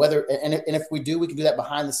and whether and if we do, we can do that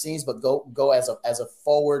behind the scenes, but go as a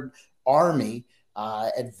forward army,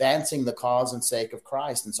 advancing the cause and sake of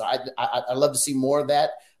Christ. And so I love to see more of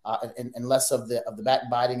that and less of the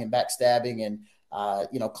backbiting and backstabbing and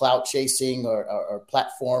clout chasing or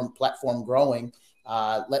platform growing.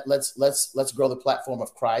 Let's grow the platform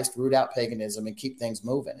of Christ, root out paganism, and keep things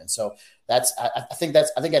moving. And so I think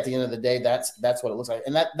at the end of the day, that's what it looks like.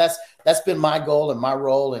 And that's been my goal and my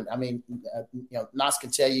role. And I mean, Nas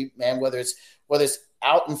can tell you, man, whether it's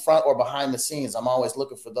out in front or behind the scenes, I'm always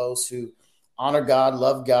looking for those who honor God,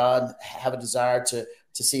 love God, have a desire to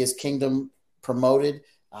see his kingdom promoted,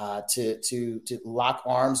 to lock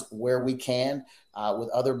arms where we can with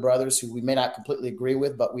other brothers who we may not completely agree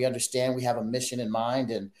with, but we understand we have a mission in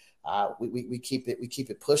mind, and we keep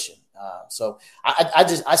it pushing. So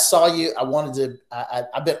I saw you. I wanted to.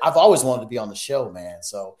 I've always wanted to be on the show, man.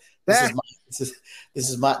 So this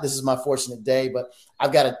is my fortunate day. But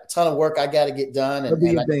I've got a ton of work I got to get done,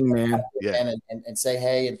 and say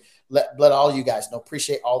hey, and let all you guys know.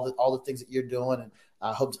 Appreciate all the things that you're doing, and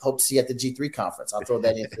hope to see you at the G3 conference. I'll throw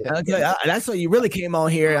that in. Okay, that's what you really came on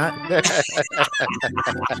here. Over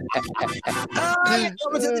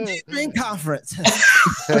to the G3 conference.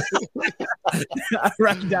 All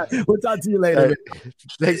right, John, we'll talk to you later.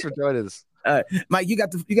 Thanks for joining us. Mike, you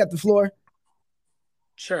got the floor.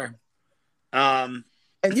 Sure. And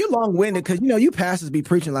you're long-winded because you pastors be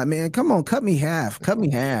preaching like, man, come on, cut me half. I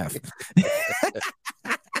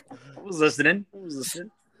was listening.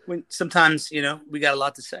 Sometimes we got a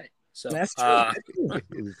lot to say. So that's true.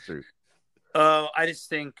 It's true. I just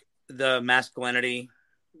think the masculinity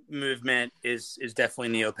movement is definitely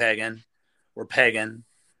neo-pagan or pagan,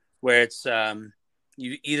 where it's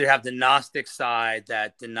you either have the Gnostic side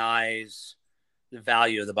that denies the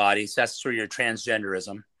value of the body. So that's sort of your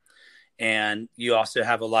transgenderism, and you also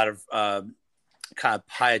have a lot of kind of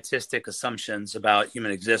pietistic assumptions about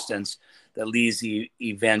human existence that leads the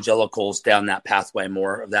evangelicals down that pathway,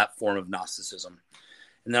 more of that form of Gnosticism.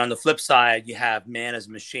 And then on the flip side, you have man as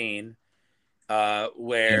machine,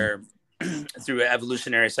 where through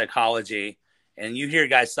evolutionary psychology, and you hear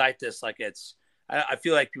guys cite this like it's, I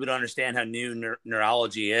feel like people don't understand how new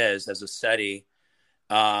neurology is as a study.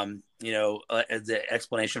 The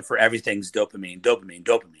explanation for everything's dopamine,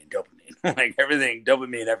 like everything,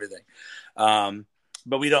 dopamine, everything.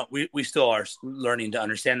 But we still are learning to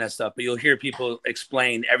understand that stuff. But you'll hear people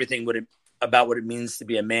explain everything about what it means to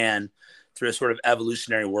be a man through a sort of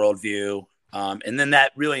evolutionary worldview. And then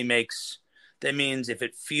that really means if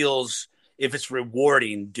it's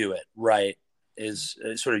rewarding, do it, right? Is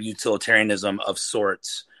sort of utilitarianism of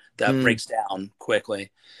sorts that breaks down quickly.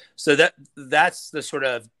 So that's the sort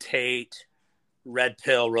of Tate, Red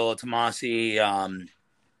Pill, Rollo Tomasi.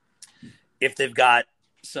 If they've got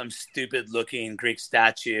some stupid looking Greek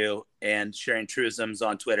statue and sharing truisms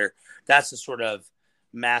on Twitter, that's the sort of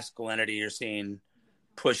masculinity you're seeing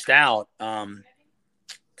pushed out. The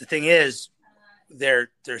thing is, they're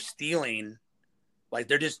stealing, like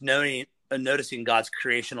they're just noticing God's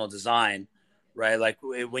creational design, right? Like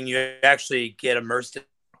when you actually get immersed in.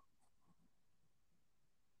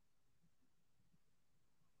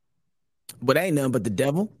 But ain't nothing but the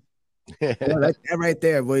devil. Boy, that right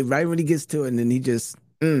there, boy, right when he gets to it, and then he just,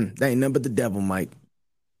 that ain't nothing but the devil, Mike.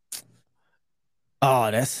 Oh,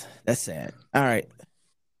 that's sad. All right.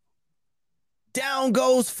 Down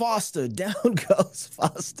goes Foster. Down goes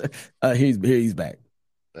Foster. He's back.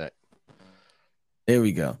 All right. There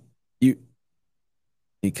we go. You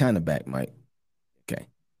kind of back, Mike. Okay.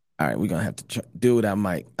 All right, we're gonna have to do it without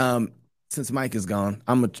Mike. Since Mike is gone,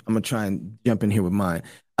 I'm gonna try and jump in here with mine.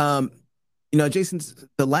 Jason,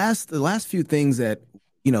 the last few things that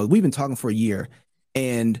we've been talking for a year,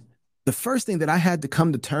 and the first thing that I had to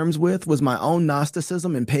come to terms with was my own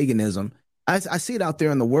Gnosticism and paganism. I see it out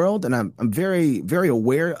there in the world, and I'm very, very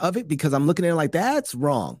aware of it because I'm looking at it like that's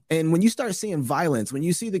wrong. And when you start seeing violence, when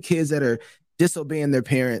you see the kids that are disobeying their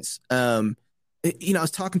parents, I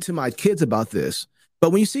was talking to my kids about this. But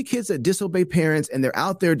when you see kids that disobey parents and they're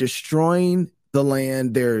out there destroying the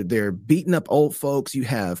land, they're beating up old folks. You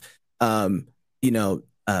have,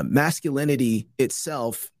 masculinity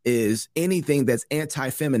itself is anything that's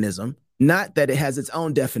anti-feminism. Not that it has its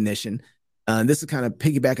own definition. This is kind of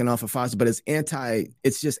piggybacking off of Foster, but it's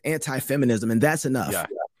just anti-feminism, and that's enough.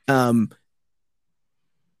 Yeah.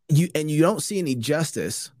 You don't see any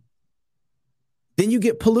justice, then you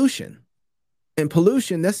get pollution. And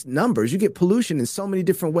pollution, that's numbers. You get pollution in so many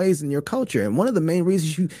different ways in your culture. And one of the main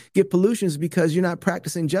reasons you get pollution is because you're not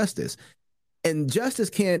practicing justice. And justice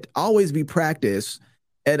can't always be practiced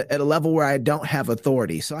at a level where I don't have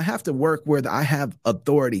authority. So I have to work where I have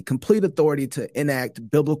authority, complete authority to enact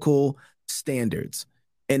biblical standards.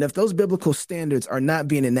 And if those biblical standards are not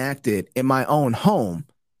being enacted in my own home,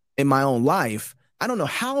 in my own life, I don't know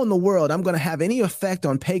how in the world I'm going to have any effect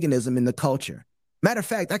on paganism in the culture. Matter of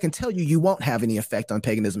fact, I can tell you won't have any effect on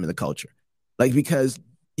paganism in the culture, because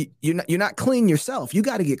you're not clean yourself. You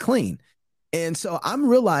got to get clean. And so I'm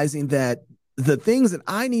realizing that the things that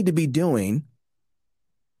I need to be doing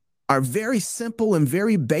are very simple and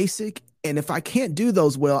very basic. And if I can't do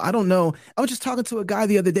those well, I don't know. I was just talking to a guy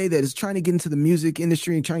the other day that is trying to get into the music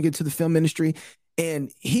industry and trying to get to the film industry.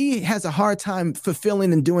 And he has a hard time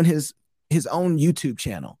fulfilling and doing his own YouTube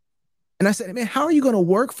channel. And I said, man, how are you going to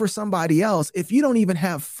work for somebody else if you don't even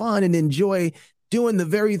have fun and enjoy doing the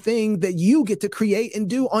very thing that you get to create and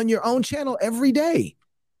do on your own channel every day?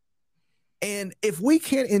 And if we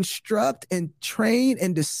can't instruct and train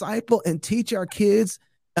and disciple and teach our kids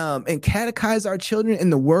and catechize our children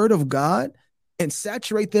in the word of God and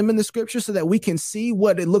saturate them in the scripture so that we can see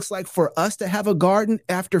what it looks like for us to have a garden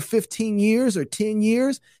after 15 years or 10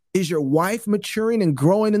 years, is your wife maturing and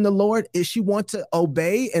growing in the Lord? Is she want to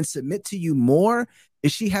obey and submit to you more?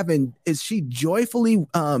 Is she joyfully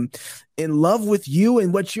in love with you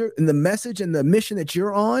and in the message and the mission that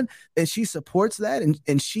you're on, and she supports that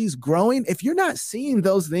and she's growing? If you're not seeing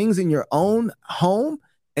those things in your own home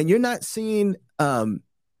and you're not seeing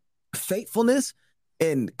faithfulness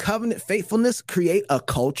and covenant faithfulness create a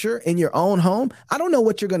culture in your own home, I don't know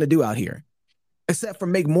what you're going to do out here except for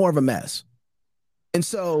make more of a mess. And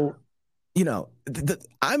so,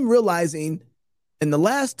 I'm realizing in the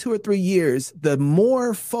last 2 or 3 years, the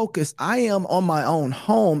more focused I am on my own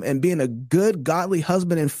home and being a good, godly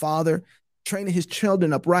husband and father, training his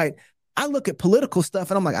children upright, I look at political stuff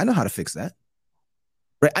and I'm like, I know how to fix that.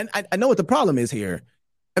 Right? I know what the problem is here.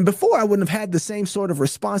 And before, I wouldn't have had the same sort of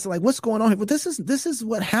response, like, what's going on here? Well, this is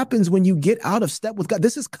what happens when you get out of step with God.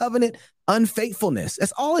 This is covenant unfaithfulness.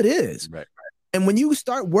 That's all it is. Right. And when you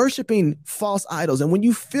start worshiping false idols, and when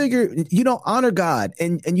you figure you don't honor God,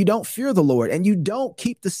 and you don't fear the Lord, and you don't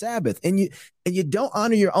keep the Sabbath, and you don't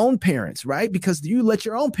honor your own parents, right? Because you let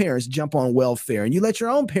your own parents jump on welfare, and you let your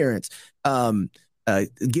own parents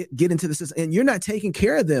get into the system, and you're not taking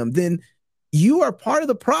care of them, then you are part of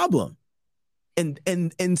the problem.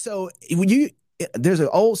 And so when there's an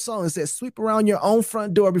old song that says, "Sweep around your own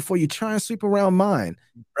front door before you try and sweep around mine,"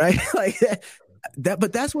 right? Like that.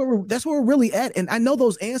 But that's where we're really at. And I know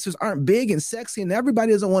those answers aren't big and sexy, and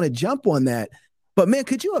everybody doesn't want to jump on that. But man,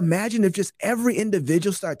 could you imagine if just every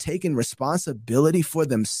individual start taking responsibility for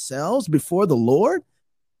themselves before the Lord?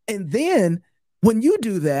 And then when you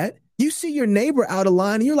do that, you see your neighbor out of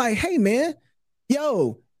line, and you're like, "Hey, man,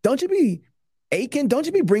 yo, don't you be Achan, don't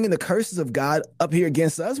you be bringing the curses of God up here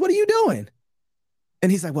against us? What are you doing?"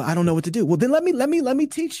 And he's like, "Well, I don't know what to do." Well, then let me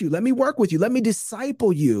teach you. Let me work with you. Let me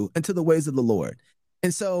disciple you into the ways of the Lord.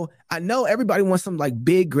 And so I know everybody wants some like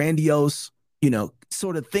big, grandiose,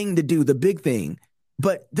 sort of thing to do, the big thing.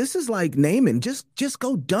 But this is like Naaman. Just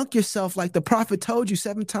go dunk yourself like the prophet told you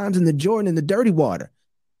 7 times in the Jordan in the dirty water.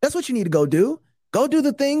 That's what you need to go do. Go do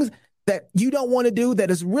the things that you don't want to do that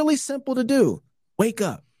is really simple to do. Wake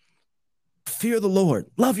up. Fear the Lord.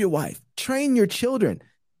 Love your wife. Train your children.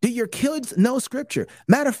 Do your kids know scripture?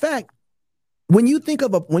 Matter of fact, when you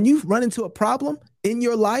run into a problem in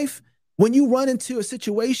your life, when you run into a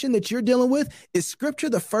situation that you're dealing with, is scripture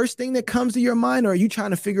the first thing that comes to your mind, or are you trying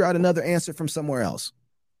to figure out another answer from somewhere else?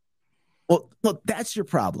 Well, look, that's your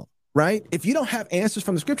problem, right? If you don't have answers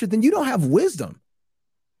from the scripture, then you don't have wisdom.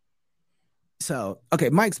 So, okay,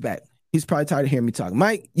 Mike's back. He's probably tired of hearing me talk.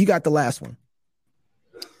 Mike, you got the last one.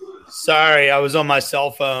 Sorry, I was on my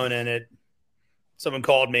cell phone and someone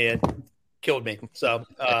called me and killed me. So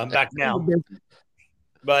I'm back now.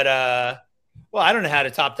 But well, I don't know how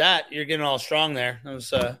to top that. You're getting all strong there. It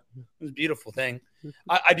was a beautiful thing.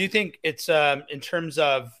 I do think it's in terms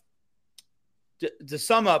of to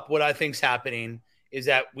sum up what I think's happening is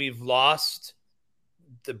that we've lost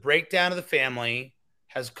the breakdown of the family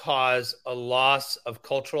has caused a loss of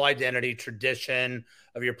cultural identity, tradition,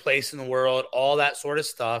 of your place in the world, all that sort of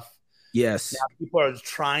stuff. Yes. Now people are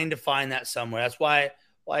trying to find that somewhere. That's why,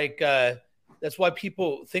 that's why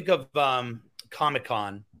people think of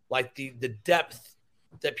Comic-Con, like the depth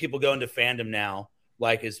that people go into fandom now,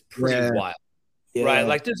 like is pretty wild, right?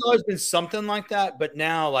 Like there's always been something like that, but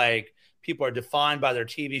now like people are defined by their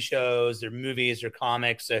TV shows, their movies, their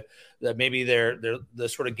comics, that maybe they're the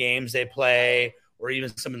sort of games they play, or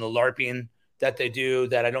even some of the LARPing that they do.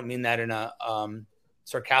 That I don't mean that in a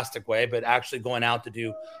sarcastic way, but actually going out to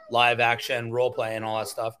do live action role play and all that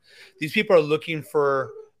stuff. These people are looking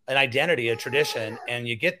for an identity, a tradition, and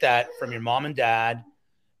you get that from your mom and dad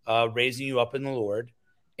raising you up in the Lord.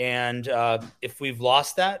 And if we've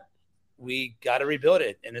lost that, we got to rebuild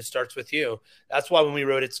it, and it starts with you. That's why when we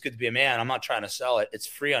wrote "It's Good to Be a Man," I'm not trying to sell it. It's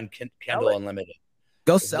free on Kindle Unlimited.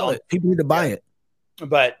 Go sell it. People need to buy it.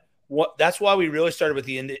 But that's why we really started with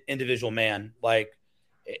the individual man. Like,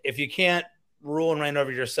 if you can't rule and reign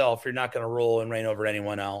over yourself, you're not going to rule and reign over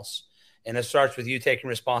anyone else. And it starts with you taking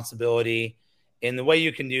responsibility. And the way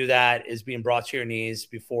you can do that is being brought to your knees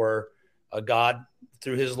before God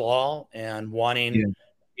through His law and wanting to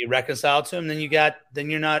be reconciled to Him. Then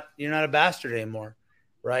you're not a bastard anymore,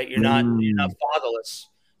 right? You're not fatherless.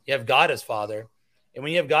 You have God as Father, and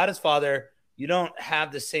when you have God as Father, you don't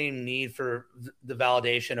have the same need for the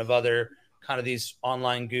validation of other kind of these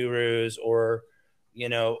online gurus or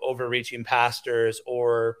overreaching pastors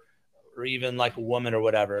or even like a woman or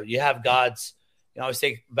whatever. You have God's. I always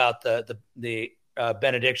think about the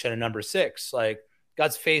benediction in number 6. Like,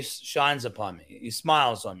 God's face shines upon me. He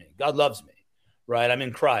smiles on me. God loves me, right? I'm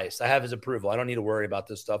in Christ. I have His approval. I don't need to worry about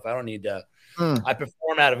this stuff. I don't need to. I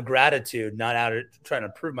perform out of gratitude, not out of trying to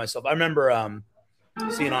prove myself. I remember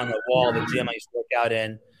seeing on the wall, the gym I used to work out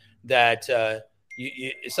in, that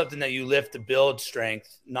it's something that you lift to build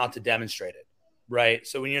strength, not to demonstrate it, right?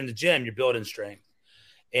 So when you're in the gym, you're building strength.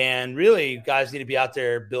 And really, guys need to be out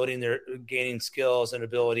there gaining skills and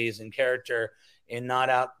abilities and character, and not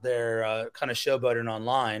out there kind of showboating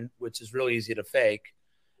online, which is really easy to fake,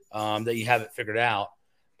 that you have it figured out.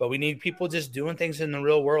 But we need people just doing things in the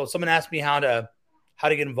real world. Someone asked me how to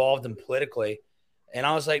get involved in politically, and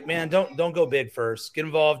I was like, man, don't go big first. Get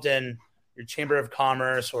involved in your chamber of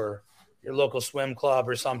commerce or your local swim club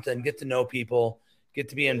or something. Get to know people. Get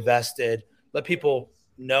to be invested. Let people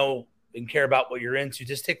know and care about what you're into.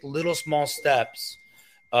 Just take little small steps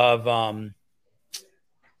of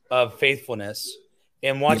faithfulness,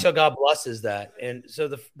 and watch how God blesses that. And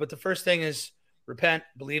so but the first thing is repent,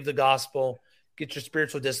 believe the gospel, get your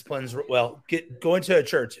spiritual disciplines. Well, go into a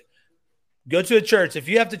church. Go to a church. If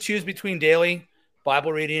you have to choose between daily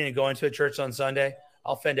Bible reading and going to a church on Sunday,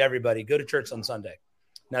 I'll offend everybody. Go to church on Sunday.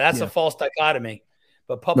 Now that's a false dichotomy,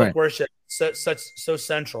 but public worship is so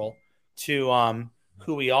central to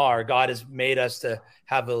who we are. God has made us to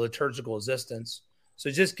have a liturgical existence. So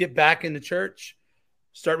just get back into church,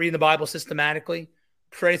 start reading the Bible systematically,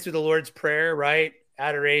 pray through the Lord's Prayer, right?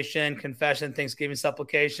 Adoration, confession, thanksgiving,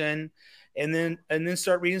 supplication, and then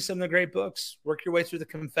start reading some of the great books. Work your way through the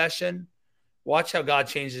confession. Watch how God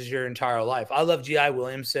changes your entire life. I love G.I.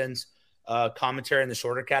 Williamson's commentary on the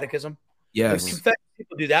Shorter Catechism. Yes. Confession,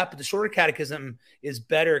 people do that, but the Shorter Catechism is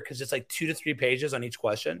better because it's like 2 to 3 pages on each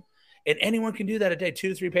question. And anyone can do that a day, 2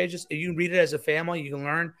 to 3 pages. You can read it as a family, you can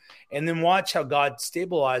learn, and then watch how God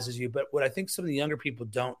stabilizes you. But what I think some of the younger people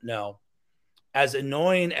don't know, as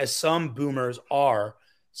annoying as some boomers are,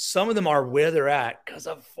 some of them are where they're at because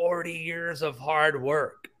of 40 years of hard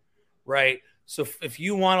work, right? So if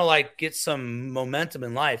you want to like get some momentum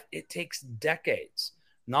in life, it takes decades,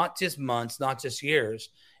 not just months, not just years.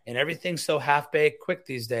 And everything's so half-baked quick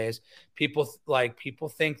these days. People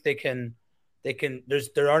think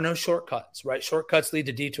there are no shortcuts, right? Shortcuts lead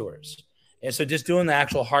to detours. And so just doing the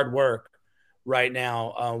actual hard work right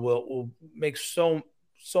now will make so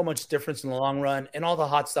much difference in the long run, and all the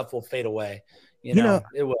hot stuff will fade away. You know,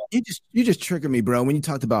 it will. You just triggered me, bro. When you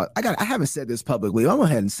talked about, I haven't said this publicly. I'll go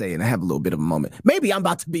ahead and say it. And I have a little bit of a moment. Maybe I'm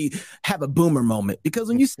about to have a boomer moment, because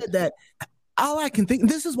when you said that, all I can think,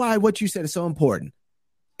 this is why what you said is so important.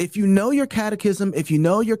 If you know your catechism, if you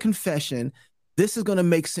know your confession, this is going to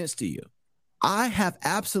make sense to you. I have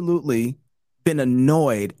absolutely been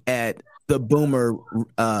annoyed at the boomer,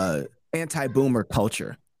 anti-boomer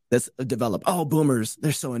culture that's developed. Oh, boomers,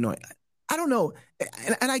 they're so annoying. I don't know.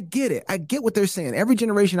 And I get it. I get what they're saying. Every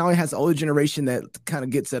generation always has the older generation that kind of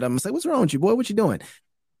gets at them and say, what's wrong with you, boy? What you doing?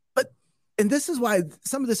 And this is why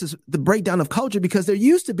some of this is the breakdown of culture, because there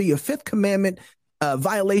used to be a fifth commandment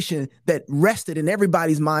violation that rested in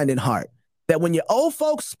everybody's mind and heart, that when your old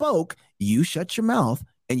folks spoke, you shut your mouth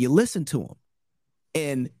and you listened to them.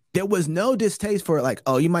 And there was no distaste for it, like,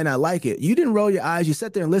 oh, you might not like it. You didn't roll your eyes. You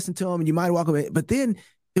sat there and listened to them, and you might walk away. But then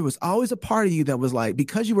there was always a part of you that was like,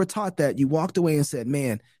 because you were taught that, you walked away and said,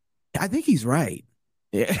 man, I think he's right.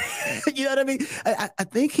 Yeah. You know what I mean? I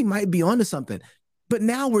think he might be onto something. But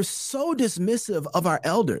now we're so dismissive of our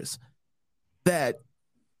elders that,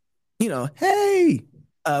 hey,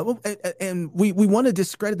 and we want to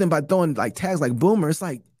discredit them by throwing like tags like boomer. It's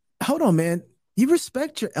like, hold on, man. You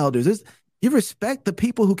respect your elders. You respect the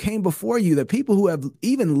people who came before you, the people who have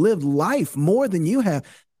even lived life more than you have.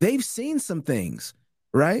 They've seen some things,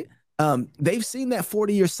 right? They've seen that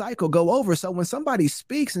 40-year cycle go over. So when somebody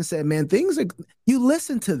speaks and said, man, you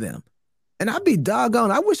listen to them. And I'd be doggone.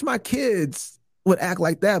 I wish my kids would act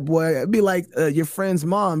like that, boy. It'd be like your friend's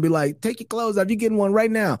mom, be like, take your clothes off. You're getting one right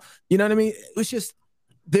now. You know what I mean? It's just,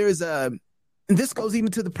 and this goes even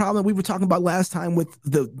to the problem we were talking about last time with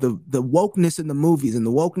the wokeness in the movies and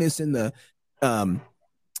the wokeness in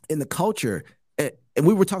the culture. And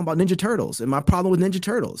we were talking about Ninja Turtles and my problem with Ninja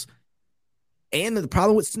Turtles and the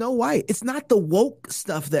problem with Snow White. It's not the woke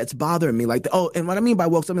stuff that's bothering me. Like, and what I mean by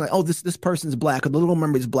woke, something like, oh, this person's black or the Little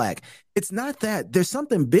Mermaid's black. It's not that. There's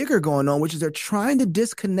something bigger going on, which is they're trying to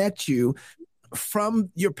disconnect you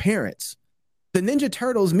from your parents. The Ninja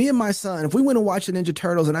Turtles, me and my son, if we went and watched the Ninja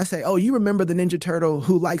Turtles and I say, oh, you remember the Ninja Turtle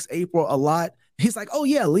who likes April a lot? He's like, oh,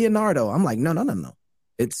 yeah, Leonardo. I'm like, no.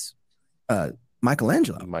 It's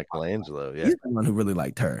Michelangelo. Yeah. He's the one who really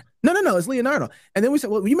liked her. No, it's Leonardo. And then we said,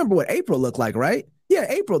 well, you remember what April looked like, right? Yeah,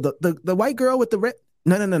 April, the white girl with the red.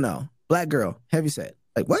 No. Black girl, heavyset.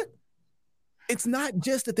 Like, what? It's not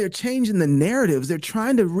just that they're changing the narratives. They're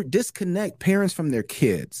trying to disconnect parents from their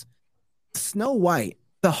kids. Snow White,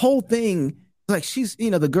 the whole thing, like she's,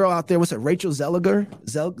 the girl out there, what's it, Rachel Zegler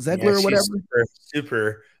or whatever?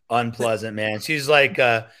 Super unpleasant, man. She's like,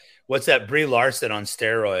 what's that, Brie Larson on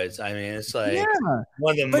steroids? I mean, it's like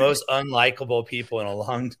one of the most unlikable people in a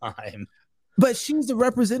long time. But she's the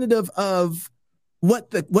representative of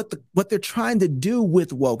what they're trying to do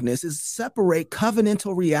with wokeness is separate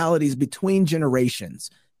covenantal realities between generations.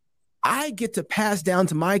 I get to pass down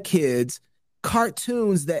to my kids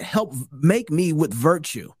cartoons that help make me with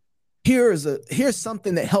virtue. Here's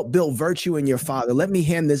something that helped build virtue in your father. Let me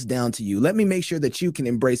hand this down to you. Let me make sure that you can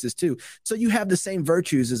embrace this too. So you have the same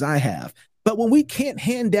virtues as I have. But when we can't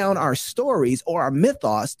hand down our stories or our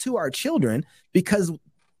mythos to our children because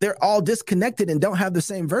they're all disconnected and don't have the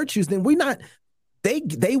same virtues, then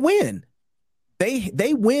they win.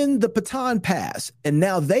 They win the baton pass. And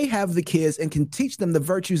now they have the kids and can teach them the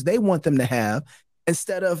virtues they want them to have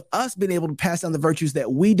instead of us being able to pass down the virtues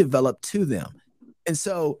that we develop to them. And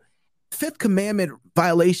so Fifth Commandment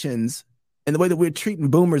violations and the way that we're treating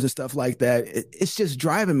boomers and stuff like that, it's just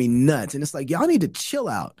driving me nuts. And it's like, y'all need to chill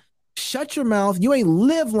out. Shut your mouth. You ain't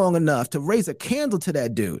lived long enough to raise a candle to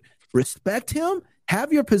that dude. Respect him,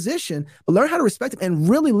 have your position, but learn how to respect him and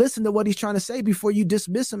really listen to what he's trying to say before you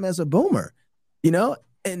dismiss him as a boomer,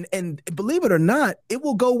 and believe it or not, it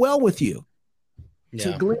will go well with you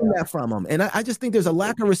to glean that from him. And I just think there's a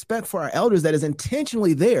lack of respect for our elders that is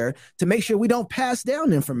intentionally there to make sure we don't pass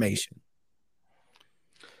down information.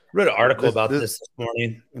 Wrote an article about this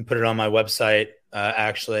morning and put it on my website.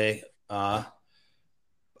 Actually, I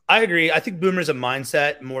agree. I think boomer's a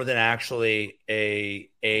mindset more than actually a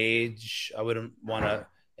age. I wouldn't want to,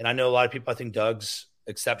 and I know a lot of people. I think Doug's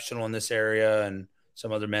exceptional in this area, and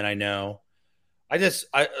some other men I know.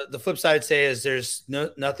 The flip side I'd say is there's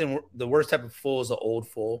nothing. The worst type of fool is the old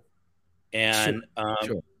fool, and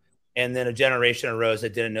Sure. And then a generation arose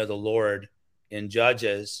that didn't know the Lord in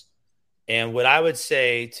Judges. And what I would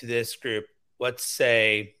say to this group, let's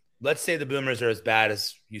say the boomers are as bad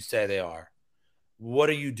as you say they are. What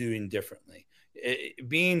are you doing differently?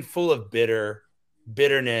 Being full of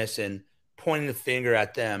bitterness and pointing the finger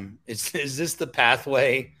at them. Is this the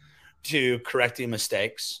pathway to correcting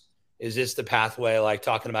mistakes? Is this the pathway, like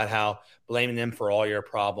talking about how blaming them for all your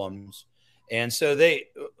problems? And so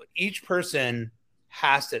each person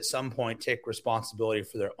has to at some point take responsibility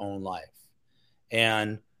for their own life.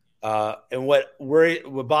 And what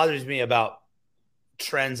bothers me about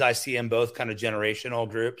trends I see in both kind of generational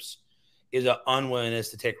groups is an unwillingness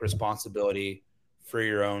to take responsibility for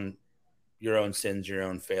your own sins, your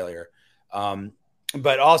own failure.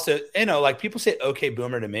 But also, like people say, "Okay,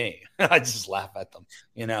 boomer" to me. I just laugh at them,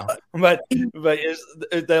 But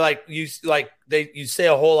you say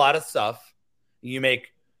a whole lot of stuff. You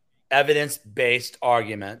make evidence-based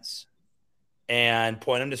arguments and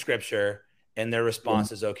point them to scripture, and their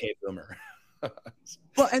response is "Okay, boomer."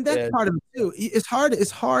 Well, and that's part of it too. It's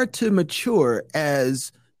hard to mature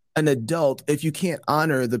as an adult if you can't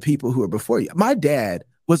honor the people who are before you. My dad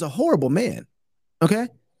was a horrible man. Okay.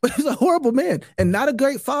 But he's a horrible man and not a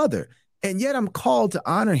great father. And yet I'm called to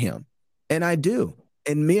honor him. And I do.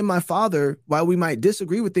 And me and my father, while we might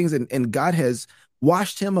disagree with things, and God has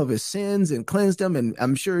washed him of his sins and cleansed him, and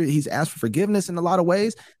I'm sure he's asked for forgiveness in a lot of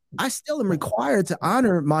ways, I still am required to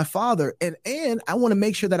honor my father. And I want to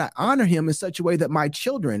make sure that I honor him in such a way that my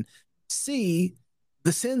children see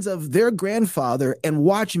the sins of their grandfather and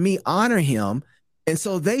watch me honor him. And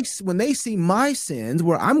so when they see my sins,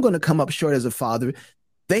 where I'm going to come up short as a father,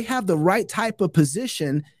 they have the right type of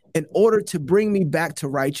position in order to bring me back to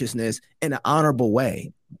righteousness in an honorable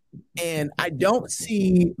way. And I don't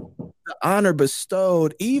see the honor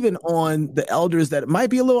bestowed even on the elders that might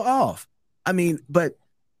be a little off. I mean, but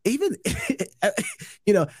even,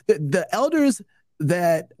 the elders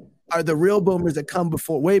that are the real boomers that come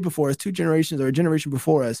way before us, 2 generations or a generation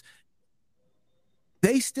before us,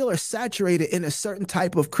 they still are saturated in a certain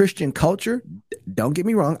type of Christian culture. Don't get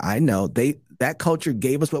me wrong. I know that culture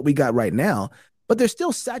gave us what we got right now, but they're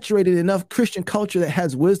still saturated enough Christian culture that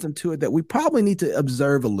has wisdom to it that we probably need to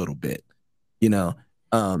observe a little bit, because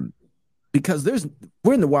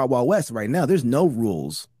we're in the Wild Wild West right now. There's no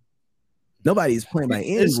rules. Nobody's playing by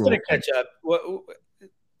any rules. It's going to catch up.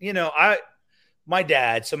 My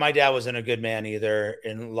dad wasn't a good man either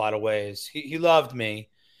in a lot of ways. He loved me,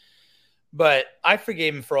 but I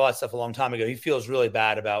forgave him for all that stuff a long time ago. He feels really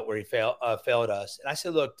bad about where he failed us. And I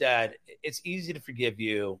said, look, Dad, it's easy to forgive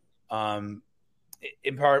you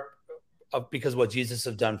in part because of what Jesus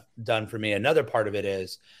has done for me. Another part of it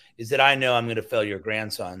is that I know I'm going to fail your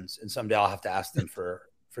grandsons, and someday I'll have to ask them for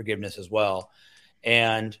forgiveness as well.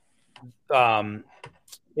 And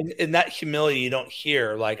in that humility, you don't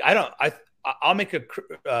hear, like, I'll make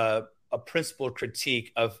a principled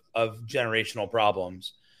critique of generational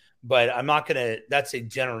problems, but I'm not going to, that's a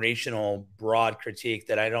generational broad critique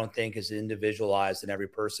that I don't think is individualized in every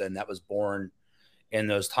person that was born in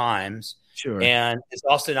those times. Sure. And it's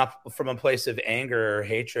also not from a place of anger or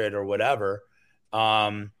hatred or whatever.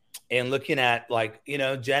 And looking at, like,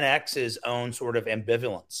 Gen X's own sort of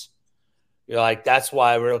ambivalence. You're like, that's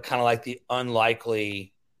why we're kind of like the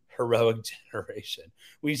unlikely heroic generation.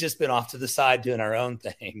 We've just been off to the side doing our own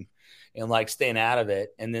thing and like staying out of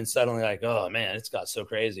it. And then suddenly like, oh man, it's got so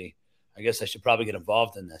crazy. I guess I should probably get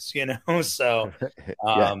involved in this, So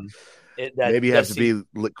maybe you have to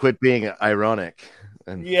quit being ironic.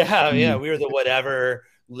 Yeah. We were the whatever,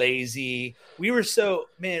 lazy. We were so,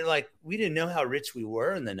 man, like we didn't know how rich we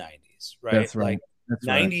were in the 90s, right? That's right. Like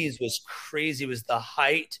 90s was crazy. It was the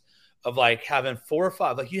height of like having 4 or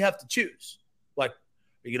 5, like you have to choose. Like,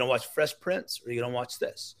 are you going to watch Fresh Prince or are you going to watch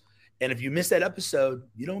this? And if you miss that episode,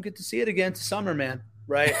 you don't get to see it again to summer, man.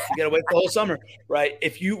 Right? You got to wait the whole summer. Right?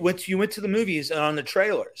 If you went to the movies and on the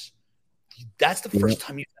trailers, that's the first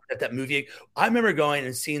time you got that movie. I remember going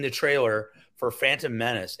and seeing the trailer for Phantom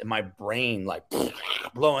Menace and my brain like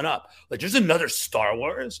blowing up. Like, there's another Star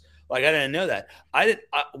Wars. Like, I didn't know that.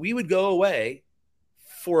 We would go away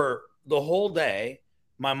for the whole day.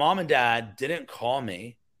 My mom and dad didn't call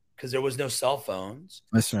me because there was no cell phones.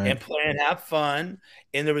 That's right. And play and have fun.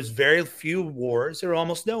 And there was very few wars. There were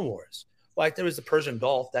almost no wars. Like, there was the Persian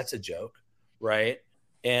Gulf. That's a joke, right?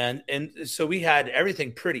 And so we had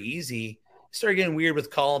everything pretty easy. Started getting weird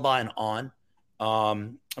with Columbine on,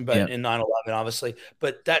 but in 9/11, obviously.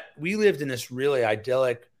 But that we lived in this really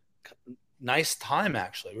idyllic, nice time.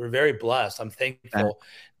 Actually, we were very blessed. I'm thankful.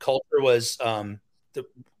 Culture was the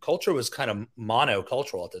culture was kind of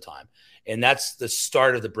monocultural at the time, and that's the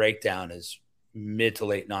start of the breakdown. Is mid to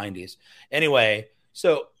late 90s. Anyway,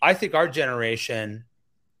 so I think our generation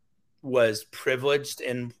was privileged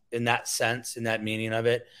in that sense, in that meaning of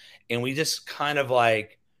it, and we just kind of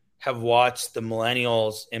like have watched the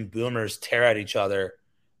millennials and boomers tear at each other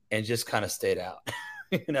and just kind of stayed out,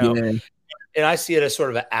 and I see it as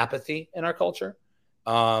sort of an apathy in our culture.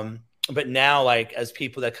 But now, like, as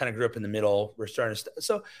people that kind of grew up in the middle, we're starting to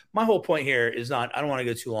so my whole point here is not, I don't want to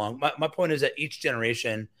go too long. My point is that each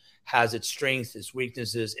generation has its strengths, its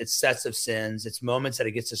weaknesses, its sets of sins, its moments that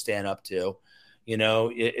it gets to stand up to.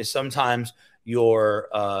 Sometimes you're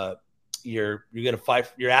going to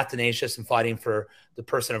fight. You're Athanasius and fighting for the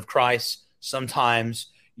person of Christ. Sometimes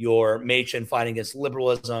you're Machen fighting against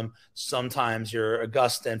liberalism. Sometimes you're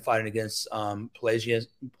Augustine fighting against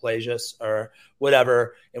Pelagius or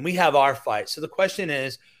whatever. And we have our fight. So the question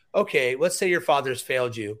is, okay, let's say your father's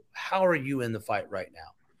failed you. How are you in the fight right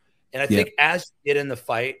now? And I think as you get in the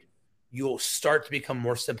fight, you'll start to become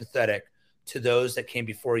more sympathetic to those that came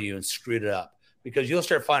before you and screwed it up, because you'll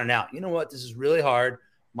start finding out, you know what, this is really hard.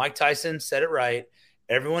 Mike Tyson said it right.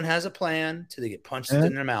 Everyone has a plan till they get punched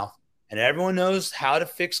in their mouth. And everyone knows how to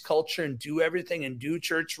fix culture and do everything and do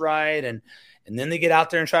church right. And then they get out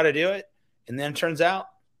there and try to do it. And then it turns out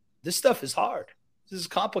this stuff is hard. This is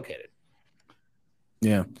complicated.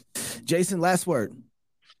 Yeah. Jason, last word.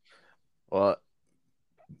 Well,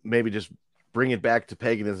 maybe just bring it back to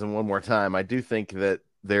paganism one more time. I do think that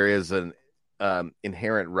there is an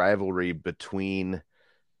inherent rivalry between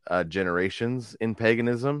generations in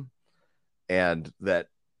paganism, and that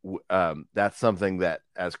that's something that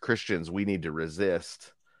as Christians we need to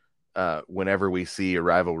resist whenever we see a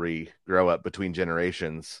rivalry grow up between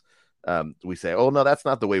generations. We say, oh no, that's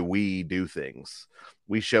not the way we do things.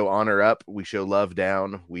 We show honor up, we show love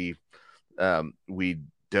down. We don't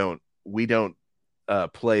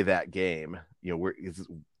play that game.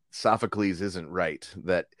 Sophocles isn't right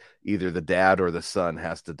that either the dad or the son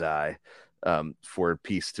has to die for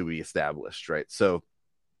peace to be established, right? So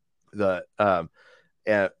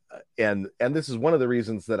and this is one of the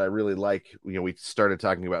reasons that I really like, we started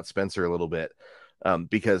talking about Spencer a little bit,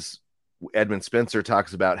 because Edmund Spencer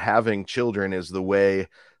talks about having children is the way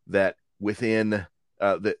that within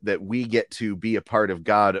that we get to be a part of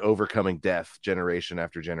God overcoming death generation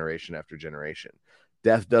after generation after generation.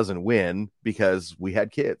 Death doesn't win because we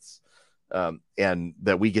had kids, and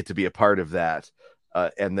that we get to be a part of that,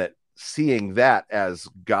 and that seeing that as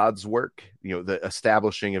God's work, the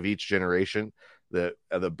establishing of each generation,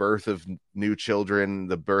 the birth of new children,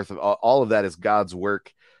 the birth of all of that is God's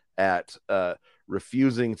work at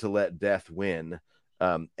refusing to let death win,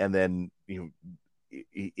 and then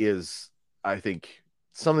is, I think,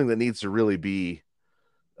 something that needs to really be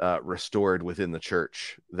restored within the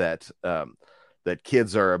church, that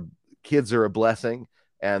kids are a blessing,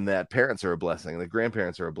 and that parents are a blessing, and that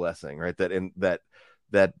grandparents are a blessing, right?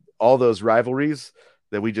 That all those rivalries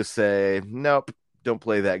that we just say, nope, don't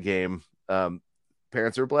play that game.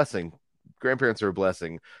 Parents are a blessing. Grandparents are a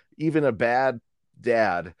blessing. Even a bad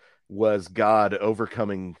dad was God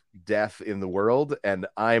overcoming death in the world, and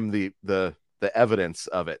I'm the evidence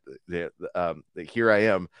of it. Here I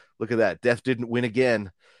am. Look at that. Death didn't win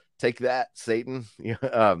again. Take that, Satan.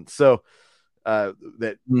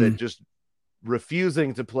 That just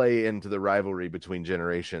refusing to play into the rivalry between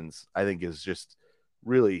generations, I think, is just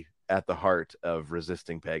really at the heart of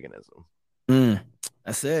resisting paganism.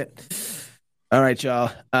 That's it. All right,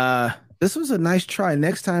 y'all. This was a nice try.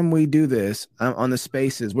 Next time we do this on the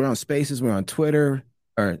Spaces, we're on Spaces, we're on Twitter,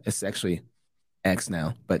 or it's actually X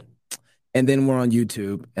now, and then we're on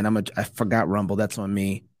YouTube, and I forgot Rumble. That's on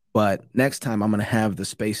me. But next time I'm going to have the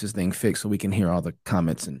Spaces thing fixed so we can hear all the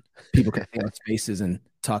comments and people can hear Spaces and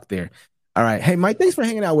talk there. All right. Hey, Mike, thanks for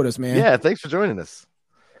hanging out with us, man. Yeah, thanks for joining us.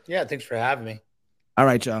 Yeah, thanks for having me. All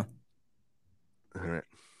right, y'all. All right.